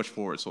to push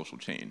forward social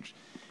change.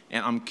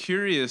 And I'm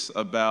curious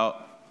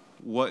about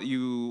what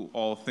you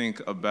all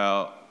think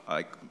about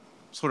like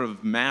sort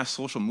of mass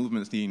social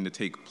movements needing to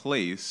take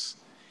place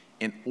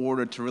in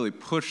order to really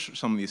push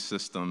some of these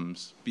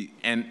systems,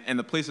 and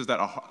the places that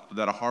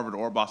a Harvard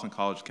or Boston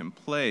College can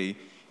play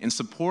in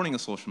supporting a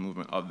social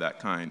movement of that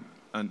kind.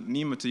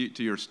 Nima,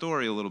 to your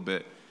story a little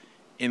bit,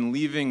 in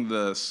leaving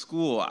the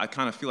school, I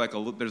kind of feel like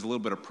there's a little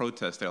bit of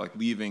protest there. Like,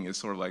 leaving is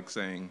sort of like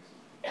saying,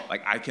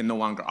 like, I can no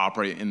longer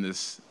operate in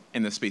this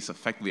space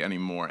effectively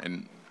anymore,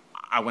 and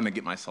I want to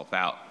get myself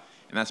out.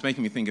 And that's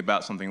making me think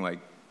about something like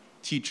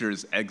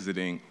teachers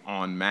exiting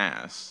en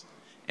masse.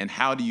 And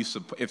how do you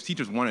support, if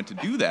teachers wanted to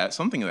do that,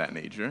 something of that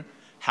nature,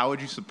 how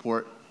would you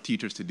support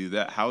teachers to do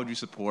that? How would you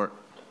support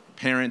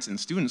parents and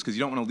students? Because you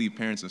don't want to leave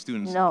parents and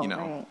students,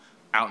 right,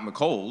 out in the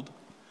cold.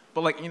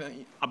 But like,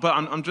 but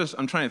I'm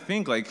trying to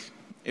think, like,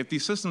 if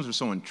these systems are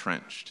so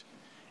entrenched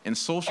and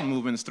social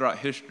movements throughout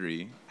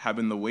history have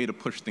been the way to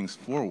push things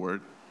forward,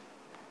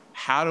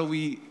 how do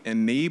we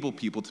enable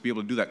people to be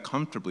able to do that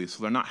comfortably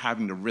so they're not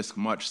having to risk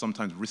much,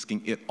 sometimes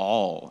risking it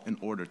all in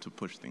order to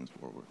push things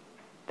forward?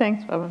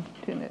 Thanks,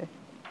 Babatunde.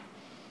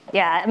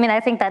 Yeah, I mean, I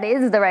think that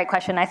is the right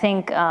question. I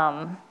think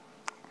I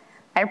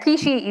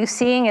appreciate you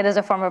seeing it as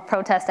a form of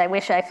protest. I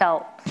wish I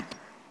felt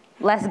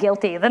less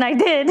guilty than I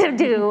did to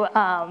do.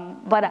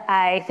 But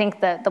I think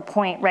that the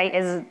point, right,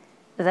 is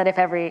that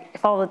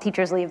if all the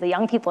teachers leave, the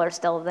young people are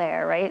still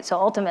there, right? So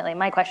ultimately,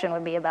 my question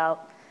would be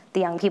about the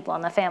young people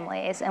and the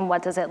families, and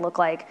what does it look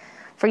like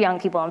for young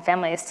people and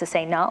families to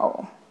say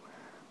no?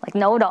 Like,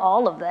 no to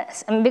all of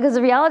this. I mean, because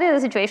the reality of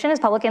the situation is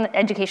public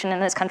education in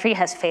this country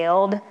has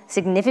failed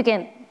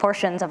significant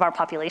portions of our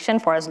population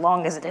for as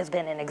long as it has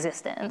been in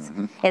existence.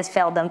 Mm-hmm. It's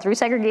failed them through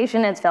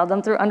segregation, it's failed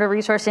them through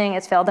under-resourcing,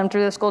 it's failed them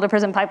through the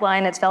school-to-prison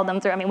pipeline, it's failed them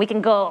through, I mean, we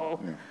can go.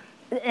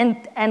 Yeah.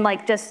 And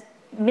like, just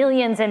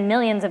millions and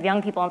millions of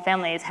young people and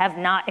families have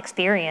not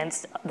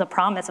experienced the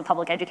promise of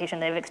public education.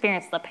 They've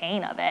experienced the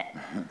pain of it.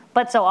 Mm-hmm.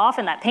 But so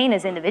often that pain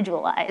is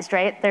individualized,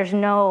 right? There's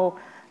no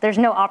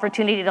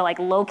opportunity to like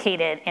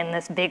locate it in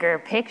this bigger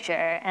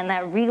picture. And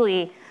that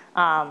really,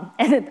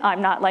 and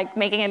I'm not like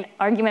making an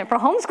argument for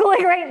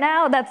homeschooling right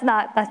now.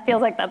 That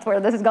feels like that's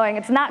where this is going.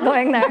 It's not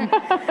going there.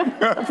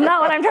 That's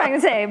not what I'm trying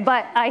to say.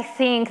 But I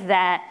think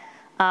that,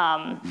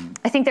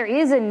 I think there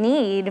is a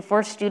need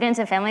for students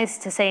and families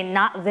to say,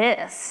 not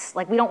this.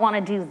 Like, we don't want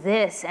to do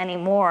this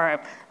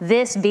anymore.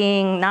 This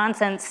being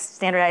nonsense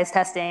standardized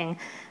testing,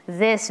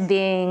 this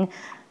being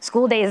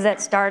school days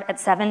that start at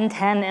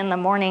 7:10 in the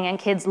morning and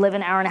kids live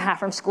an hour and a half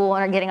from school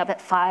and are getting up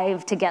at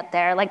 5 to get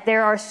there. Like,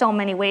 there are so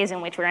many ways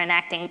in which we're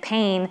enacting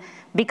pain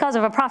because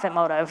of a profit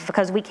motive,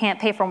 because we can't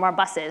pay for more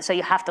buses, so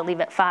you have to leave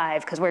at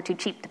 5 because we're too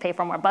cheap to pay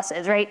for more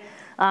buses, right?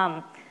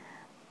 I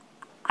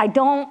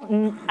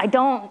don't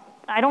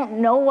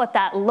know what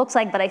that looks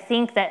like, but I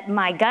think that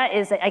my gut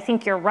is that I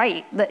think you're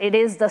right, that it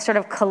is the sort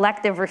of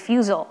collective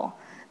refusal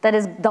that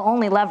is the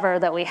only lever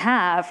that we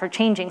have for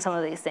changing some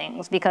of these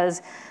things,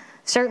 because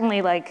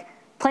certainly, like,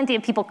 plenty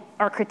of people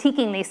are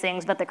critiquing these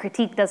things, but the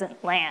critique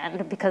doesn't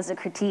land because the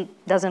critique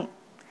doesn't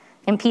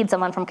impede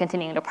someone from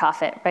continuing to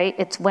profit, right?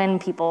 It's when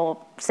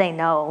people say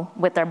no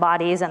with their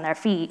bodies and their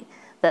feet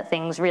that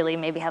things really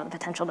maybe have the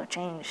potential to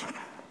change.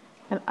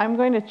 And I'm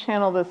going to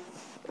channel this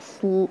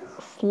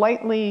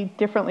slightly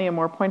differently and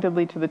more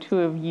pointedly to the two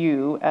of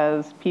you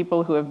as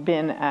people who have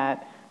been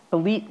at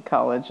elite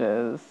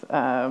colleges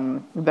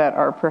that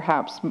are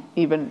perhaps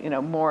even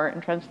more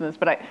entrenched in this.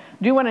 But I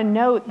do want to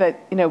note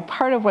that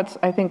part of what's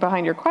I think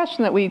behind your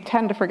question that we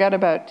tend to forget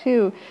about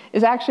too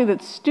is actually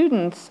that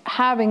students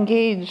have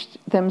engaged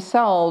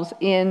themselves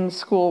in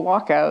school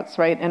walkouts,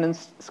 right, and in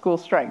school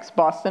strikes.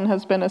 Boston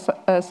has been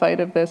a site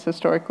of this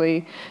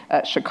historically.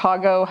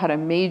 Chicago had a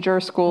major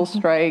school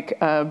strike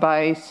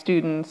by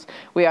students.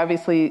 We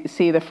obviously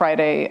see the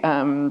Friday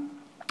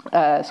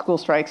school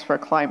strikes for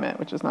climate,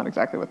 which is not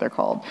exactly what they're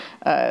called.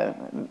 I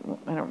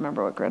don't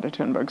remember what Greta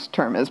Thunberg's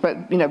term is,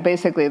 but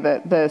basically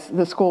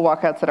the school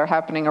walkouts that are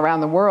happening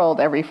around the world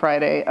every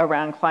Friday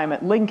around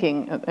climate,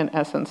 linking in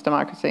essence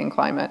democracy and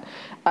climate.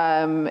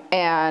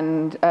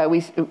 And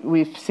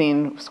we've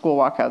seen school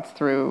walkouts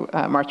through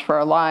March for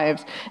Our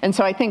Lives. And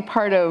so I think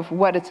part of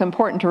what it's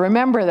important to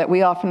remember that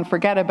we often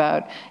forget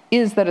about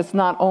is that it's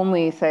not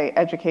only, say,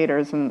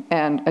 educators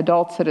and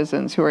adult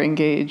citizens who are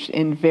engaged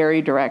in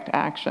very direct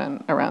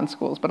action around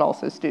schools, but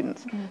also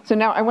students. Mm-hmm. So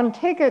now I want to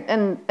take it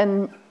and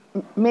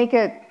make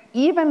it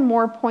even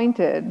more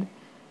pointed.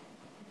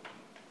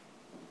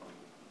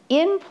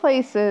 In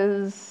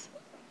places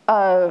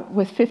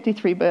with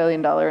 $53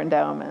 billion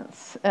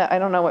endowments. I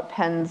don't know what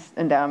Penn's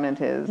endowment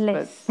is.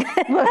 Less.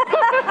 But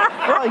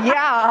well,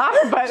 yeah,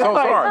 but so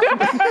far.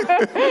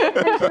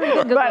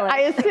 But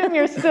I assume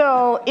you're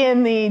still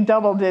in the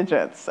double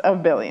digits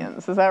of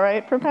billions. Is that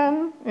right for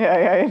Penn?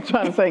 Yeah,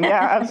 John's saying,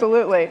 yeah,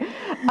 absolutely.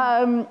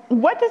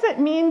 What does it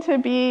mean to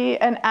be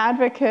an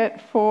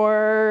advocate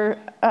for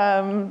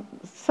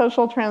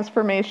social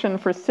transformation,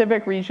 for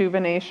civic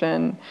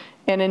rejuvenation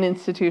in an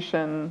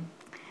institution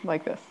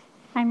like this?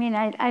 I mean,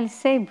 I'll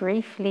say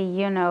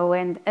briefly,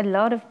 and a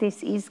lot of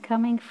this is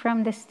coming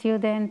from the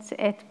students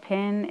at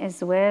Penn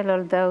as well,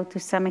 although to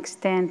some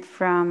extent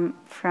from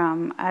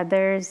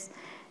others.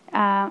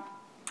 I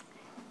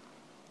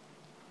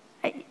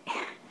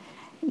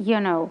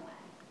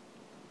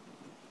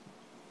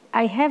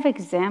have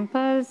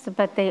examples,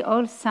 but they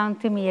all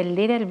sound to me a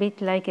little bit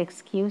like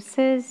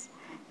excuses.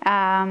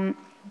 There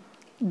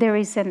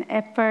is an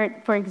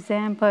effort, for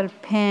example,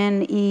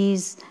 Penn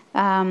is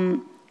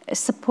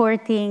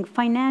supporting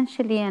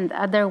financially and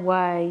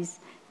otherwise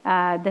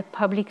the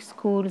public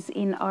schools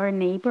in our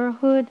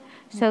neighborhood.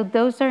 So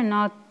those are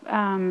not,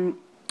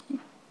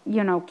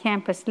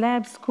 campus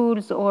lab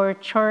schools or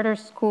charter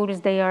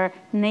schools. They are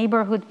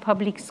neighborhood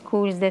public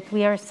schools that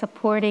we are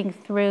supporting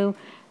through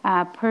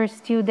per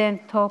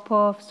student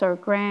top-offs or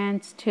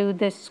grants to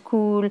the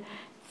school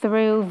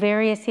through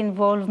various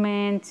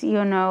involvements,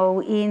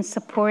 in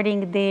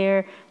supporting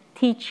their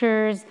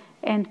teachers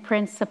and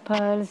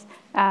principals,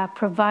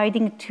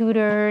 providing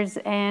tutors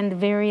and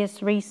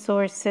various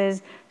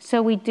resources.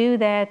 So we do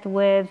that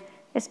with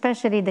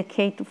especially the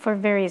for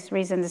various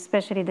reasons,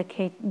 especially the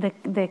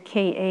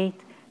K-8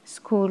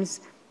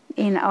 schools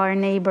in our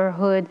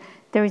neighborhood.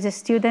 There is a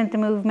student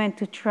movement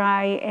to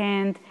try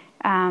and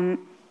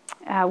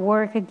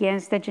work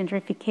against the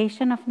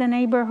gentrification of the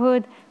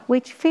neighborhood,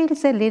 which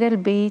feels a little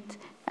bit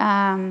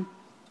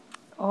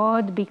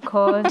odd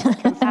because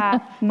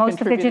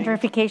most of the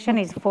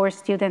gentrification is for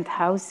student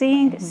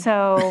housing.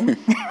 So,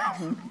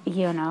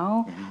 you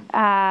know,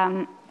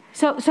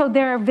 so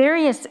there are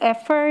various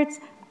efforts.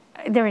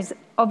 There is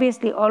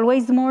obviously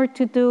always more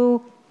to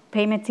do.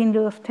 Payments in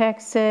lieu of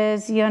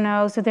taxes, you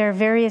know, so there are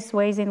various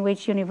ways in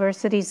which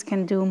universities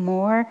can do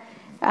more.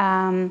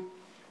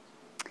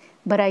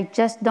 But I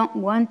just don't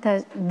want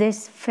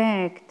this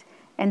fact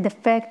and the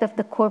fact of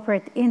the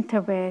corporate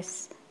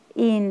interests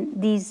in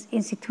these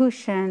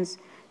institutions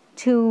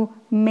to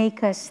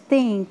make us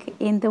think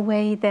in the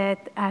way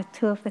that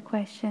two of the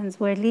questions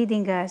were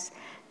leading us,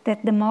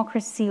 that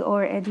democracy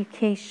or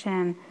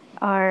education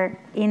are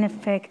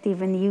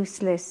ineffective and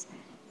useless.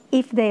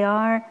 If they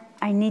are,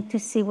 I need to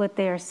see what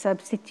they are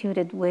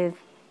substituted with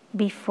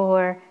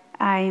before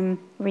I'm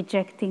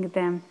rejecting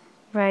them,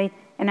 right?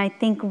 And I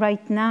think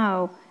right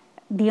now,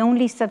 the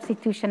only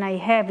substitution I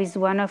have is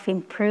one of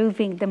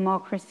improving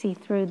democracy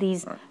through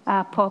these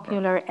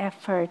popular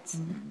efforts,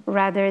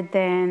 rather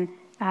than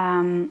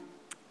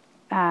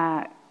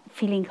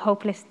feeling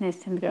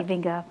hopelessness and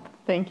giving up.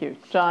 Thank you.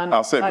 John?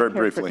 I'll say it very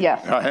briefly.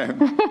 Yes.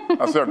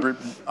 I'll say it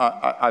briefly.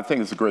 I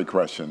think it's a great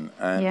question.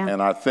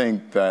 And I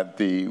think that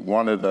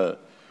one of the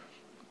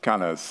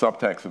kind of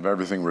subtext of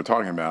everything we're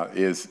talking about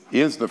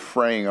is the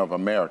fraying of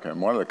America. And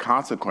one of the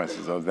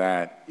consequences of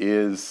that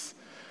is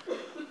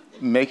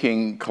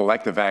making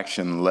collective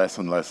action less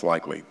and less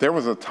likely. There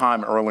was a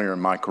time earlier in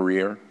my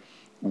career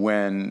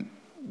when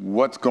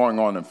what's going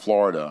on in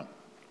Florida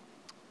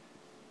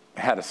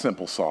had a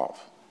simple solve.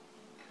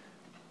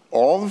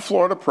 All the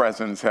Florida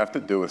presidents have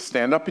to do is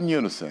stand up in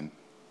unison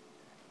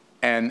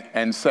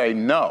and say,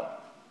 no,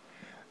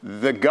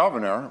 the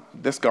governor,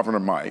 this governor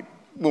might,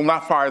 will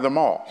not fire them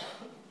all,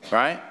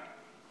 right?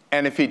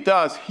 And if he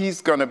does, he's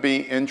gonna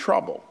be in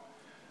trouble.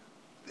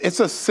 It's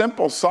a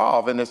simple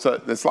solve, and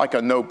it's like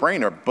a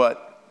no-brainer,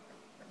 but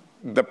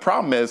the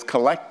problem is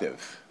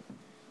collective,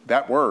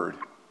 that word,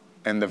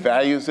 and the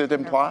values it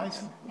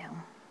implies,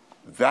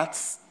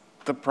 that's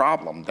the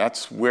problem.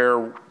 That's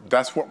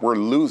what we're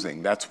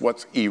losing. That's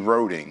what's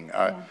eroding.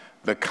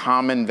 The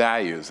common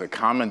values, a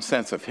common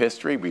sense of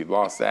history, we've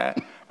lost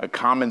that. A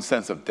common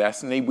sense of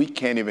destiny. We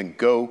can't even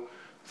go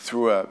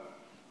through a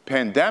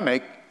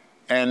pandemic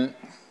and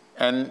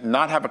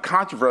not have a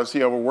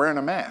controversy over wearing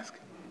a mask.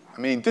 I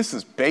mean, this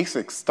is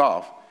basic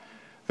stuff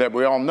that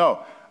we all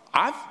know.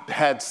 I've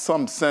had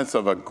some sense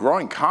of a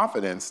growing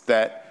confidence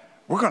that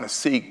we're going to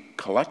see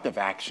collective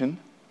action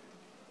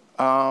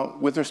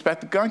with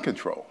respect to gun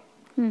control.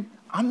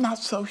 I'm not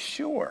so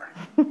sure.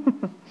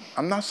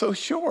 I'm not so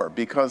sure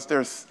because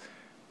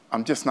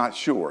I'm just not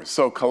sure.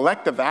 So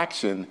collective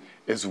action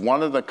is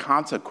one of the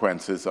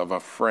consequences of a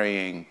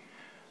fraying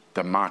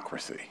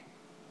democracy.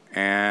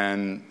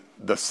 And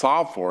the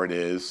solve for it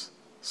is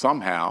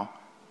somehow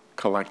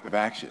collective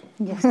action.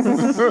 Yes.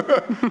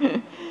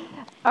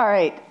 All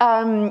right,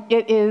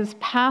 it is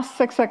past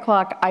 6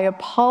 o'clock. I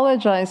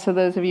apologize to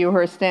those of you who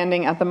are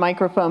standing at the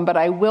microphone, but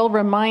I will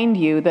remind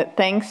you that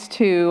thanks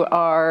to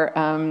our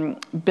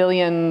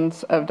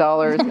billions of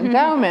dollars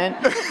endowment,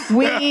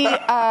 we,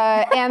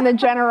 and the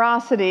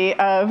generosity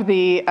of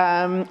the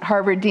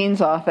Harvard Dean's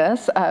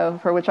Office,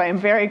 for which I am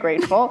very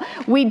grateful,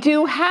 we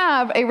do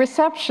have a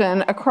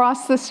reception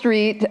across the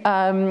street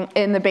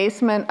in the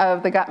basement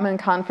of the Gutman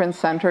Conference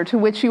Center, to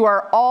which you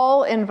are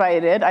all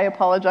invited. I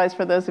apologize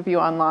for those of you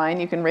online.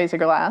 You can raise a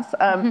glass.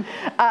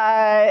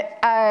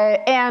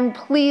 And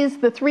please,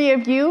 the three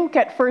of you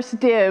get first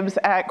dibs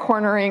at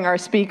cornering our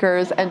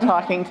speakers and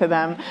talking to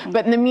them.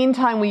 But in the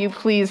meantime, will you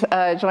please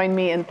join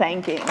me in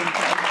thanking?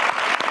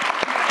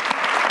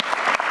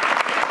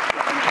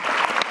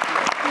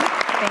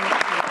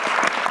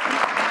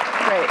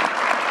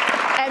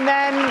 And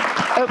then,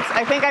 oops,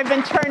 I think I've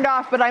been turned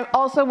off, but I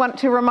also want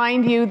to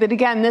remind you that,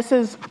 again, this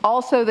is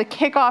also the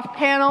kickoff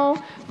panel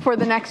for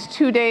the next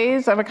 2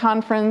 days of a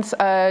conference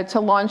to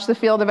launch the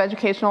field of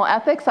educational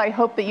ethics. I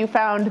hope that you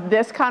found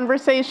this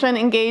conversation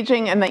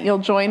engaging and that you'll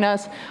join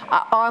us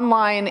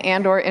online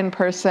and or in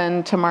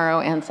person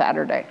tomorrow and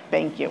Saturday.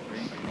 Thank you.